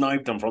someone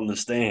sniped him from the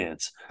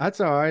stands.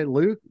 That's all right,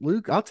 Luke,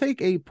 I'll take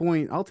 8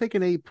 point. I'll take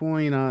an 8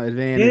 point Yeah,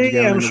 advantage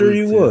yeah, going I'm into sure week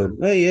you two. would.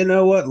 Hey, you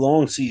know what?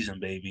 Long season,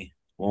 baby.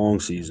 Long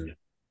season.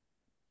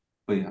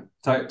 But yeah,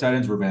 tight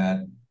ends were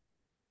bad.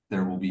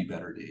 There will be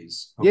better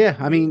days. Yeah, I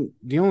Hopefully. mean,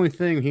 the only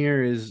thing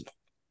here is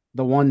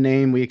the one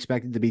name we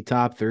expected to be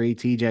top three,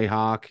 TJ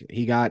Hawk.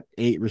 He got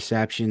 8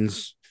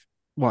 receptions,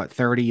 what,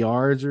 30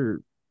 yards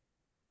or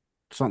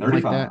something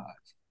like 35. that?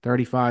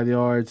 35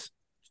 yards.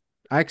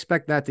 I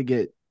expect that to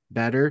get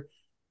better.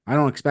 I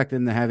don't expect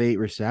him to have 8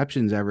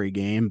 receptions every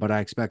game, but I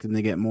expect him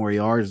to get more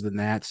yards than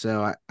that.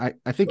 So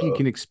I think you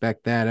can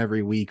expect that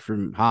every week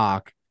from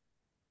Hawk.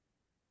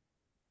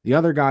 The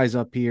other guys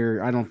up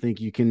here, I don't think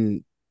you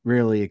can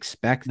really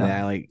expect that.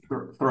 No, Like,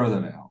 throw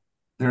them out.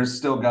 There's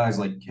still guys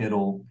like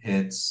Kittle,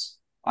 Pitts.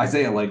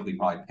 Isaiah likely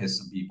probably pissed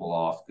some people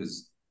off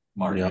because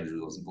Mark Yep.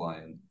 Andrews wasn't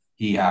playing.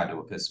 He had to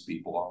have pissed some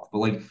people off. But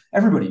like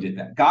everybody did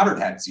that. Goddard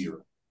had 0.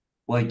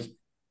 Like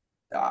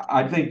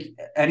I think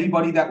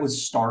anybody that was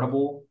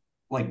startable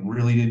like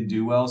really didn't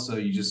do well. So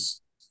you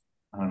just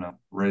I don't know,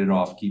 write it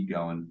off, keep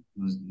going.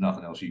 There's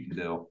nothing else you can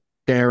do.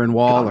 Darren God,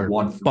 Waller,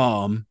 one for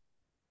bum.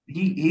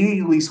 he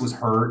at least was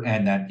hurt,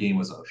 and that game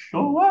was a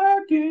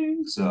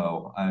shellacking.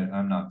 So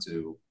I'm not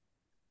too.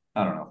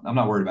 I don't know. I'm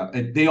not worried about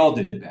it. They all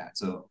did bad,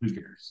 so who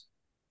cares?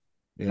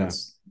 Yeah.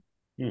 That's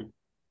Yeah.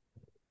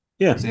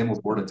 Yeah. Sam was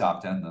board a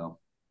top 10 though.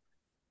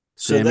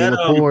 So Sammy that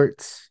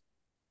Laporte.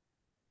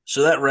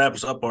 so that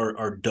wraps up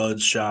our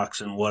duds,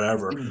 shocks, and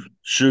whatever.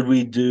 Should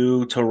we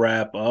do to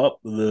wrap up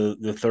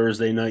the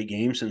Thursday night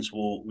game since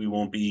we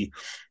won't be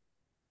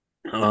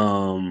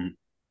um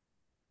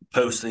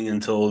posting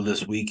until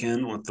this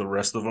weekend with the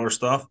rest of our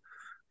stuff?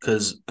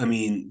 Because I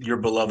mean, your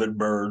beloved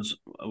Birds,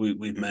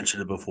 we've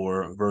mentioned it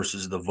before,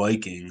 versus the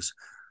Vikings.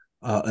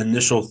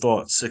 Initial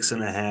thoughts: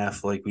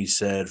 6.5, like we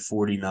said,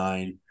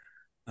 49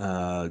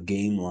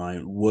 game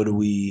line. What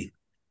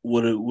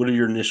are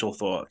your initial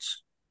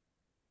thoughts?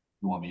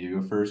 You want me to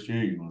go first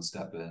here? You want to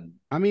step in?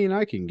 I mean,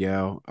 I can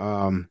go.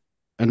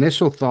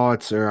 Initial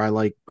thoughts are I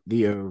like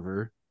the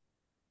over,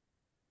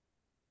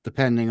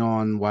 depending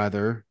on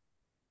weather.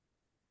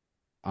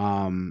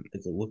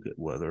 Take a look at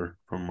weather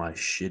from my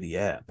shitty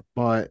app.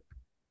 But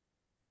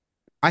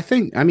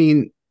I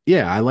mean,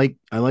 yeah, I like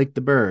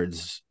the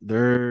Birds.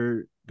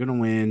 They're gonna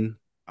win.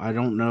 I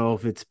don't know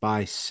if it's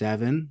by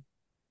 7.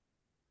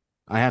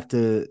 I have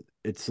to.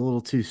 It's a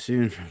little too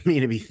soon for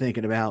me to be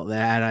thinking about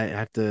that. I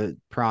have to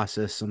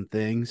process some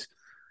things.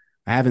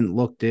 I haven't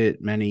looked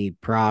at many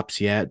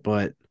props yet,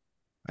 but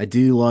I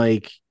do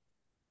like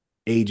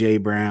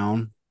AJ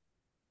Brown.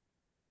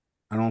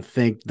 I don't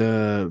think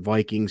the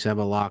Vikings have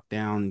a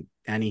lockdown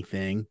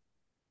anything.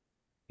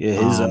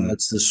 Yeah, his Um,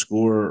 odds to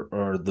score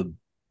are the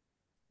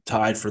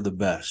tied for the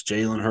best.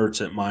 Jalen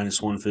Hurts at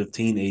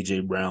 -115, AJ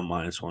Brown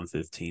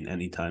 -115,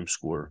 anytime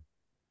score.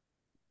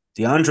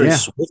 DeAndre yeah,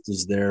 Swift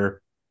is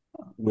there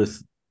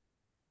with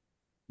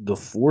the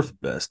fourth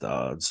best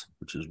odds,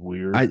 which is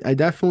weird. I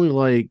definitely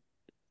like.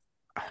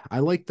 I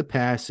like the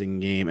passing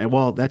game, and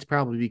well, that's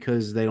probably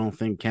because they don't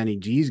think Kenny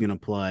G's gonna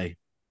play.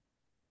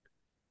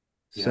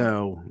 Yeah.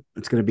 So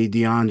it's gonna be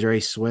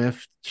DeAndre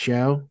Swift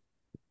show.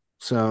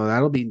 So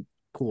that'll be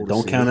cool to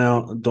see.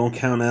 Don't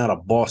count out a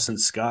Boston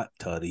Scott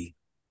tutty.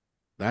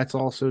 That's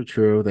also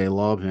true. They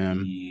love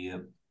him.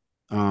 Yep.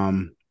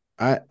 Um,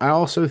 I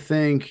also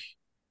think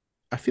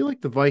I feel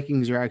like the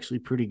Vikings are actually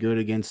pretty good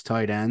against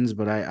tight ends,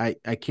 but I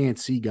can't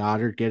see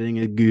Goddard getting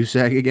a goose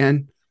egg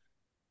again.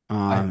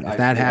 If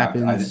that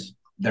happens,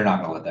 they're not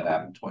going to let that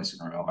happen twice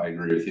in a row. I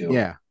agree with you.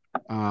 yeah.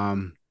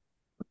 Um,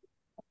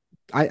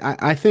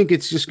 I think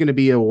it's just going to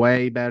be a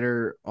way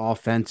better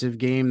offensive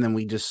game than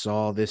we just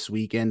saw this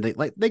weekend. They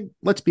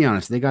let's be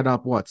honest, they got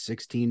up what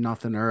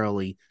 16-0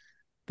 early.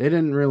 They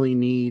didn't really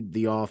need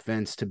the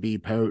offense to be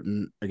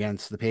potent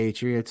against the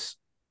Patriots.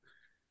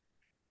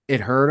 It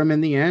hurt them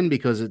in the end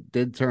because it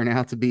did turn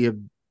out to be a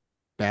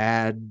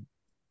bad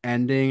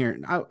ending, or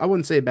I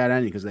wouldn't say a bad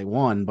ending because they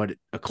won, but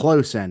a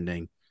close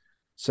ending.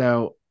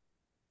 So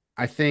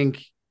I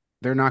think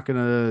they're not going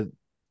to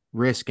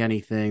risk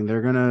anything.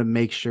 They're going to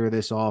make sure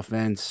this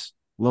offense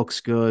looks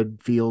good,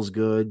 feels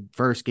good.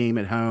 First game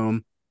at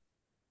home.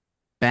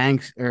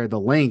 banks or the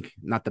link,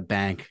 not the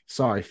bank.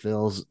 Sorry,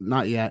 Phil's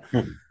not yet,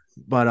 Hmm.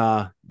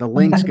 but the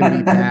link's gonna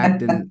be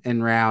packed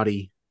and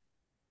rowdy.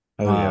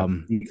 Oh yeah,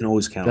 Um, you can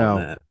always count on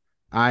so that.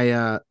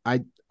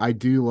 I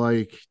do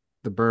like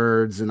the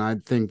birds, and I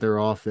think their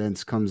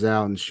offense comes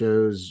out and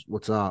shows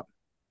what's up.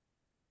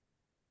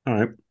 All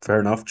right, fair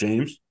enough,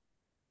 James.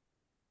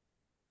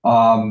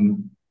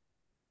 Um,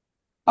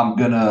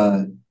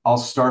 I'll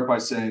start by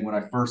saying when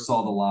I first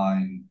saw the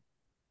line,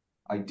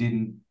 I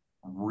didn't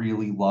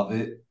really love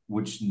it,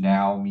 which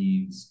now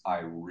means I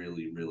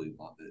really, really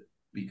love it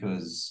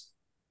because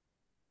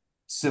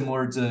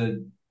similar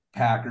to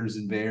Packers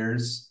and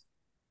Bears,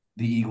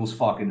 the Eagles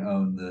fucking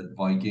own the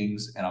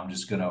Vikings, and I'm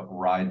just gonna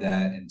ride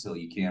that until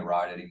you can't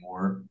ride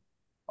anymore.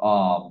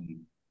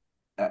 Um,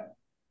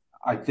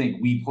 I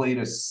think we played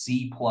a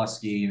C+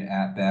 game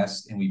at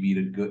best, and we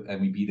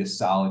beat a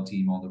solid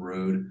team on the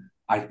road.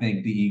 I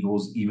think the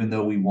Eagles, even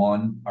though we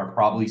won, are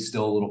probably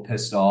still a little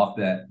pissed off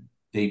that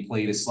they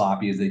played as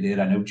sloppy as they did.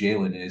 I know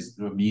Jalen is.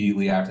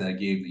 Immediately after that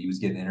game that he was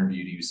getting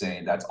interviewed, he was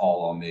saying that's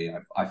all on me.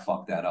 I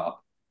fucked that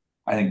up.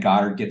 I think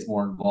Goddard gets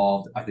more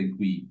involved. I think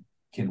we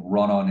can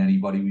run on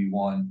anybody we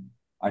want.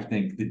 I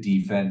think the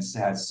defense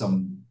had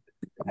some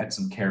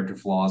character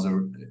flaws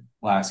over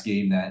last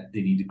game that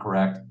they need to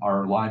correct.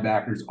 Our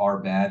linebackers are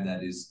bad.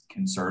 That is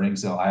concerning.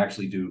 So I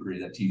actually do agree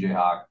that TJ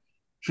Hawk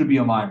should be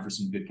on line for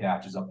some good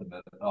catches up the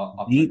middle,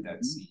 up like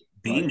that seam.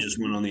 Bean But just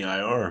went on the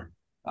IR.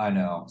 I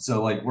know.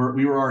 So like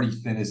we were already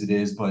thin as it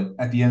is, but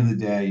at the end of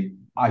the day,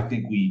 I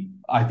think we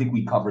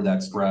cover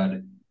that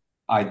spread.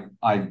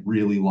 I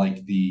really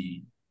like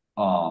the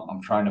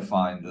I'm trying to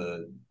find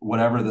the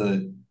whatever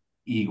the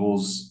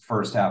Eagles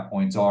first half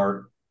points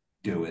are,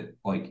 do it.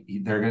 Like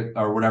they're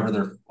or whatever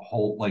their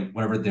whole like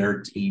whatever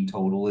their team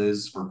total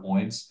is for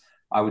points,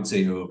 I would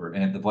say over.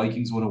 And if the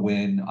Vikings want to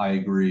win, I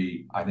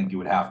agree. I think it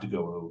would have to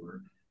go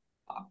over.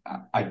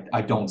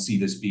 I don't see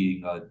this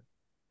being a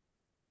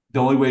the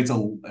only way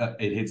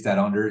it hits that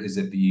under is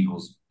if the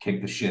Eagles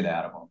kick the shit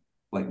out of them,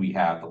 like we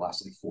have the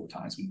last like 4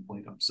 times we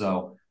played them.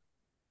 So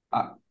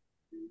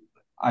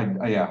I,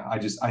 yeah, I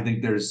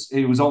think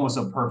it was almost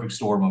a perfect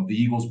storm of the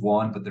Eagles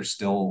won, but they're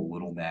still a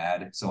little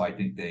mad. So I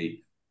think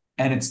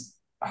and it's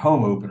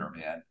home opener,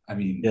 man. I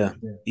mean, Yeah,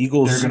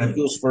 Eagles.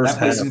 Eagles first that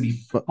place half. is gonna be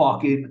But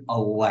fucking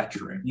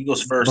electric.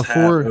 Eagles first half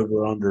before, over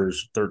unders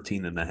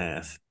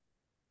 13.5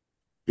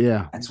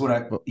 yeah, That's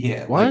what but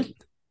yeah, what like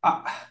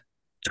I,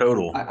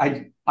 total.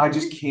 I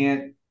just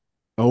can't.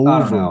 I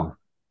don't know. over?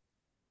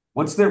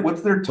 What's their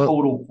But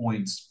total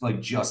points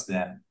like just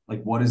then?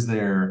 Like what is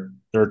their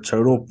Their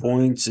total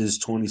points is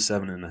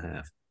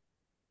 27.5.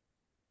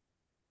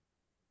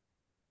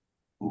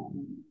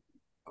 ooh,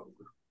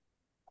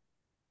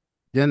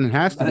 then it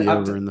has to be I'm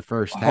over in the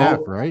first half,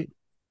 oh right?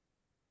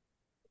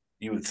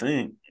 You would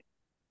think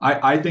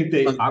I think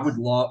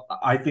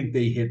I think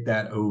they hit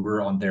that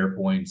over on their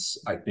points.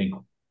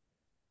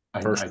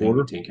 first I think we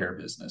quarter. take care of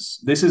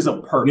business. This is I'm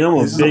a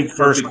this is a big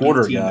first perfect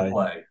quarter team to guy.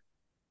 play.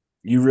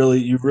 You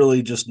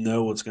really just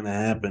know what's going to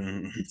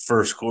happen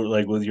first quarter,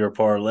 like with your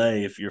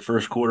parlay. If your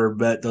first quarter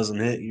bet doesn't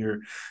hit, you're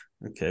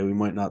okay. We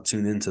might not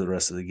tune into the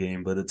rest of the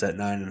game, but it's at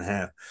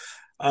 9.5.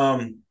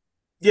 Um,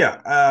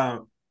 yeah.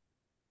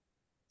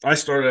 I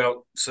started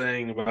out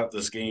saying about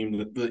this game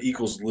that the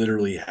Eagles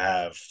literally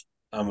have.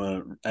 I'm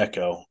gonna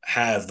echo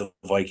have the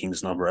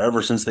Vikings number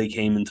ever since they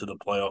came into the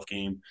playoff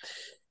game.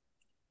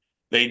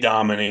 They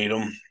dominate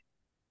them.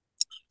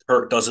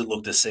 Kirk doesn't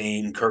look the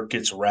same. Kirk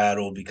gets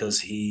rattled because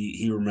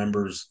he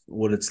remembers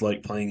what it's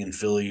like playing in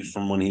Philly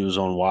from when he was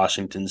on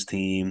Washington's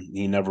team.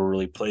 He never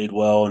really played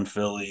well in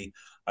Philly.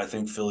 I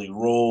think Philly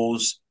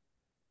rolls.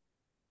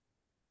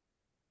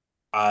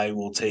 I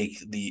will take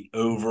the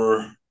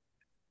over.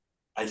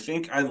 I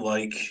think I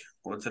like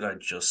what did I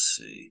just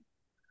see?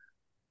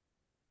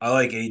 I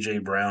like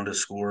AJ Brown to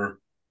score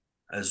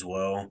as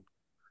well,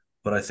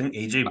 but I think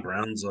AJ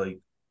Brown's like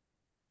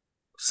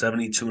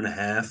 72 and a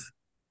half.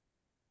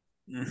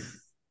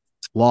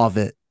 Love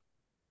it.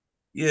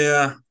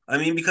 Yeah, I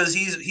mean because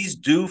he's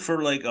due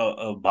for like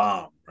a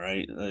bomb,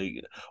 right?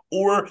 Like,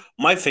 or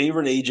my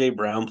favorite AJ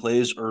Brown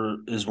plays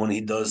is when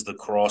he does the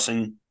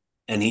crossing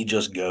and he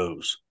just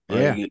goes.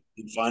 Right, Yeah,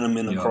 you find him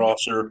in the Yep.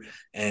 crosser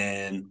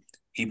and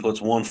he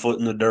puts one foot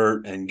in the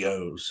dirt and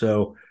goes.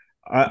 So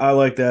I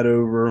like that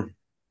over.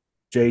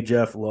 J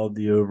Jeff loved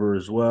the over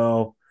as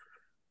well.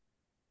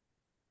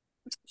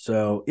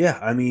 So yeah,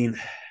 I mean,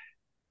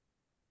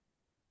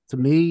 to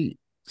me,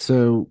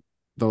 so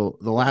the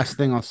last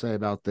thing I'll say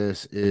about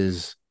this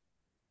is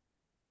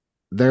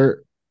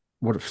they're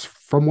what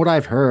from what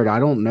I've heard, I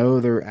don't know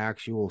their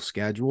actual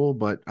schedule,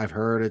 but I've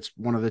heard it's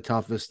one of the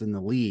toughest in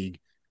the league.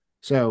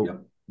 So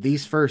Yep.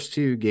 these first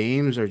two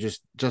games are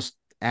just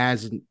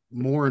as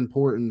more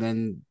important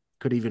than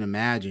could even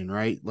imagine,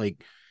 right?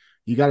 Like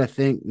you got to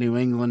think New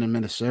England and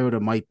Minnesota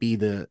might be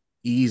the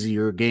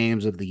easier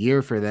games of the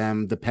year for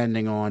them,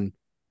 depending on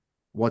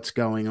what's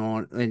going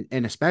on,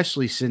 and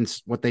especially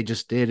since what they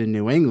just did in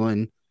New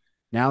England.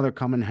 Now they're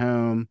coming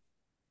home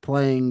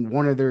playing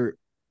one of their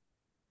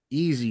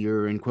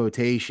easier in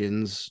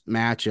quotations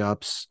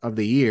matchups of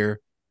the year.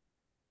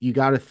 you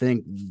got to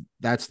think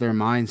that's their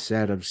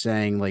mindset of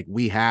saying like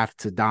we have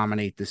to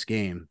dominate this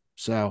game.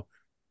 So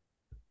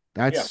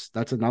Yeah,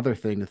 that's another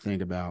thing to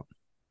think about.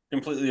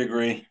 completely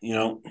agree. You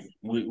know,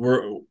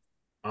 we're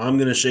I'm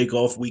gonna shake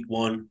off week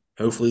one.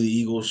 Hopefully the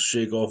Eagles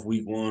shake off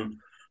week one.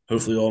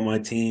 Hopefully all my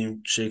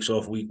team shakes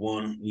off week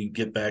one. We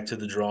get back to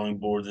the drawing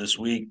board this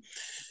week.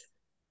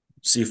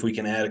 See if we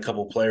can add a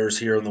couple players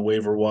here on the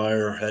waiver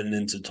wire heading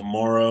into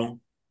tomorrow.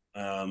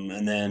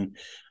 And then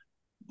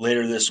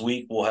later this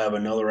week, we'll have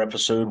another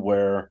episode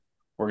where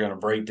we're going to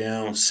break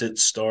down sit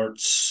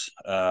starts,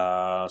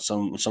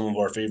 some of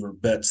our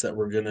favorite bets that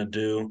we're going to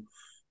do,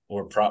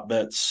 or prop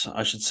bets,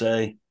 I should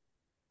say,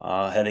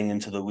 heading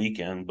into the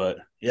weekend. But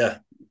yeah,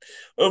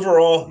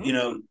 overall, you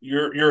know,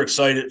 you're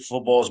excited.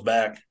 Football's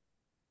back.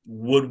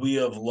 Would we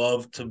have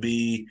loved to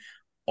be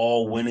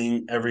all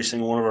winning every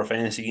single one of our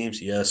fantasy games?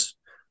 Yes.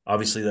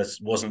 Obviously, that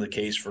wasn't the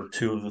case for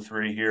two of the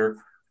three here.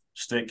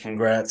 Stick,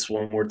 congrats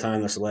one more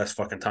time. That's the last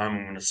fucking time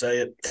I'm going to say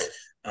it.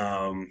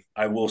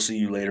 I will see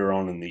you later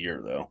on in the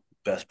year, though.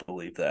 Best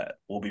believe that.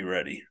 We'll be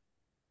ready.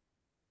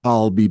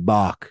 I'll be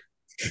back.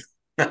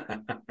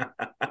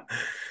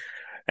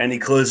 Any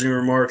closing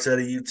remarks out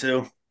of you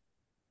two?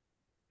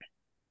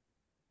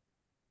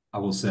 I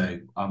will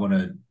say I'm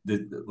gonna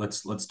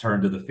let's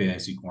turn to the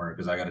fantasy corner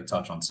because I got to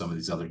touch on some of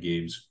these other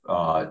games.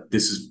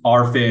 This is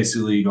our fantasy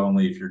league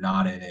only. If you're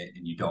not in it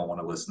and you don't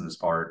want to listen to this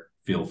part,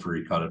 feel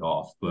free to cut it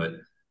off. But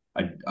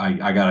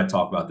I got to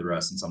talk about the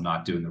rest since I'm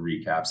not doing the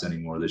recaps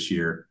anymore this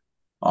year.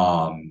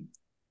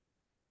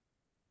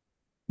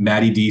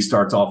 Matty D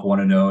starts off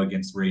 1-0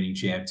 against reigning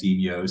champ Team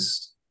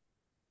Yost.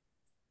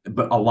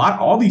 But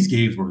all these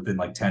games were within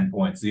like 10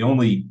 points. The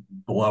only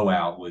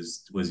blowout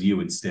was you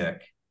and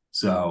Stick.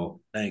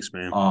 So thanks,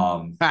 man.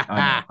 I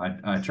know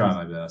I try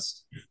my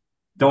best.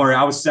 Don't worry,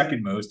 I was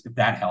second most. If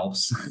that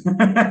helps.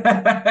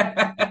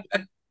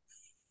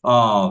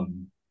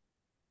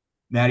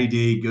 Matty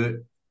D,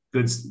 good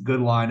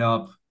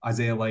lineup.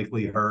 Isaiah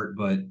Likely hurt,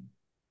 but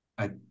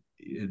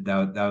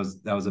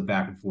that was a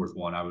back and forth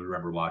one. I would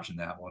remember watching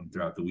that one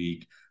throughout the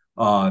week.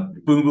 Boom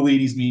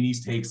Bellini's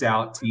Meanies takes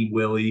out Team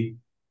Willie.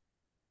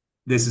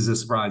 This is a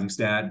surprising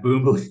stat.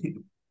 Boom Bellini.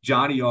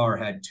 Johnny R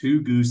had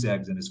 2 goose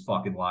eggs in his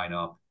fucking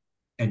lineup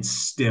and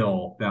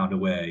still found a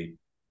way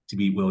to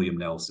beat William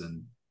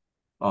Nelson.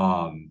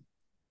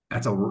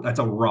 That's a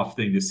rough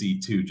thing to see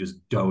too,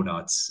 just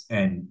donuts,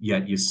 and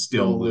yet you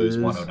still lose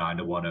 109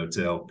 to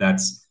 102.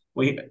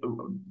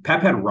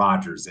 Pep had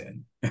Rodgers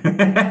in,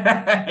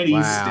 and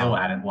he still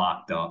had it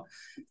locked up.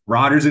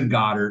 Rodgers and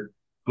Goddard,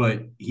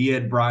 but he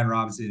had Brian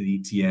Robinson and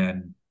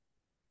ETN.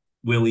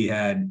 Willie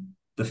had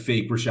the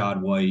fake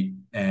Rashad White,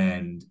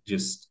 and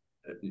just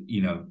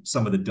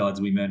some of the duds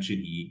we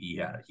mentioned. He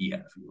had a few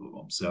of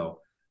them. So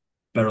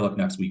better luck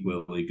next week,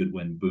 Willie. Good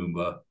win,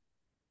 Boomba.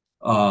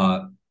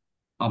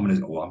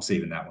 I'm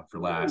saving that one for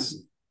last.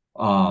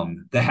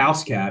 The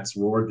House Cats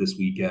roared this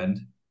weekend.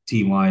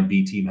 Team Lion,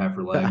 B Team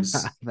Heifer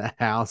Legs. The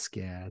House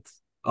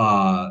Cats.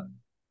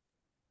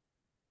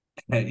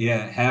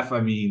 Yeah,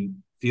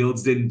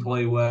 Fields didn't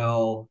play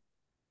well.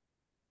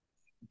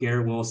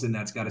 Garrett Wilson,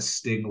 that's got to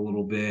sting a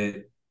little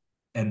bit.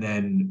 And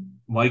then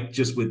Mike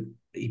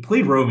he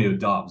played Romeo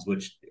Doubs,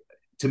 which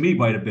to me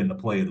might have been the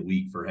play of the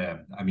week for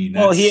him. I mean,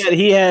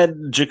 he had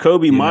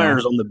Jacoby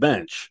Myers on the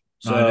bench.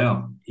 So I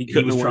know he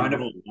was trying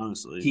to.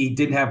 Honestly, he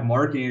didn't have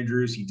Mark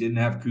Andrews. He didn't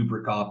have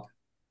Cooper Kupp.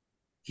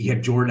 He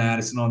had Jordan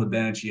Addison on the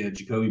bench. He had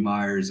Jacoby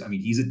Myers. I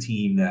mean, he's a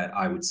team that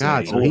I would say.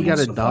 God, so he got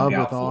a dub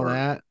with all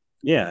that.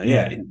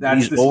 Yeah.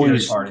 That's the scary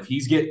part. If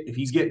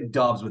he's getting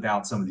dubs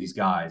without some of these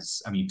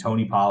guys, I mean,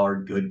 Tony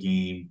Pollard, good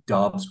game.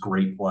 Dubs,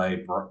 great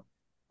play.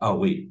 Oh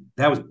wait,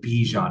 that was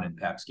Bijan in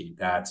Pep's game.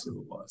 That's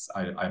who it was.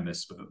 I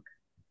misspoke.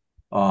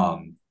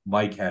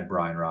 Mike had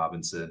Brian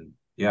Robinson.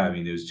 Yeah, I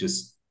mean, it was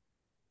just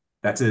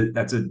that's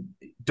a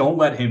don't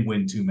let him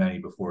win too many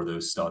before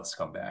those studs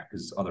come back,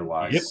 because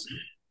otherwise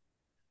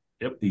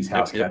these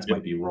House Cats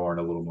might be roaring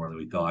a little more than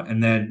we thought.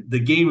 And then the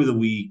game of the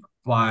week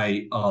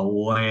by a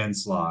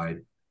landslide.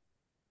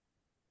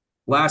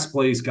 Last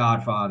place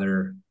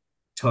Godfather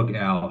took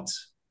out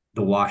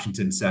the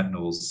Washington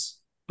Sentinels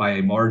by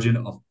a margin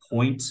of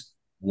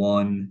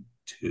 0.12.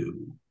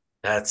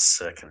 That's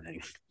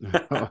sickening.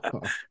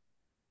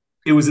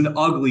 It was an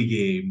ugly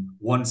game,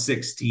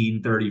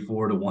 116-34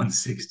 to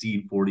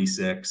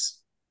 116-46.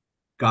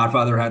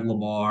 Godfather had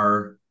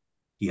Lamar.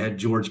 He had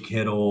George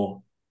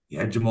Kittle. He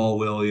had Jamal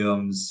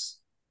Williams.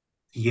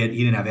 He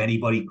didn't have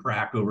anybody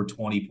crack over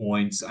 20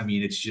 points. I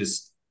mean, it's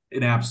just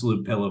an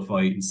absolute pillow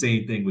fight. And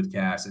same thing with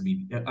Cass. I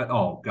mean,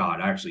 oh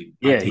God, actually,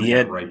 I take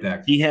that right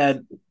back. He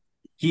had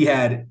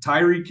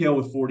Tyreek Hill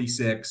with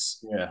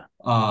 46. Yeah.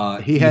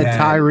 He had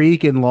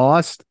Tyreek and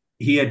lost.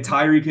 He had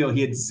Tyreek Hill.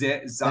 He had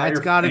Zaire. That's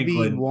got to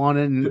be one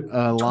in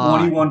a lot.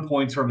 21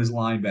 points from his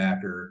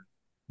linebacker.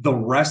 The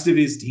rest of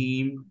his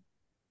team,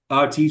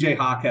 TJ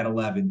Hawk had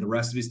 11. The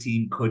rest of his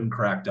team couldn't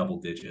crack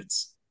double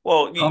digits.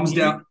 Well,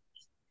 down.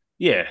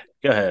 Yeah,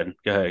 go ahead.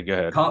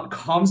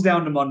 Comes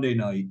down to Monday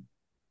night.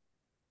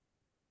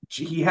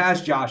 He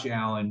has Josh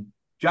Allen.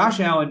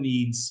 Josh Allen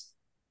needs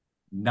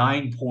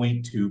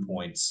 9.2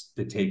 points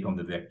to take home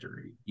the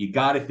victory. You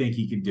got to think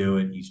he can do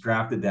it. He's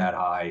drafted that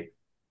high.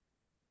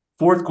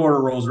 Fourth quarter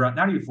rolls around,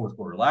 not even fourth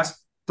quarter,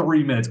 last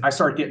 3 minutes, I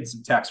start getting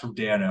some texts from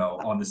Dano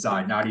on the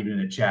side, not even in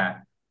a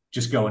chat,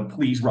 just going,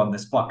 please run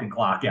this fucking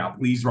clock out.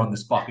 Please run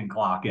this fucking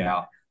clock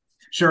out.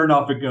 Sure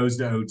enough, it goes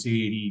to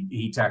OT, and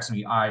he texts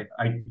me, I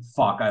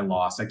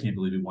lost. I can't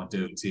believe he went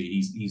to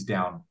OT. He's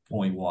down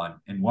 0.1.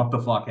 And what the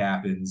fuck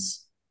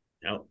happens?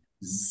 Yep.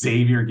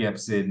 Xavier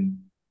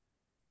Gibson,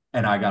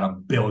 and I got a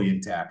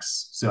billion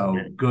texts. So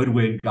good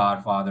win,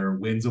 Godfather.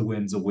 Win's a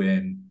win's a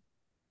win.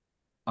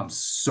 I'm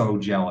so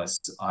jealous.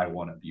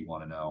 You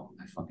want to know.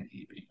 I fucking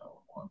hate being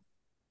 0-1.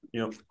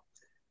 Yep.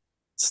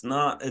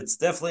 It's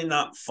definitely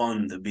not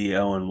fun to be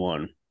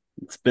 0-1.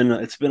 It's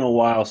been a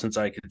while since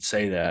I could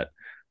say that,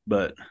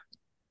 but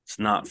it's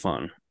not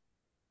fun.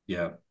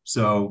 Yeah.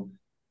 So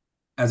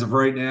as of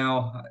right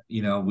now,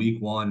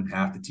 week one,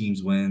 half the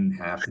teams win,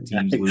 half the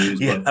teams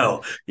lose.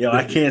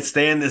 I can't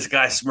stand this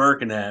guy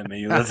smirking at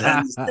me. Let's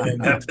end this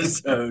damn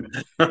episode.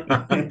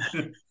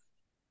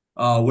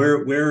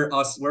 Where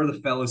the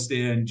fellas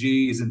stand.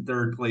 G is in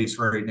third place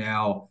right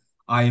now.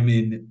 I am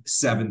in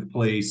seventh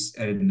place,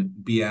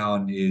 and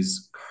Beyond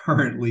is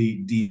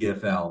currently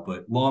DFL.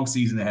 But long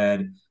season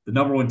ahead. The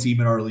number one team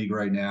in our league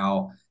right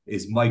now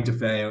is Mike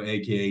DeFeo,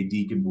 aka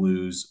Deacon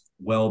Blues.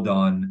 Well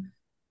done.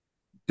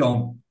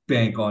 Don't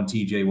bank on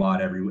TJ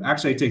Watt every week.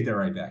 Actually, I take that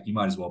right back. You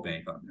might as well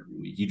bank on him every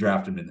week. You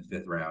draft him in the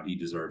 5th round. He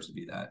deserves to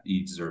be that.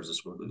 He deserves to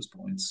score those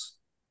points.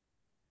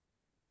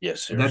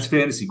 Yes, and that's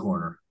Fantasy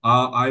Corner.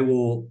 I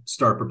will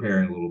start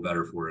preparing a little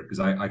better for it because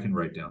I can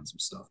write down some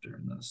stuff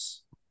during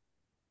this.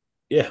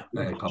 Yeah,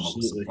 I come up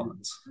with some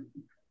funds.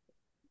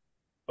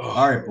 Oh.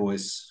 All right,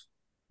 boys.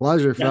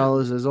 Pleasure,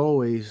 fellas, as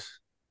always.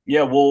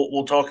 Yeah,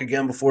 we'll talk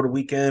again before the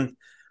weekend.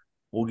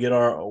 We'll get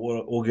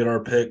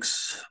our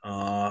picks.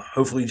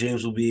 Hopefully,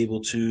 James will be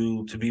able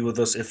to be with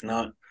us. If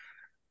not,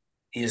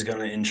 he's going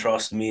to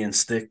entrust me and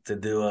Stick to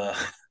do a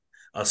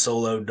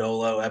solo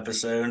dolo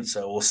episode.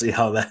 So we'll see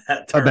how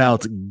that turns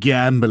about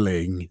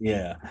gambling.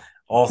 Yeah,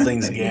 all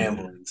things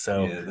gambling.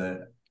 So yeah,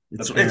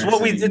 it's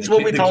what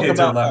we talk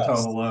about. Left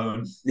home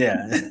alone.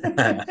 Yeah.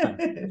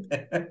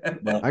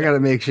 I got to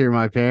make sure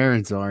my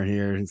parents aren't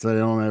here so they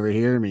don't ever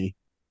hear me.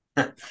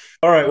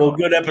 All right. Well,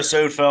 good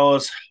episode,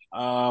 fellas. Good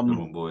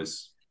one,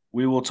 boys.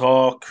 We will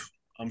talk.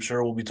 I'm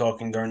sure we'll be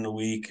talking during the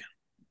week.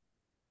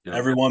 Yep.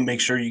 Everyone,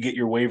 make sure you get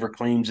your waiver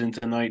claims in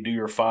tonight. Do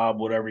your fob,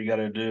 whatever you got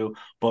to do.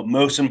 But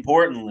most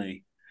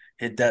importantly,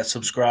 hit that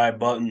subscribe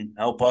button.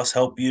 Help us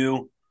help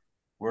you.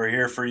 We're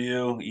here for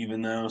you,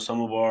 even though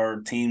some of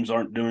our teams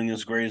aren't doing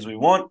as great as we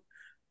want.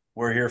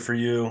 We're here for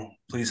you.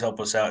 Please help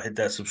us out. Hit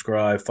that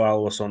subscribe.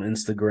 Follow us on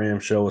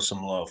Instagram. Show us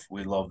some love.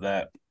 We love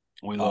that.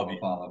 We love you.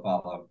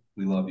 Follow.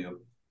 We love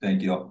you.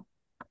 Thank you. All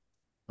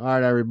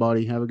right,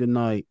 everybody. Have a good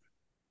night.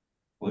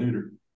 Later.